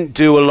back, didn't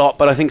do a lot,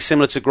 but I think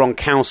similar to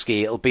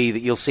Gronkowski, it'll be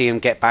that you'll see him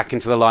get back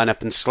into the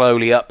lineup and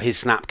slowly up his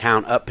snap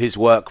count, up his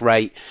work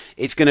rate.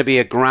 It's going to be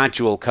a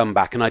gradual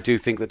comeback, and I do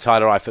think that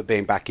Tyler Eifert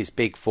being back is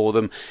big for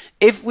them.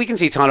 If we can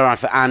see Tyler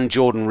Eifert and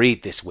Jordan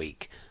Reed this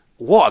week,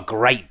 what a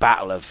great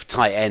battle of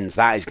tight ends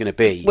that is going to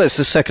be. Well, it's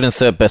the second and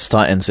third best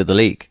tight ends in the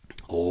league.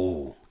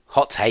 Oh,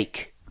 hot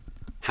take.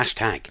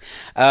 Hashtag.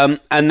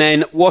 And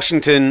then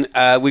Washington,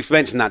 we've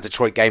mentioned that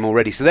Detroit game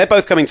already. So they're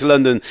both coming to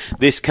London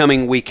this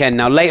coming weekend.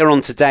 Now, later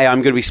on today,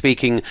 I'm going to be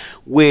speaking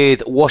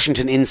with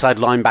Washington inside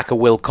linebacker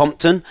Will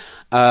Compton,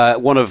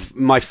 one of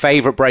my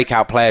favourite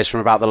breakout players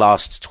from about the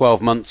last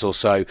 12 months or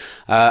so.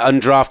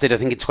 Undrafted, I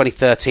think, in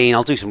 2013.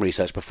 I'll do some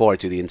research before I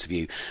do the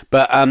interview.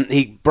 But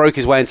he broke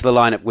his way into the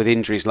lineup with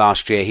injuries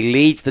last year. He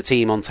leads the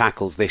team on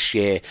tackles this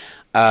year.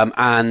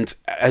 And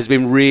has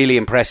been really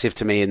impressive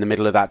to me in the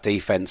middle of that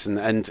defence,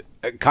 and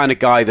a kind of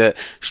guy that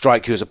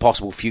strike you as a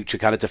possible future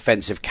kind of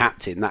defensive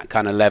captain, that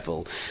kind of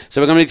level. So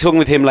we're going to be talking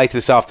with him later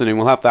this afternoon.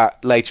 We'll have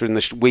that later in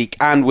the week,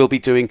 and we'll be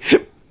going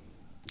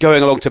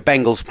along to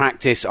Bengals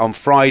practice on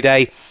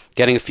Friday,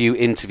 getting a few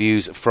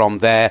interviews from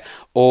there,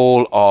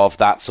 all of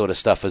that sort of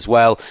stuff as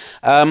well.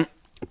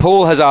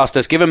 Paul has asked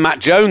us, given Matt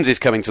Jones is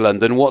coming to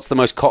London, what's the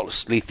most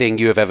costly thing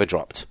you have ever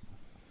dropped?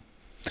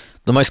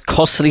 The most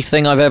costly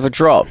thing I've ever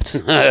dropped?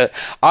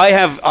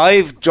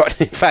 I've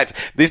dropped... In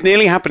fact, this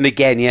nearly happened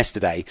again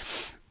yesterday.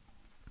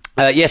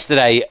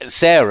 Yesterday,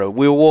 Sarah,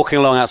 we were walking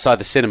along outside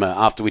the cinema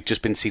after we'd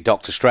just been to see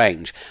Doctor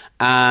Strange,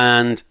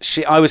 and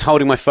I was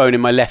holding my phone in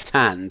my left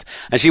hand,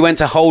 and she went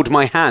to hold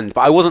my hand,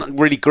 but I wasn't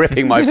really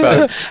gripping my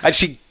phone, and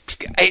she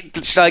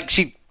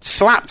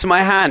slapped my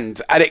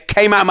hand, and it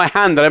came out of my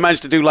hand, and I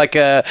managed to do like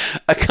a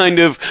kind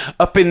of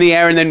up in the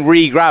air and then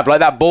re-grab,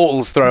 like that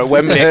Bortles throw at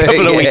Wembley a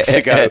couple of weeks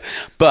ago.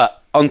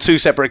 But on 2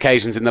 separate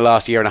occasions in the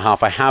last year and a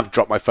half, I have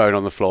dropped my phone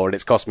on the floor, and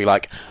it's cost me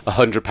like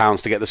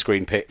 £100 to get the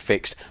screen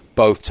fixed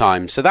both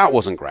times. So that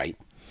wasn't great.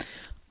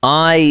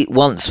 I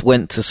once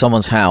went to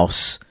someone's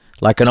house,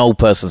 like an old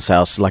person's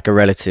house, like a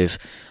relative.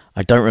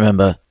 I don't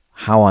remember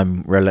how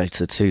I'm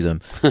related to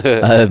them.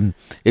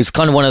 It's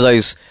kind of one of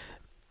those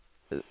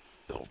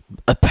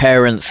a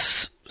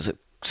parent's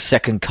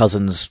second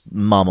cousin's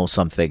mum or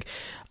something,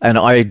 and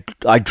I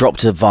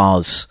dropped a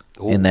vase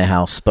in their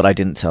house, but I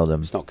didn't tell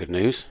them. It's not good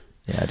news.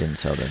 Yeah, I didn't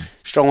tell them.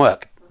 Strong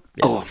work.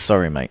 Yeah,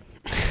 sorry, mate.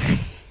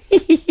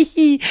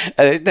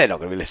 They're not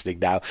going to be listening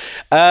now.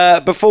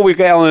 Before we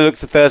get on and look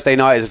to Thursday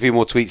night, there's a few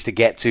more tweets to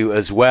get to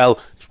as well.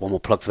 Just one more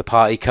plug for the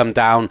party. Come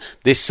down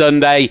this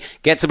Sunday.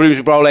 Get to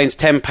Bloomsbury Bowl Lanes,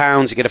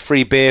 £10. You get a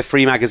free beer,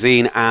 free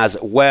magazine as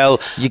well.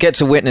 You get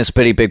to witness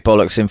Billy Big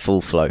Bollocks in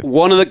full flow.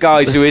 One of the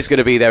guys who is going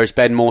to be there is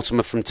Ben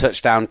Mortimer from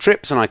Touchdown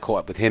Trips, and I caught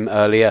up with him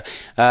earlier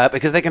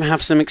because they're going to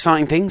have some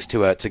exciting things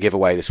to give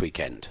away this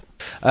weekend.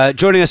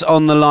 Joining us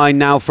on the line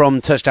now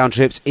from Touchdown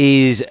Trips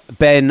is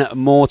Ben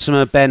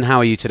Mortimer. Ben, how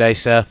are you today,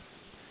 sir?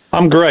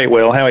 I'm great,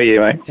 Will. How are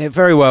you, mate?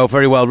 Very well,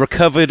 very well.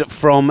 Recovered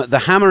from the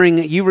hammering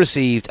you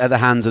received at the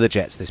hands of the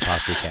Jets this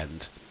past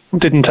weekend.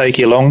 Didn't take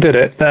you long, did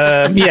it?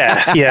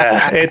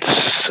 Yeah.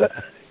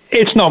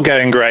 It's not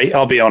going great,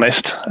 I'll be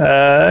honest.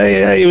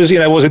 It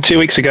was it 2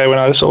 weeks ago when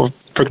I sort of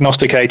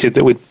prognosticated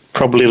that we'd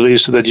probably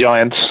lose to the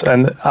Giants,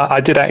 and I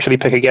did actually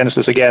pick against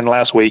us again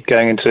last week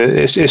going into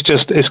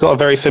it's got a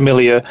very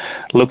familiar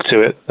look to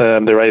it,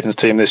 the Ravens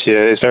team this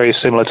year. It's very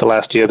similar to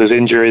last year. There's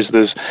injuries,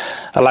 there's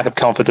a lack of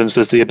confidence,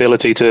 there's the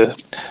ability to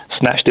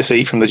snatch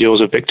defeat from the jaws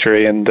of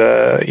victory, and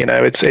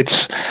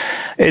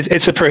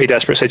it's a pretty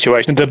desperate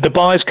situation. The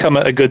buys come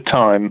at a good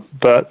time,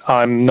 but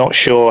I'm not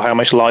sure how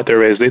much light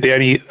there is. The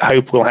only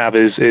hope we'll have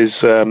is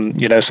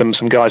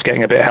some guys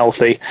getting a bit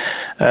healthy,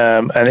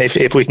 and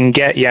if we can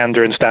get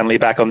Yander and Stanley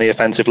back on the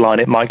offensive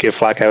line, it might give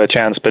Flacco a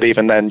chance. But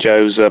even then,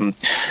 Joe's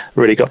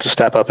really got to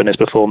step up in his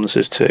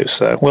performances too.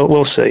 So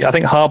we'll see. I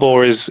think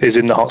Harbaugh is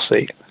in the hot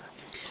seat.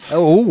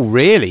 Oh,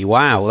 really?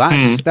 Wow,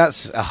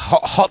 that's a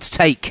hot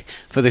take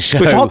for the show.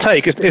 It's a hot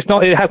take. It's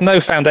not. It has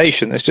no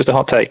foundation. It's just a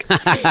hot take.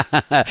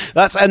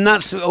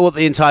 That's what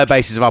the entire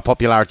basis of our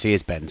popularity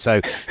is, Ben.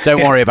 So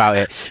don't worry about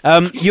it.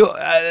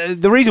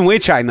 The reason we're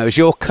chatting though is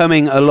you're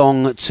coming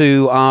along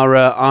to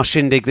our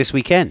shindig this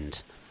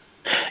weekend.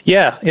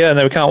 Yeah.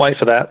 No, we can't wait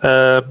for that.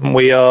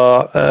 We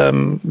are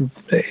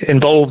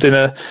involved in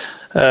a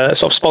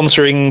sort of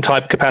sponsoring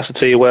type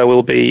capacity where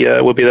we'll be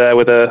there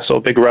with a sort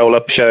of big roll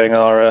up showing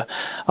our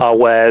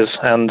wares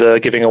and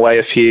giving away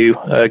a few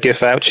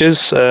gift vouchers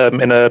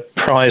in a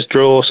prize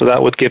draw. So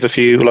that would give a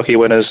few lucky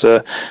winners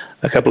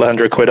a couple of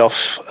 £100 off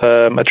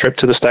a trip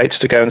to the States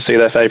to go and see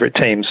their favourite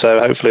team. So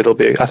hopefully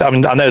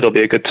I know there'll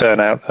be a good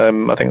turnout.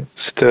 I think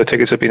the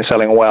tickets have been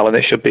selling well, and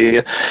it should be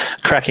a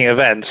cracking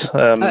event.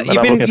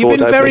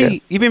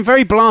 You've been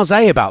very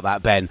blasé about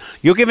that, Ben.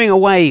 You're giving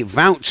away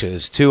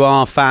vouchers to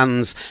our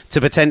fans to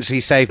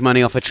potentially save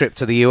money off a trip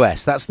to the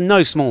US. That's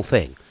no small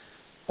thing.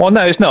 Well,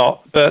 no, it's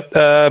not. But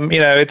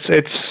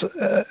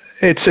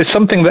it's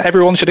something that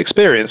everyone should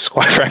experience,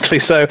 quite frankly.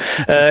 So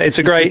it's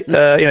a great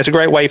it's a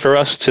great way for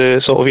us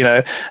to sort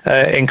of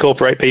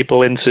incorporate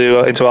people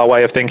into our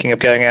way of thinking of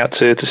going out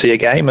to see a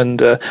game, and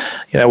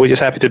we're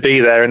just happy to be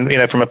there. And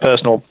from a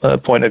personal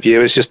point of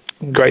view, it's just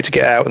great to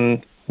get out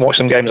and watch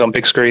some games on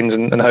big screens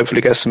and hopefully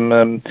get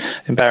some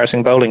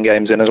embarrassing bowling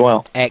games in as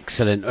well.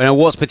 Excellent. And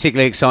what's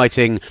particularly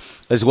exciting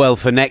as well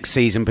for next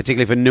season,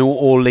 particularly for New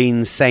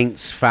Orleans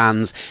Saints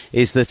fans,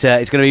 is that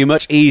it's going to be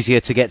much easier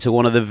to get to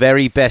one of the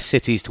very best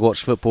cities to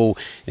watch football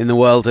in the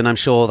world, and I'm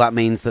sure that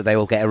means that they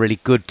will get a really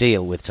good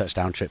deal with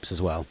Touchdown Trips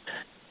as well.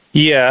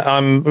 Yeah,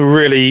 I'm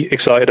really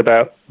excited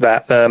about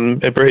that.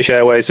 British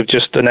Airways have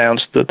just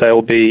announced that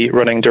they'll be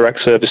running direct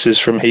services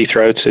from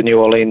Heathrow to New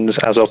Orleans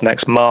as of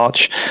next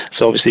March.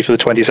 So obviously for the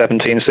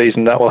 2017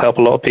 season, that will help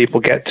a lot of people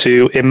get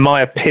to, in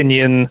my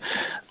opinion,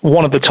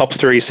 one of the top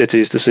three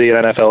cities to see an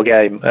NFL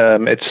game.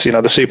 It's,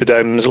 the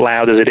Superdome, as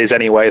loud as it is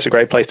anyway, it's a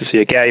great place to see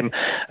a game.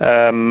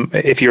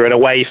 If you're an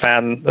away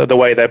fan, the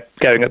way they're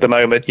going at the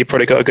moment, you've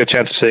probably got a good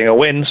chance of seeing a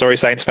win. Sorry,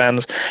 Saints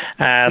fans.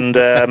 And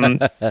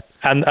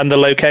and the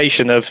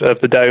location of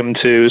the Dome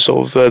to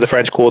sort of the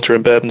French Quarter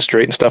and Bourbon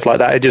Street and stuff like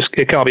that,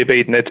 it can't be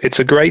beaten. It's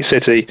a great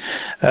city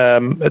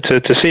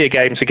to see a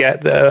game, to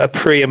get a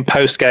pre and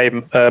post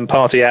game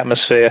party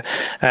atmosphere,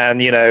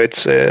 and it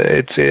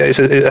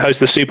hosts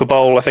the Super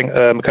Bowl. I think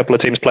a couple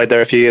of teams played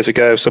there a few years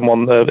ago.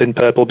 Someone in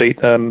purple beat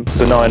the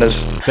Niners.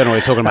 Don't know what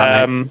you're talking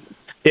about, mate.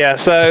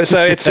 Yeah, so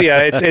it's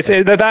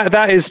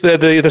that is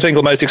the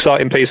single most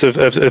exciting piece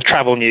of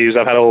travel news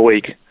I've had all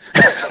week.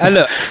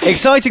 Look,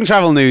 exciting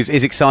travel news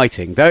is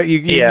exciting.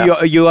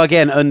 You are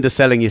again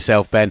underselling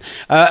yourself, Ben.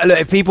 Look,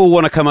 if people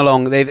want to come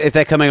along, if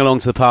they're coming along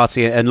to the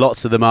party, and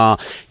lots of them are,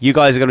 you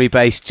guys are going to be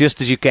based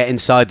just as you get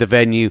inside the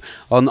venue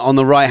on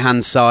the right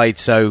hand side.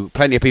 So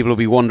plenty of people will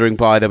be wandering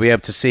by. They'll be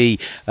able to see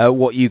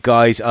what you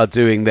guys are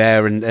doing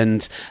there,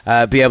 and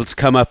be able to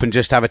come up and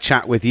just have a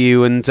chat with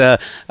you, and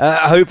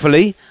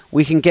hopefully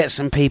we can get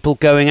some people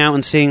going out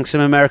and seeing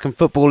some American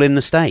football in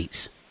the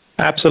States.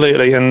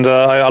 Absolutely, and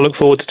I look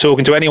forward to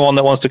talking to anyone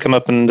that wants to come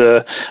up and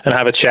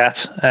have a chat.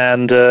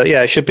 And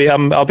it should be.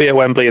 I'll be at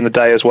Wembley in the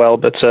day as well,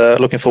 but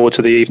looking forward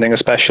to the evening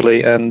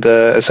especially. And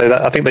so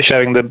that, I think they're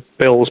showing the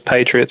Bills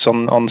Patriots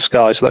on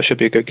Sky, so that should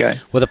be a good game.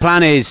 Well, the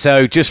plan is,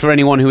 so just for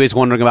anyone who is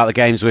wondering about the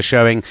games we're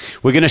showing,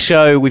 we're going to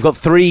show, we've got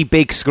 3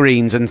 big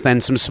screens and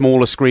then some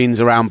smaller screens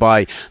around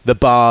by the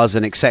bars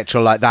and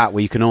etc. like that,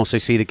 where you can also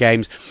see the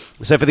games.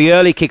 So for the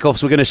early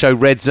kickoffs, we're going to show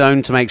Red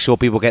Zone to make sure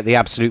people get the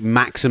absolute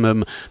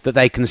maximum that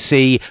they can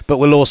see, but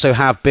we'll also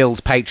have Bills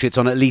Patriots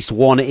on at least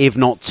 1, if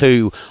not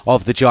 2,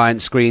 of the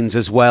giant screens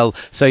as well.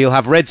 So you'll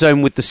have Red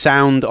Zone with the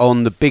sound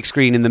on the big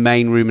screen in the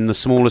main room and the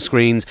smaller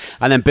screens,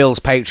 and then Bills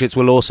Patriots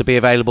will also be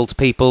available to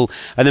people.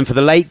 And then for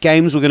the late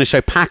games, we're going to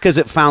show Packers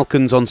at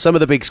Falcons on some of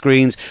the big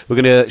screens.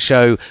 We're going to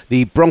show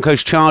the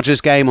Broncos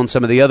Chargers game on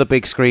some of the other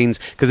big screens,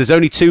 because there's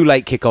only 2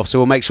 late kickoffs, so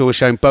we'll make sure we're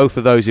showing both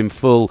of those in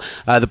full.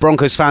 The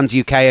Broncos fans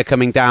UK are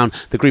coming down,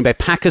 the Green Bay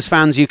Packers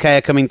fans UK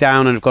are coming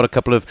down, and have got a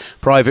couple of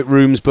private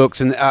rooms booked,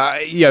 and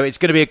it's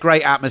going to be a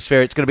great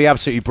atmosphere. It's going to be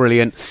absolutely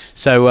brilliant.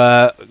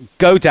 So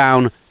go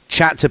down,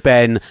 chat to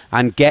Ben,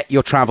 and get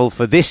your travel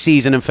for this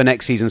season and for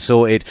next season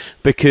sorted,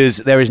 because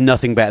there is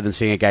nothing better than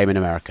seeing a game in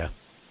America.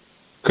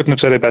 Couldn't have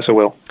said it better,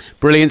 Will.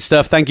 Brilliant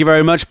stuff. Thank you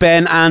very much,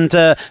 Ben, and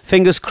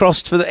fingers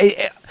crossed for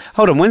the...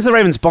 hold on, when's the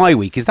Ravens bye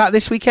week? Is that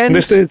this weekend?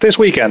 This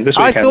weekend.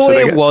 I thought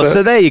it was,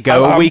 so there you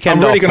go, a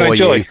weekend off for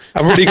you.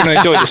 I'm really going to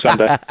enjoy this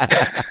Sunday.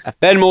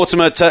 Ben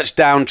Mortimer,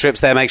 touchdown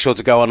trips there. Make sure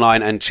to go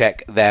online and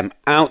check them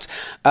out.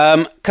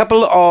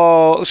 Couple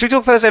of... Should we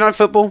talk Thursday Night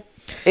Football?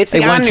 It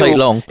won't take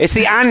long. It's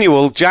the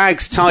annual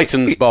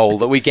Jags-Titans Bowl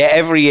that we get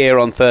every year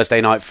on Thursday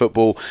Night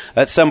Football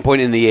at some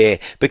point in the year,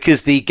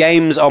 because the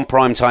games on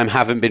prime time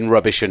haven't been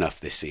rubbish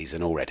enough this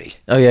season already.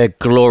 Oh yeah,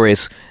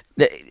 glorious.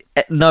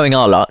 Knowing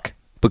our luck,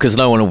 because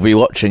no one will be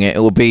watching it, it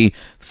will be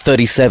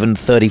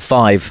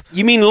 37-35.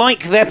 You mean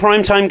like their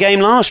primetime game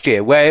last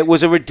year, where it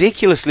was a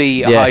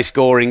ridiculously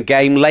high-scoring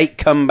game, late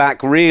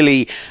comeback,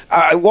 really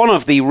one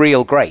of the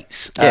real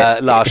greats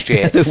last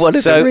year. One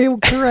of the real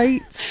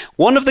greats.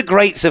 One of the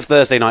greats of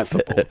Thursday Night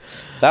Football.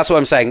 That's what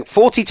I'm saying.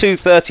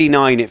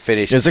 42-39 it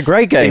finished. It was a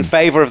great game. In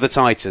favour of the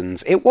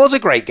Titans. It was a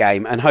great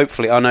game, and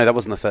hopefully... Oh, no, that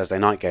wasn't the Thursday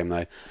night game,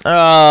 though.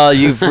 Oh,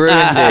 you've ruined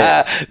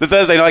it. The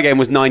Thursday night game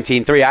was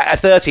 19-3,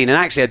 13, and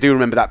actually I do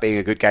remember that being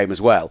a good game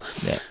as well.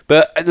 Yeah.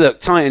 But, look,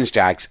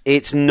 Titans-Jags,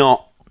 it's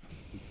not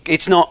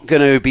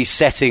going to be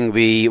setting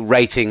the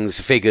ratings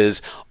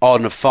figures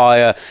on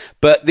fire,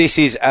 but this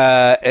is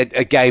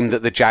a game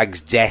that the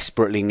Jags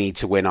desperately need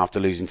to win after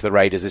losing to the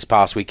Raiders this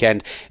past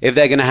weekend. If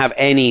they're going to have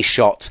any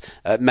shot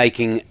at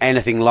making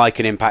anything like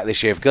an impact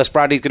this year, if Gus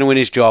Bradley's going to win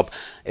his job,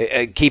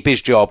 keep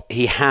his job,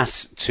 he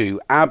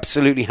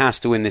absolutely has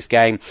to win this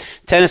game.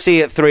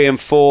 Tennessee at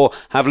 3-4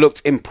 have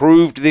looked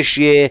improved this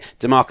year.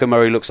 DeMarco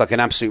Murray looks like an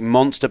absolute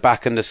monster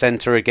back under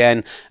centre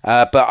again,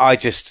 but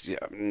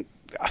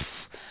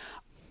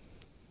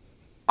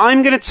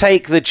I'm going to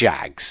take the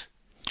Jags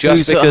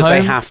just because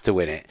they have to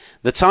win it.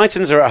 The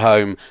Titans are at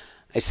home.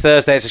 It's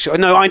Thursday. It's a show.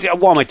 No, what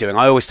am I doing?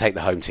 I always take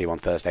the home team on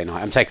Thursday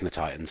night. I'm taking the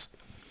Titans.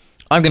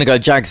 I'm going to go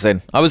Jags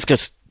then. I was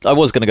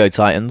going to go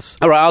Titans.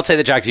 All right, I'll take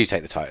the Jags. You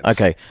take the Titans.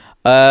 Okay.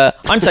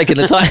 I'm taking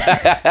the Titans.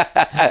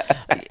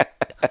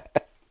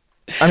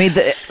 I mean,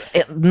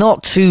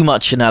 not too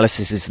much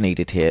analysis is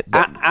needed here.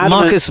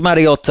 Marcus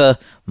Mariota.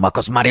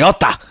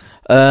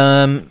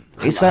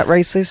 Is that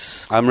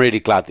racist? I'm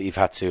really glad that you've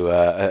had to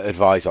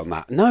advise on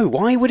that. No,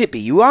 why would it be?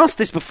 You asked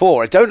this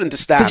before. I don't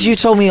understand. Because you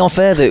told me off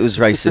air that it was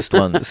racist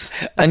once,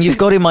 and you've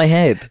got in my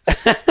head.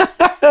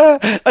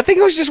 I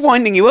think I was just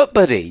winding you up,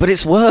 buddy. But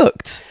it's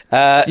worked.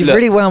 You've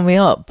really wound me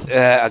up.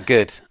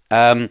 Good.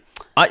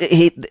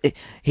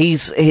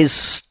 His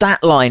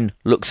stat line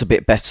looks a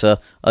bit better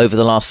over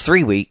the last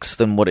 3 weeks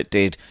than what it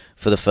did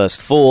for the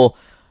first 4.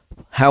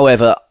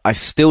 However, I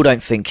still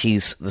don't think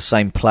he's the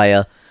same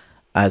player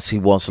as he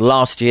was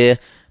last year.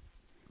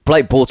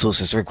 Blake Bortles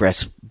has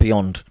regressed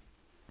beyond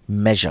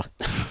measure.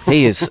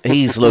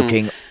 He's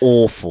looking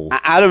awful.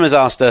 Adam has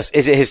asked us,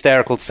 is it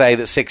hysterical to say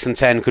that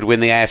 6-10 could win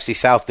the AFC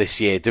South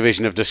this year?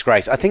 Division of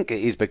disgrace. I think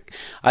it is.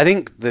 I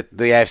think that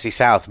the AFC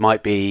South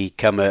might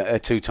become a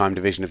 2-time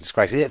division of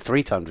disgrace. Is it a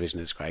 3-time division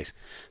of disgrace?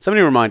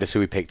 Somebody remind us who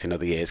we picked in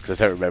other years, because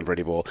I don't remember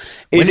anymore.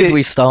 When did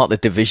we start the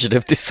division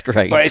of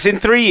disgrace? Well, it's in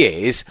 3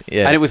 years,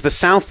 and it was the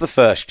South the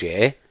first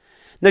year.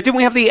 No, didn't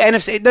we have the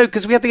NFC? No,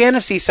 because we had the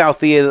NFC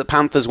South the year that the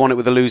Panthers won it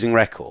with a losing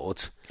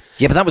record.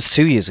 Yeah, but that was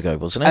 2 years ago,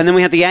 wasn't it? And then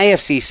we had the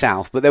AFC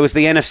South, but there was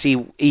the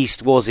NFC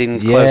East was in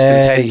close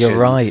contention. Yeah, you're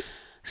right.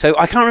 So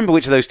I can't remember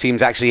which of those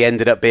teams actually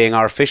ended up being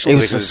our official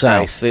division of disgrace.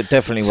 It was the South. It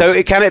definitely was.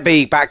 So can it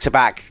be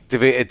back-to-back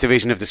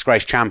division of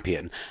disgrace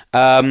champion?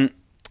 And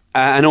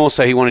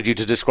also he wanted you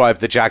to describe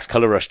the Jags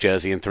Colour Rush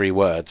jersey in 3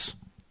 words.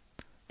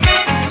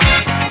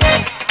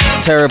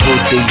 Terrible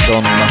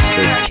Dijon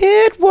mustard.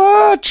 Kid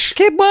watch.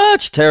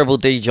 Terrible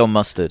Dijon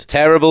mustard.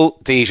 Terrible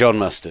Dijon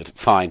mustard.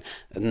 Fine.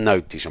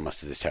 No, Dijon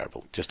mustard is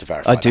terrible. Just to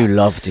verify. I do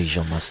love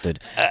Dijon mustard.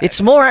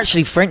 It's more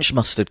actually French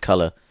mustard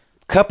colour.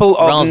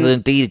 Rather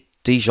than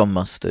Dijon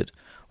mustard.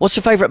 What's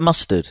your favourite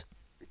mustard?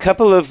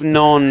 couple of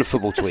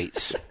non-football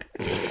tweets.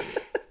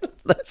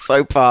 That's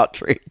so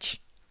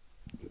Partridge.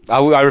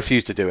 I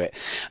refuse to do it.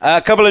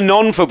 A couple of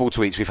non-football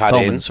tweets we've had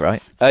Coleman's, in.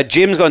 right?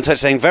 Jim's got in touch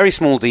saying, very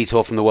small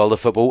detour from the world of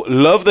football.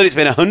 Love that it's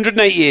been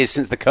 108 years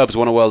since the Cubs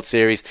won a World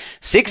Series.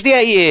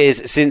 68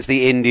 years since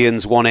the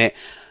Indians won it.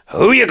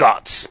 Who you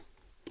got?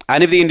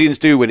 And if the Indians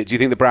do win it, do you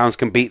think the Browns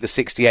can beat the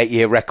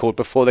 68-year record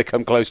before they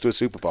come close to a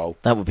Super Bowl?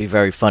 That would be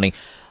very funny.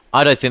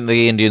 I don't think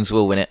the Indians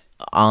will win it.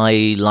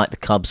 I like the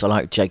Cubs. I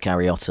like Jake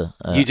Arrieta.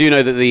 You do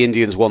know that the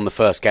Indians won the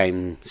first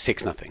game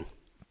 6-0.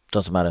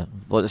 Doesn't matter.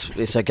 Well,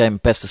 it's a game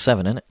best of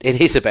 7, isn't it? It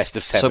is a best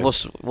of 7.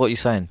 So what are you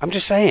saying? I'm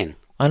just saying.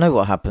 I know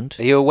what happened.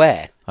 Are you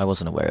aware? I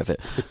wasn't aware of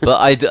it. But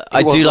I do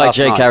like last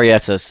Jake night.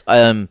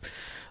 Arrieta.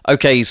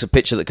 Okay, he's a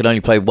pitcher that can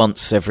only play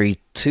once every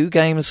 2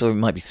 games, or it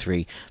might be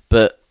 3.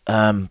 But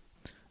I'm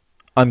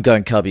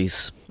going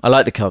Cubbies. I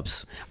like the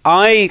Cubs.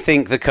 I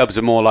think the Cubs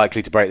are more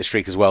likely to break the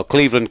streak as well.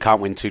 Cleveland can't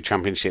win 2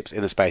 championships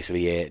in the space of a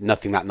year.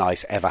 Nothing that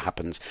nice ever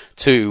happens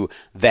to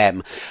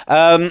them.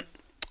 And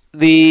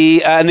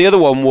the other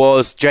one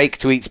was Jake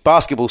tweets,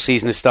 basketball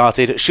season has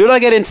started. Should I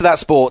get into that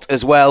sport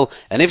as well?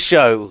 And if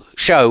so,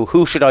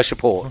 who should I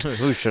support?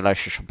 Who should I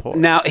support?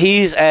 Now,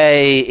 he's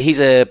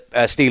a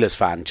Steelers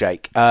fan,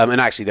 Jake.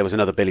 And actually, there was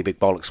another Billy Big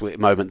Bollocks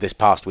moment this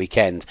past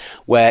weekend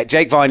where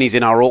Jake Viney's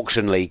in our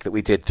auction league that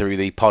we did through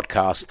the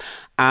podcast.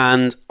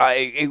 And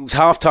it was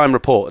halftime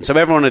report. And so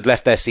everyone had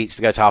left their seats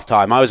to go to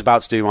halftime. I was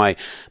about to do my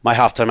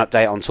halftime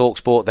update on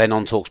TalkSport, then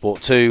on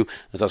TalkSport 2,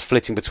 as I was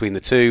flitting between the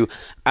two.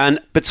 And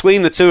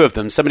between the two of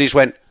them, somebody just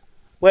went,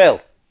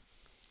 Will,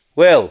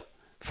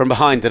 from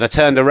behind. And I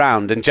turned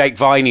around and Jake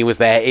Viney was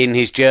there in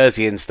his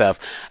jersey and stuff.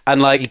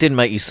 And like, He didn't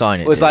make you sign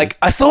it. was like,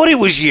 I thought it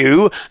was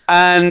you.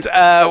 And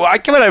I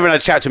came over and I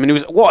chatted to him, and he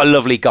was, what a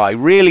lovely guy,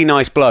 really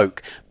nice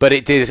bloke. But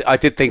I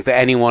did think that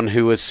anyone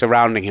who was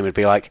surrounding him would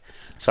be like,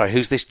 sorry,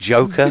 who's this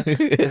joker?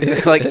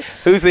 Like,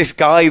 who's this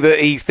guy that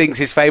he thinks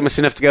is famous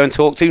enough to go and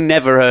talk to?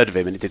 Never heard of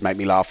him, and it did make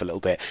me laugh a little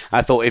bit.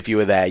 I thought if you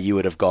were there, you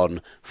would have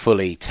gone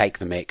fully take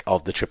the mick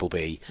of the Triple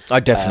B. I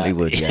definitely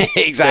would, yeah.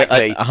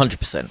 Exactly.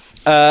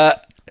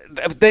 100%.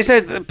 They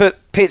said, but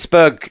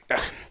Pittsburgh,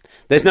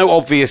 there's no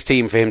obvious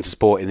team for him to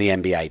support in the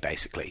NBA,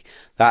 basically.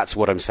 That's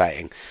what I'm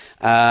saying.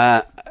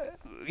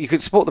 You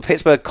could support the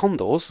Pittsburgh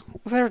Condors.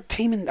 Was there a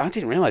team in... I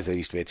didn't realise there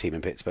used to be a team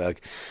in Pittsburgh.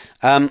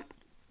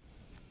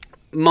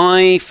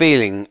 My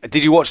feeling...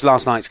 Did you watch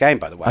last night's game,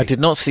 by the way? I did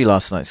not see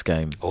last night's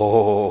game.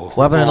 Oh.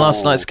 What happened in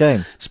last night's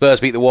game? Spurs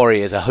beat the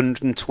Warriors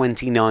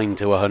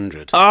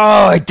 129-100. Oh,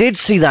 I did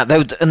see that.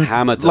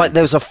 Hammered them. Like,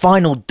 there was a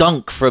final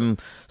dunk from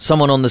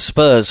someone on the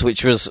Spurs,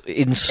 which was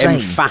insane.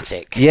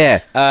 Emphatic.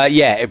 Yeah.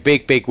 A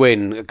big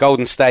win.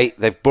 Golden State,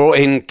 they've brought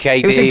in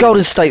KD. It was in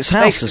Golden State's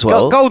house as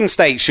well. Golden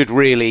State should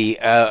really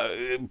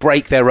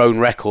break their own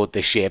record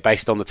this year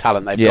based on the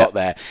talent they've got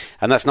there.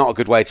 And that's not a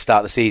good way to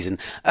start the season.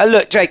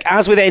 Look, Jake,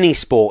 as with any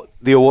sport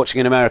that you're watching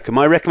in America,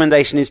 my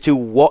recommendation is to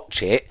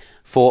watch it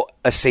for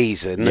a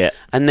season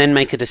and then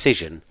make a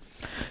decision.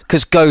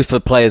 Because go for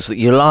players that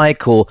you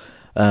like, or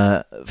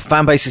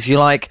fan bases you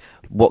like,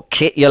 what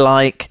kit you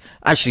like.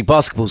 Actually,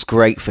 basketball's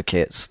great for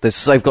kits.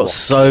 They've got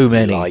so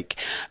many.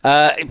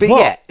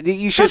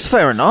 You should. That's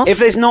fair enough. If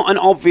there's not an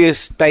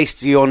obvious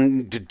based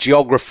on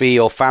geography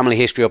or family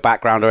history or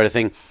background or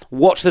anything,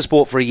 watch the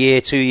sport for a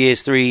year, 2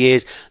 years, 3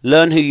 years.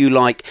 Learn who you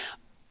like.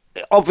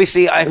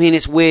 Obviously, I mean,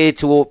 it's weird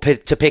to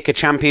pick a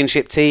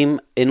championship team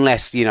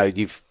unless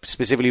you've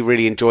specifically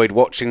really enjoyed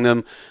watching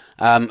them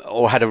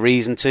or had a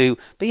reason to.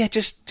 But yeah,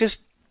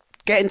 just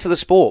get into the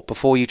sport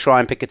before you try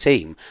and pick a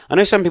team. I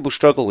know some people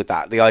struggle with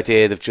that. The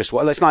idea of just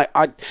it's like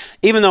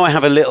even though I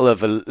have a little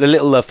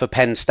love for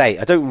Penn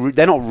State,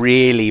 they're not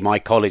really my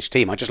college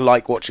team. I just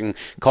like watching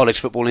college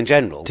football in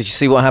general. Did you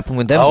see what happened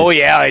with them? Oh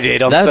yeah, I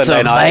did on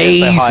Sunday night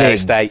against Ohio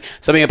State.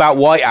 Something about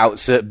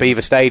whiteouts at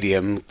Beaver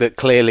Stadium that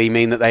clearly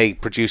mean that they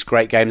produce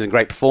great games and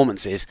great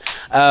performances.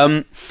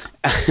 Not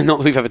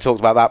that we've ever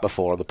talked about that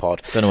before on the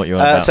pod. Don't know what you're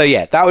on about. So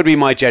yeah, that would be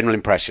my general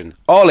impression.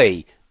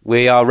 Ollie,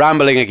 we are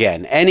rambling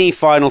again. Any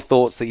final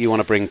thoughts that you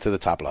want to bring to the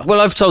tableau? Well,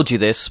 I've told you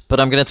this, but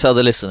I'm going to tell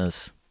the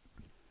listeners.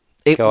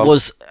 It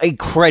was an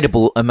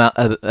incredible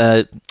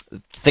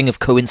thing of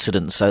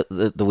coincidence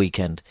the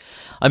weekend.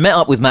 I met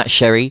up with Matt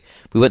Sherry.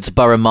 We went to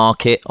Borough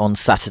Market on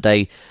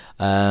Saturday.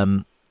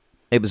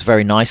 It was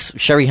very nice.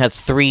 Sherry had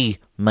 3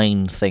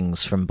 main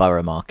things from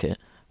Borough Market.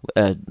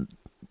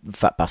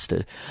 Fat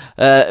bastard.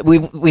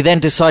 We then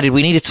decided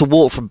we needed to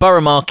walk from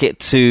Borough Market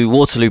to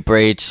Waterloo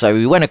Bridge, so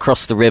we went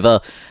across the river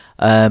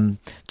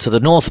to the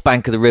north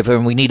bank of the river,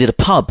 and we needed a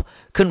pub.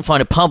 Couldn't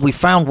find a pub. We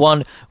found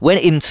one,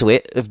 went into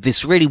it, of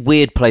this really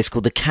weird place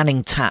called the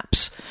Canning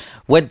Taps.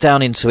 Went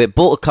down into it,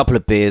 bought a couple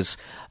of beers.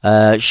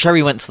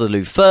 Sherry went to the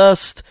loo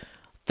first,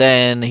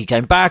 then he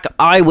came back.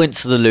 I went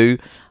to the loo.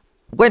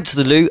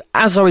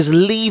 As I was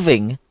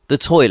leaving the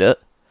toilet,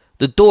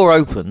 the door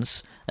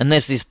opens, and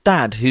there's this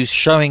dad who's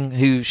showing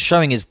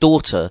his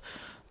daughter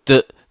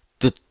that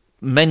the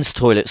men's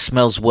toilet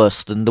smells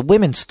worse than the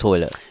women's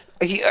toilet.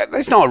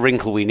 It's not a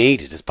wrinkle we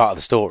needed as part of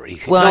the story.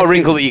 It's Well, not I a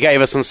wrinkle that you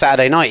gave us on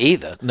Saturday night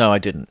either. No, I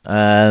didn't.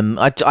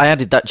 I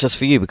added that just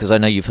for you because I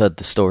know you've heard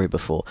the story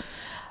before.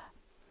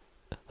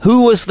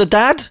 Who was the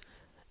dad?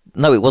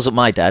 No, it wasn't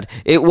my dad.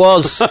 It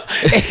was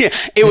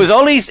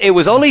It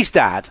was Ollie's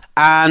dad,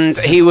 and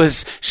he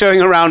was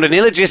showing around an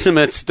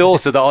illegitimate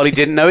daughter that Ollie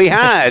didn't know he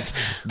had.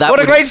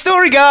 What a great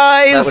story,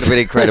 guys! That would have been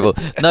incredible.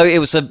 No,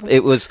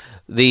 it was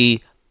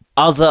the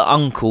other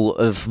uncle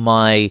of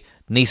my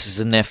nieces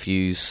and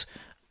nephews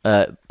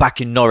back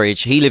in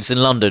Norwich. He lives in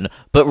London,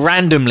 but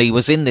randomly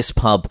was in this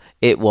pub.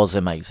 It was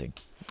amazing.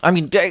 I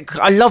mean,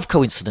 I love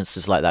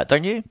coincidences like that,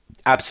 don't you?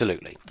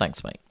 Absolutely.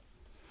 Thanks, mate.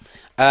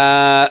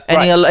 Right.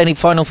 Any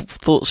final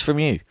thoughts from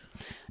you?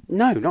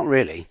 No, not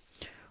really.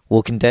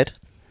 Walking Dead?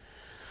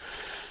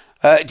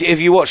 Have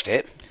you watched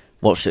it?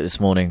 Watched it this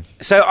morning.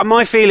 So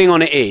my feeling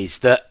on it is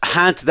that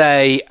had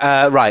they...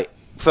 right,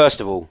 first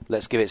of all,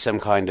 let's give it some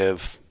kind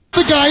of...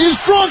 The guy is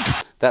drunk!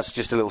 That's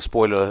just a little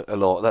spoiler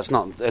alert. That's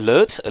not...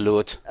 Alert?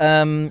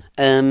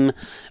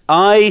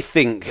 I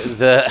think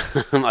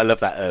that... I love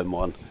that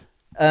one.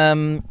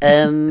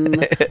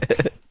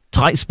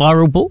 Tight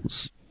spiral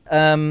balls.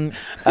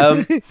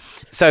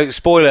 So,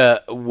 spoiler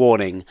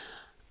warning.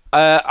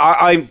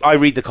 I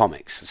read the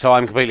comics, so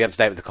I'm completely up to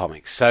date with the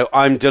comics. So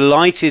I'm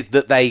delighted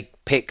that they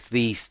picked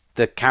the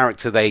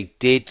character they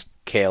did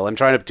kill. I'm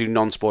trying to do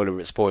non-spoiler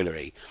but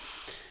spoilery.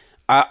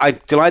 I'm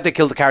delighted they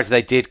killed the character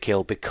they did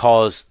kill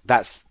because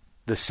that's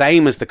the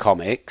same as the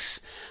comics,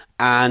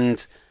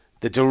 and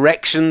the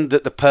direction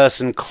that the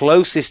person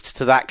closest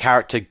to that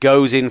character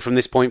goes in from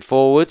this point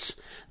forwards,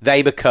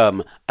 they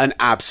become an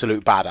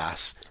absolute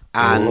badass.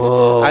 And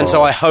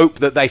so I hope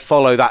that they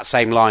follow that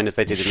same line as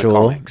they did in the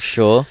comics.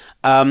 Sure.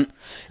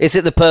 Is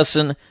it the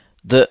person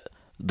that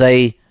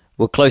they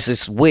were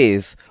closest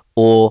with,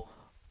 or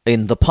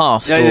in the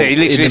past? No,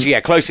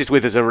 literally, closest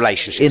with as a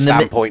relationship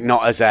standpoint,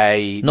 not as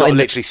a... Not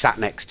literally sat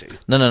next to.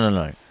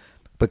 No.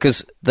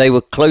 Because they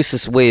were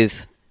closest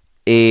with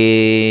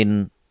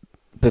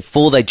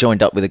before they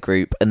joined up with a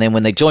group, and then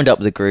when they joined up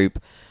with a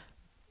group...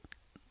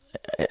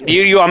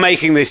 You are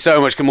making this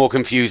so much more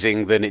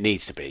confusing than it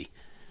needs to be.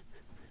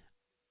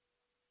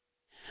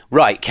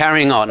 Right,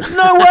 carrying on.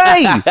 No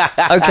way!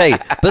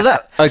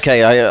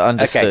 Okay, I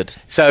understood.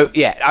 Okay. So,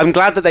 yeah, I'm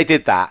glad that they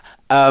did that.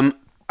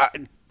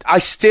 I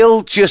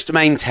still just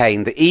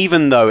maintain that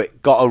even though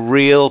it got a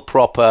real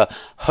proper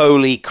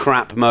holy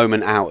crap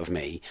moment out of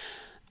me,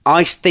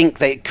 I think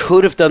they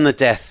could have done the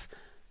death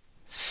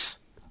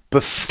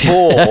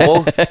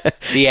before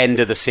the end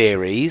of the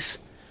series,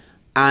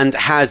 and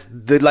has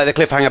the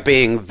cliffhanger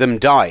being them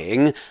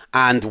dying,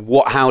 and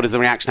how does the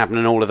reaction happen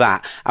and all of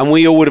that. And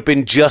we all would have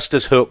been just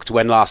as hooked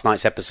when last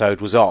night's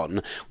episode was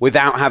on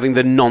without having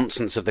the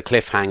nonsense of the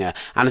cliffhanger.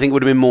 And I think it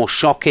would have been more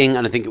shocking,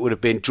 and I think it would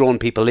have been drawn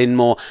people in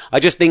more. I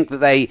just think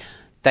that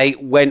they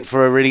went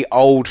for a really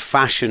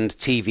old-fashioned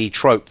TV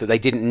trope that they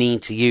didn't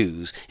need to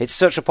use. It's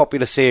such a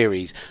popular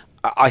series.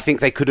 I think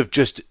they could have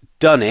just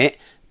done it,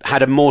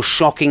 had a more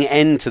shocking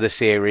end to the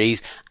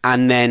series,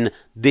 and then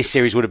this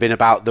series would have been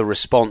about the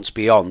response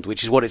beyond,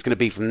 which is what it's going to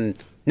be from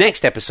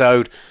next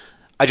episode.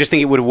 I just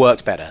think it would have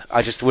worked better.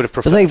 I just would have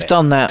preferred But they've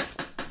done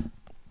that.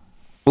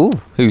 Ooh,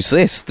 who's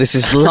this? This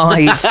is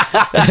live.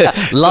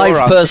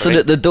 Live person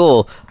at the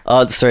door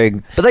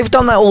answering. But they've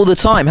done that all the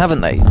time,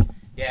 haven't they?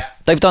 Yeah.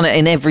 They've done it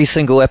in every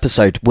single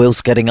episode.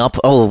 Will's getting up.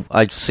 Oh,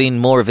 I've seen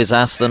more of his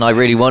ass than I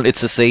really wanted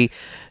to see.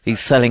 He's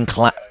selling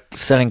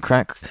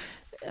crack.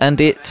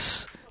 And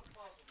it's...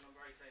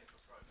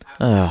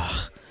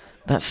 Oh,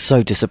 that's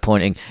so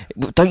disappointing.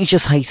 Don't you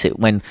just hate it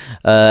when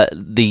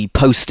the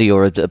postie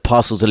or a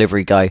parcel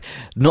delivery guy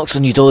knocks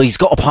on your door, he's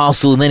got a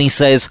parcel, and then he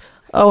says,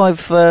 "Oh,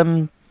 I've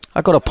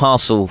got a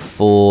parcel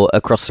for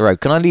across the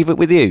road. Can I leave it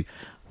with you?"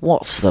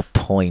 What's the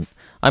point?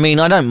 I mean,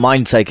 I don't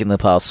mind taking the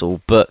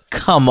parcel, but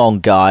come on,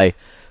 guy.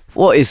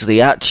 What is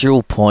the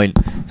actual point?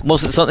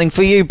 Wasn't something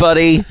for you,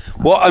 buddy?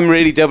 What I'm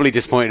really doubly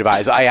disappointed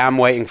about is I am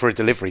waiting for a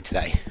delivery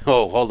today.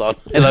 Oh, hold on.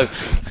 Hello.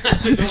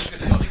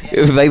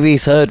 Maybe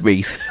he's heard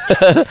me.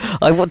 Tell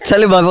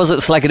him I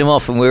wasn't slagging him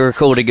off and we were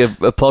recording a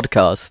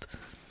podcast.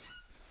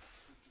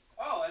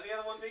 Oh, and the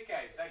other one did came.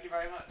 Thank you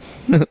very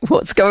much.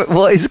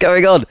 What is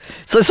going on?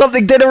 So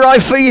something did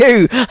arrive for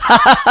you.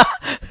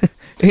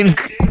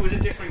 It was a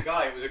different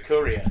guy. It was a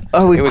courier.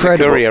 Oh, incredible. It was a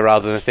courier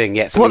rather than a thing.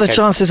 Yes. What are the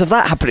chances of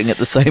that happening at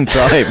the same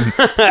time?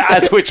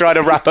 As we're trying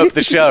to wrap up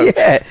the show.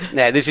 Yeah.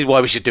 This is why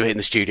we should do it in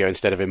the studio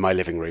instead of in my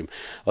living room.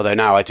 Although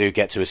now I do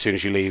get to, as soon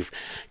as you leave,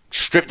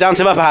 strip down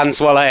to my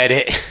pants while I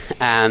edit,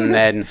 and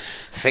then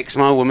fix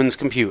my woman's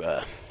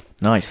computer.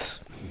 Nice.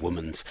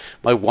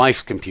 My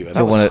wife's computer.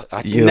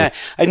 I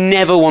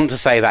never want to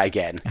say that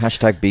again.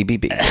 Hashtag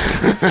BBB.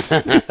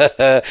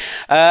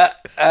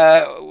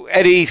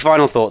 Any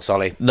final thoughts,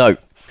 Ollie? No.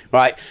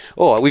 Right.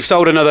 Oh, we've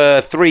sold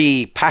another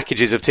 3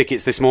 packages of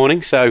tickets this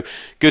morning, so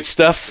good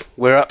stuff.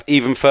 We're up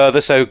even further,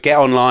 so get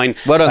online.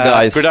 Well done,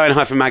 guys.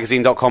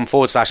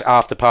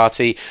 gridiron-magazine.com/after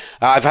party.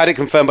 I've had it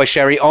confirmed by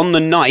Sherry. On the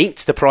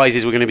night, the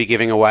prizes we're going to be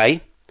giving away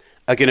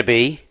are going to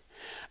be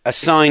a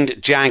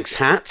signed Jags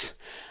hat,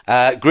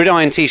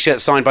 Gridiron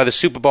T-shirt signed by the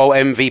Super Bowl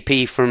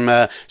MVP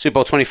from Super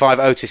Bowl 25,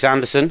 Otis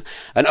Anderson.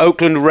 An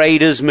Oakland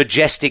Raiders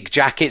majestic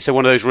jacket, so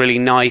one of those really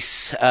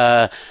nice,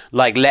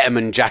 like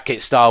Letterman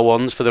jacket style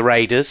ones for the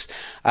Raiders.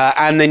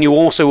 And then you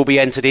also will be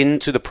entered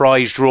into the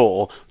prize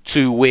draw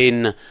to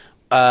win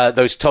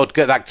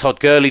that Todd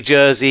Gurley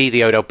jersey,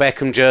 the Odell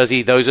Beckham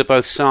jersey. Those are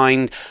both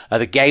signed.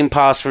 The Game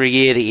Pass for a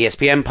year, the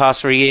ESPN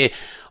Pass for a year.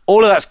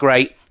 All of that's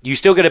great. You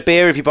still get a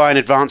beer if you buy an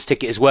advance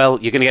ticket as well.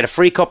 You're going to get a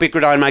free copy of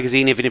Gridiron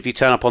Magazine even if you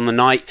turn up on the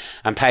night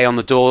and pay on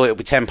the door. It'll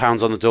be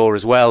 £10 on the door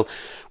as well.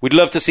 We'd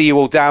love to see you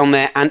all down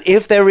there. And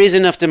if there is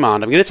enough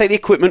demand, I'm going to take the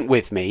equipment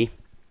with me.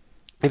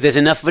 If there's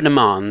enough of a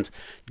demand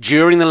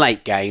during the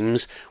late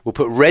games, we'll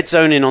put Red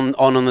Zone in on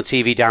the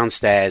TV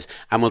downstairs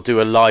and we'll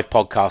do a live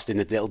podcast in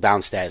the little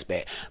downstairs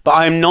bit. But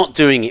I'm not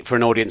doing it for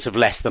an audience of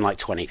less than like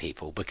 20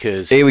 people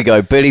because... Here we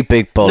go, Billy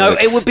Big Bollocks. No,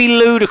 it would be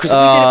ludicrous. If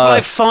we did it for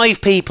like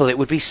 5 people, it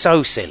would be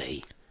so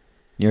silly.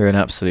 You're an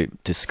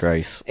absolute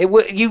disgrace.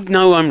 You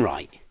know I'm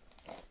right.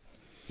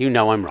 You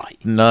know I'm right.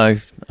 No,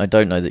 I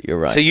don't know that you're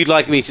right. So you'd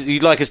like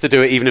us to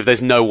do it even if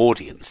there's no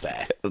audience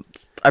there?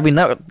 I mean,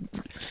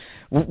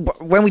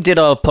 when we did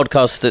our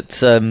podcast at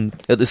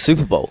the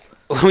Super Bowl...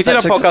 We did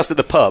our podcast at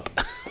the pub.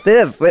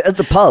 Yeah, at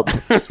the pub.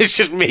 It's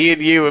just me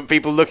and you and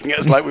people looking at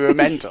us like we were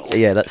mental.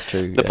 Yeah, that's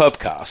true. The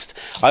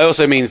pubcast. I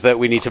also means that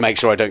we need to make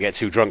sure I don't get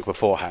too drunk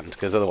beforehand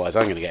because otherwise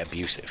I'm going to get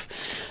abusive.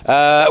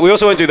 We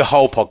also won't do the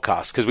whole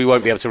podcast because we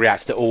won't be able to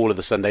react to all of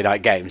the Sunday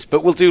night games.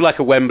 But we'll do like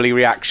a Wembley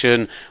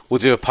reaction. We'll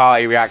do a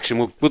party reaction.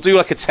 We'll do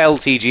like a Tell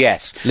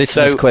TGS.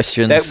 Listeners'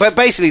 questions. But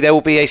basically there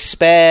will be a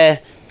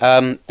spare...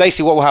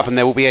 basically what will happen,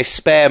 there will be a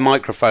spare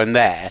microphone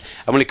there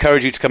and we'll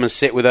encourage you to come and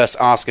sit with us,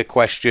 ask a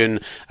question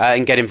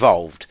and get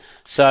involved.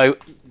 So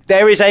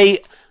there is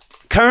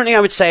currently I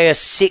would say a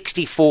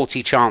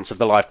 60-40 chance of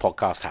the live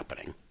podcast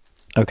happening.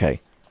 Okay.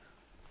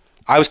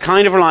 I was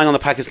kind of relying on the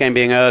Packers game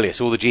being earlier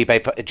so all the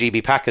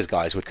GB Packers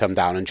guys would come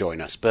down and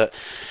join us, but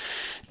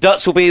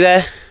Dutz will be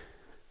there.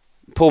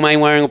 Paul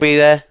Mainwaring will be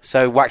there,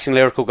 so Waxing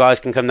Lyrical guys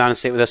can come down and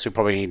sit with us. We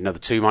probably need another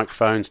 2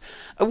 microphones.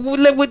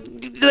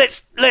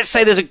 Let's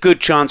say there's a good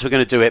chance we're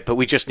going to do it, but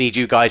we just need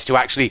you guys to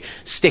actually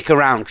stick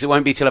around because it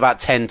won't be till about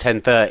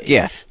 10:30.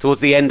 Yeah. Towards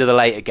the end of the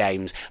later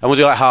games, and we'll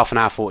do like half an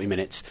hour, 40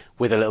 minutes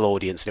with a little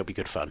audience, and it'll be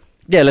good fun.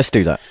 Yeah, let's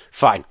do that.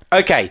 Fine.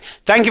 Okay.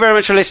 Thank you very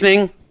much for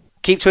listening.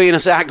 Keep tweeting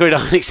us at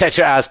Gridiron,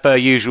 etc. as per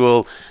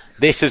usual.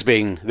 This has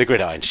been The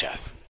Gridiron Show.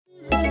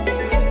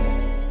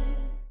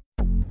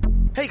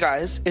 Hey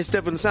guys, it's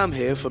Devon Sam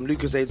here from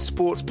Lucasade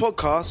Sports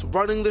Podcast,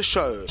 running the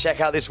show.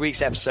 Check out this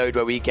week's episode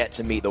where we get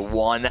to meet the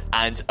one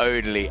and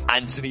only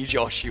Anthony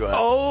Joshua.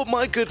 Oh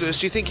my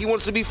goodness, do you think he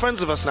wants to be friends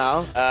with us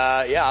now?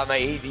 Yeah,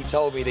 mate, he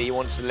told me that he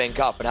wants to link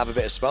up and have a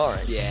bit of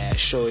sparring. Yeah,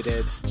 sure he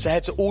did. So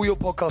head to all your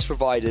podcast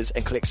providers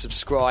and click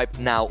subscribe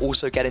now.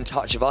 Also get in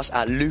touch with us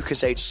at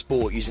Lucasade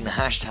Sport using the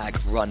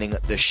hashtag running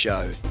the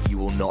show. You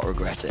will not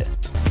regret it.